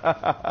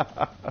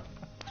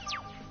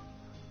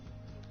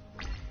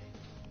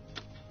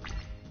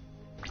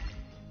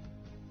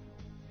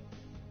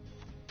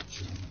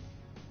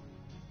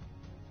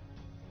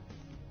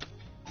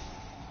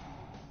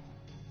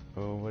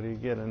 Oh, what are you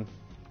getting?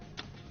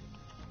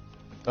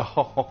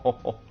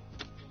 Oh,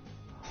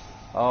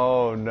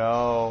 oh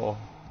no,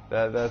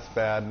 that's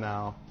bad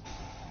now.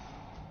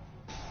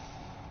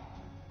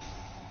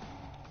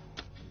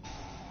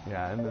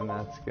 Yeah, and then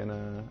that's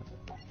gonna,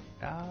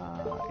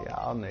 yeah,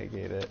 I'll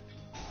negate it.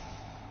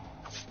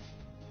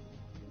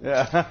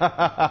 Yeah.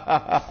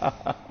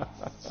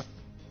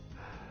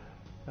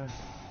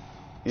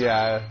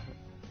 Yeah.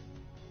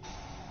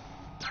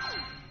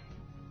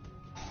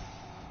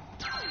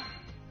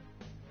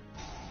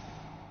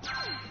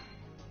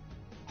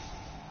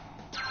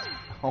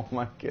 Oh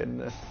my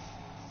goodness.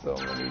 So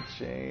many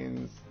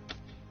chains.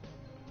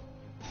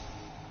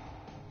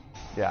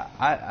 Yeah,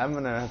 I'm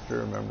gonna have to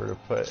remember to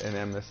put an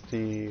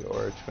MST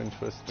or a Twin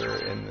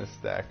Twister in this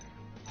deck.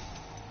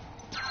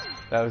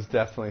 That was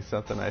definitely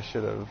something I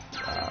should have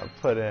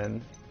put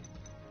in.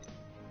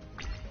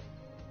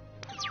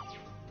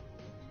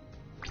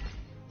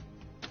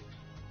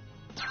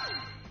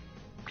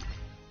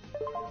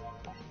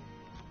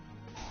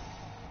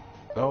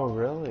 Oh,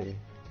 really?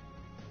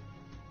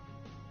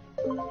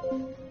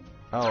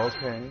 Oh,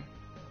 okay.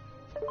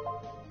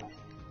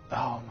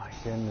 Oh my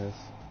goodness.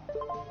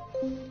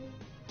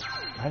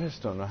 I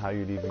just don't know how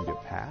you'd even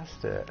get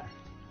past it.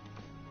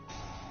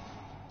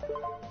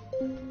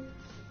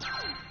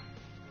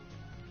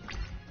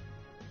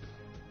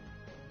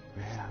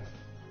 Man.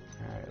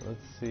 Alright, let's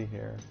see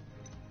here.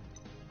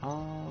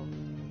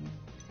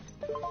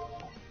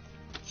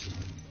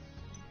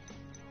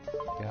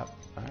 Yep.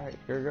 Alright,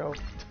 here we go.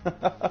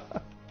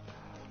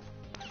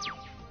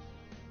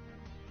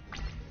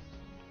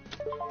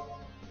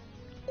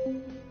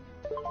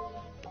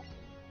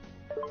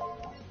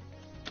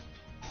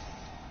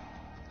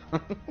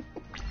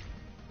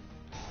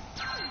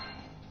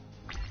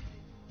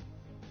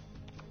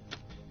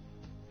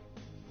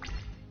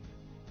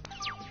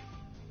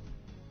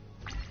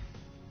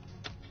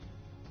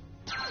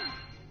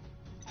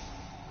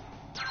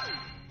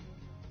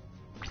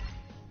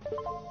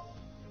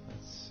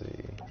 Let's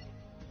see.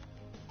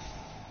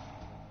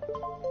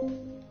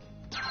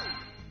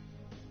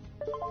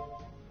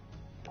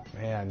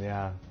 Man,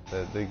 yeah,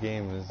 the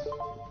game is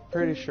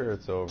pretty sure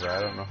it's over.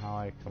 I don't know how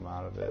I come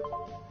out of it.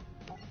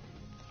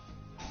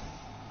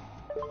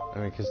 I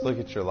mean, because look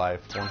at your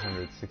life,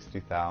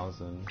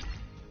 160,000.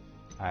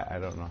 I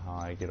don't know how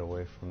I get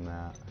away from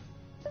that.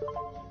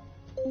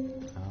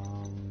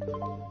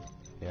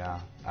 Yeah,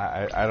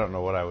 I don't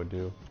know what I would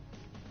do.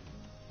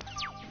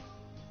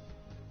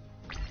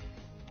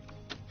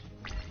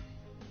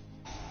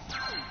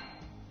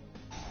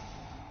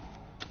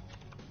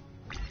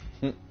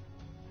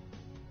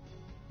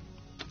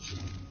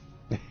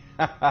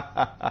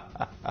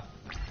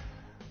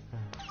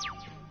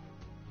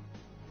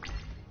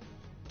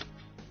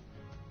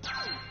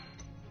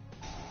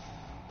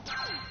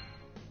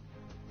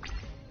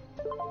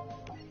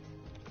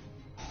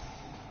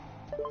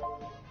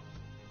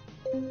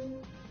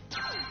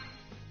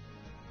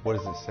 What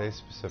does it say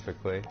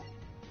specifically?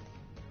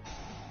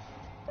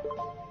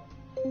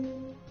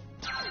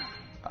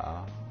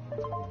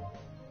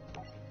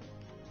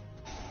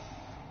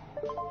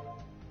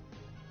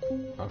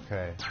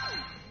 Okay.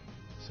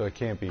 So it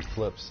can't be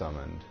flip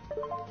summoned.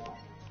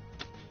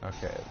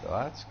 Okay,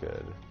 well that's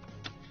good.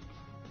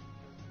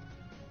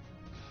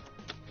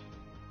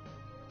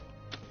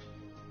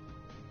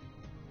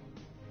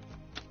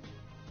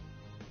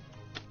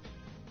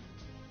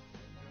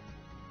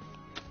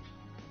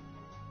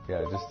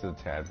 Yeah, just a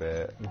tad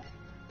bit.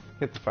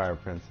 Get the Fire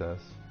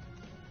Princess.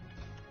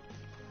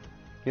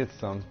 Get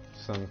some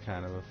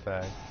kind of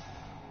effect.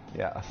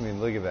 Yeah, I mean,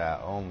 look at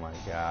that. Oh my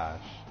gosh.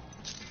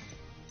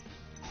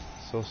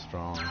 So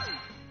strong.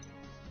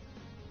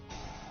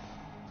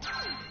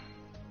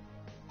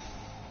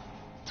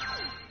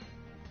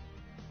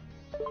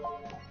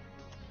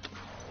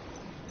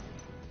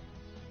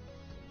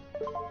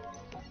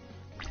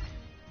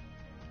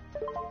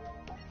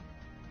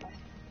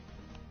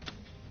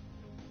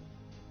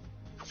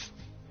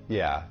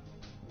 Yeah,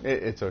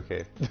 it's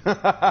okay.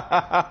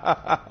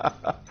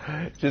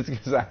 Just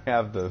because I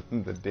have the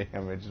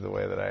damage the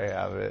way that I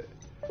have it.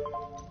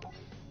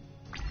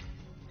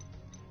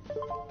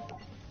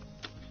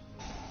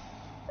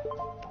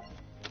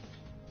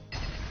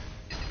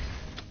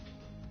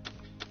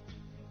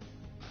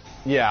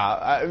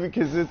 Yeah,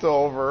 because it's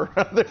over.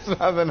 There's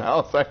nothing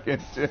else I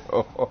can do.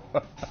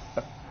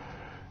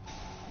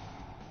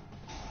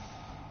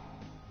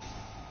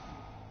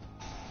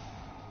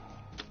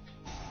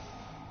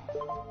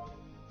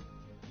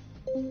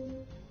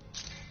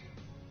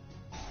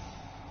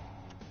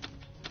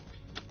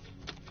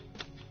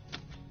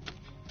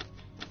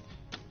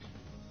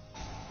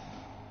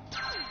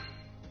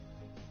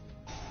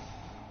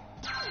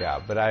 Yeah,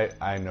 but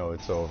I know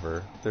it's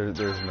over.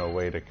 There's no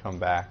way to come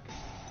back.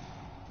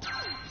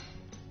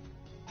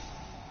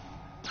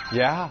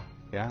 Yeah,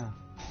 yeah.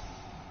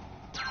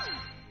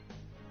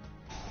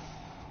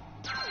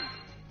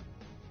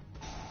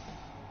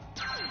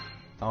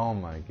 Oh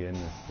my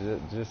goodness,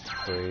 just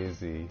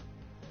crazy.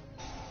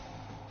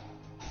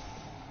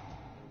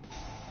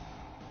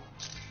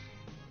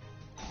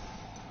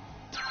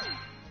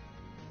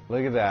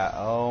 Look at that,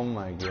 oh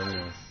my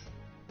goodness.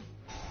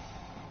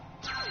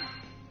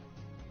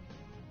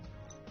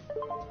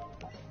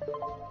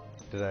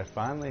 Did I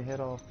finally hit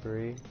all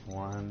three?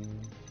 1,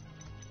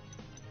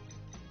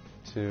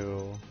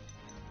 2.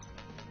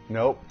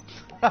 Nope.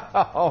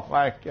 Oh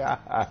my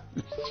gosh.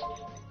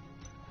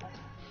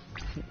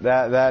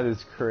 That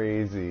is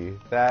crazy.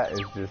 That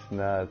is just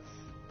nuts.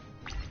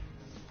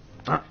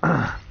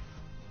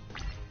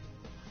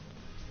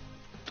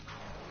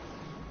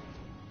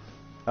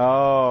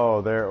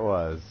 Oh, there it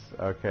was.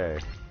 Okay.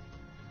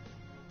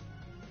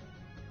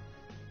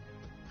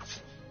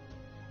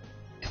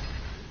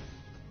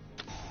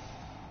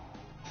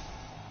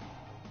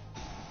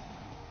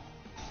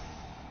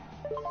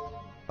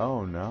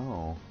 Oh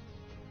no.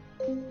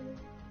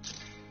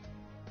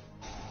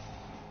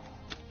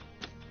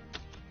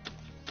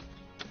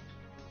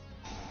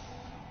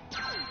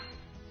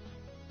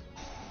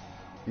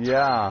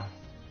 Yeah.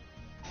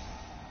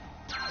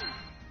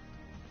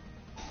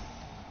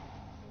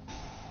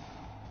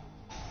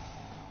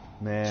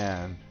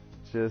 Man,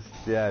 just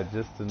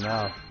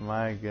enough.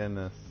 My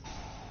goodness.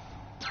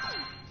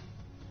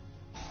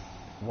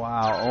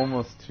 Wow,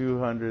 almost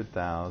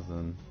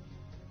 200,000.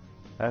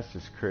 That's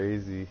just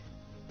crazy.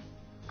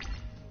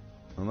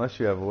 Unless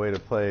you have a way to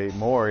play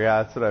more.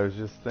 Yeah, that's what I was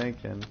just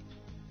thinking.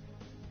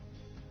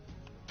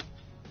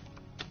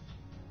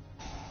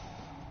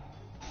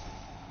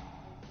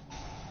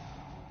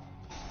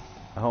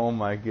 Oh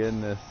my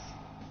goodness.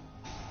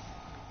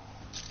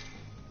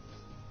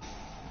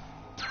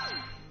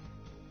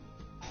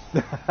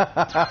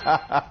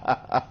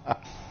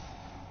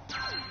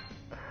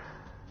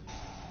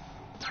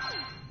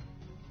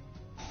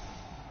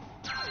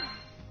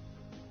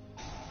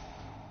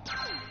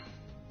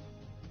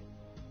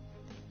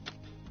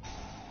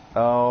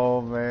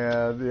 Oh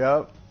man,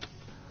 yep.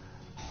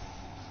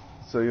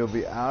 So you'll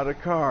be out of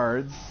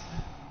cards.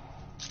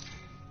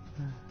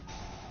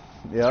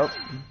 Yep.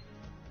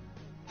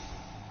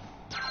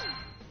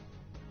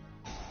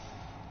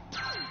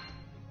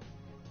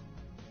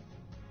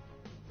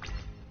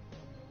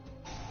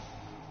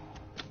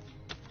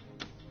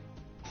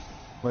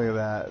 Look at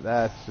that.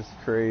 That's just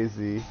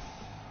crazy.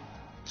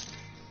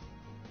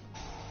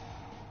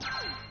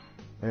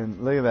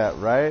 And look at that,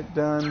 right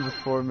done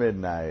before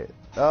midnight.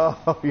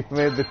 Oh, you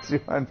made the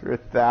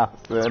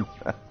 200,000.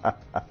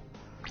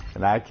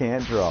 And I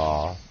can't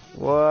draw.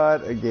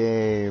 What a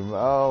game.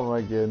 Oh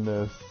my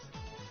goodness.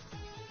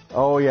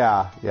 Oh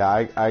yeah,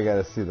 I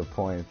gotta see the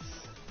points.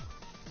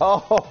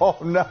 Oh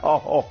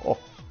no.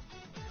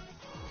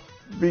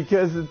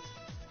 Because it's,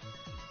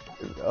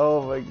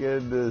 oh my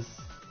goodness.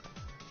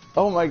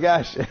 Oh my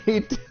gosh,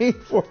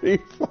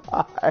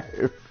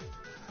 1845.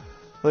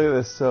 Look at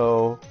this.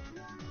 So,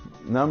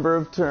 number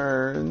of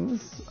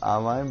turns,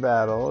 online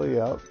battle,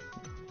 yep.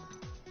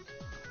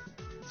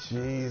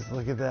 Jeez,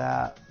 look at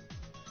that.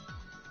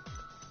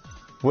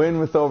 Win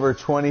with over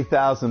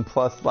 20,000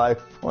 plus life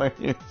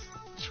points.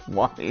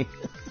 20.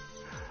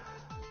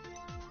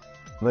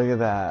 Look at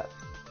that.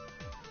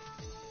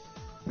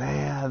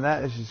 Man,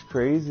 that is just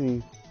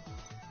crazy.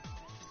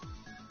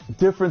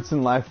 Difference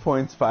in life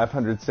points,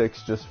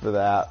 506 just for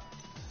that.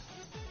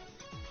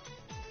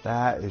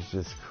 That is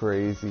just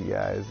crazy,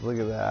 guys. Look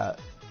at that.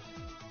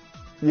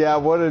 Yeah,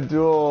 what a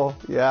duel.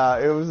 Yeah,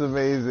 it was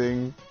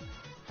amazing.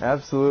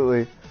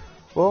 Absolutely.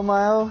 Well,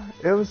 Mile,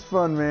 it was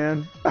fun,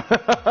 man.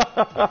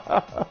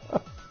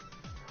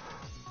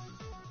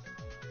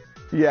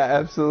 Yeah,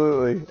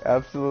 absolutely.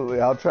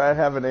 Absolutely. I'll try to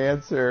have an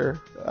answer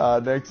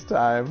next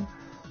time.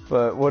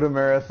 But what a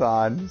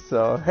marathon.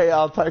 So, hey,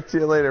 I'll talk to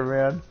you later,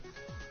 man.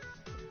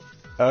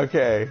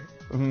 Okay.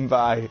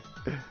 Bye.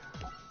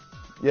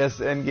 Yes,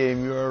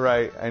 Endgame, you are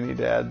right. I need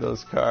to add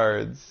those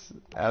cards.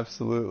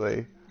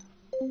 Absolutely.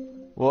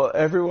 Well,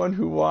 everyone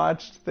who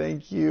watched,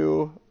 thank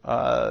you.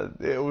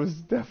 It was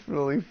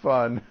definitely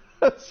fun.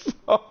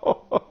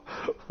 So,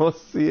 we'll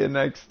see you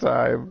next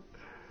time.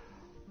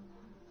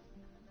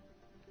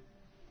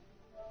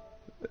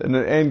 And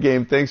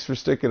Endgame, thanks for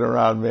sticking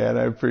around, man.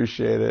 I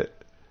appreciate it.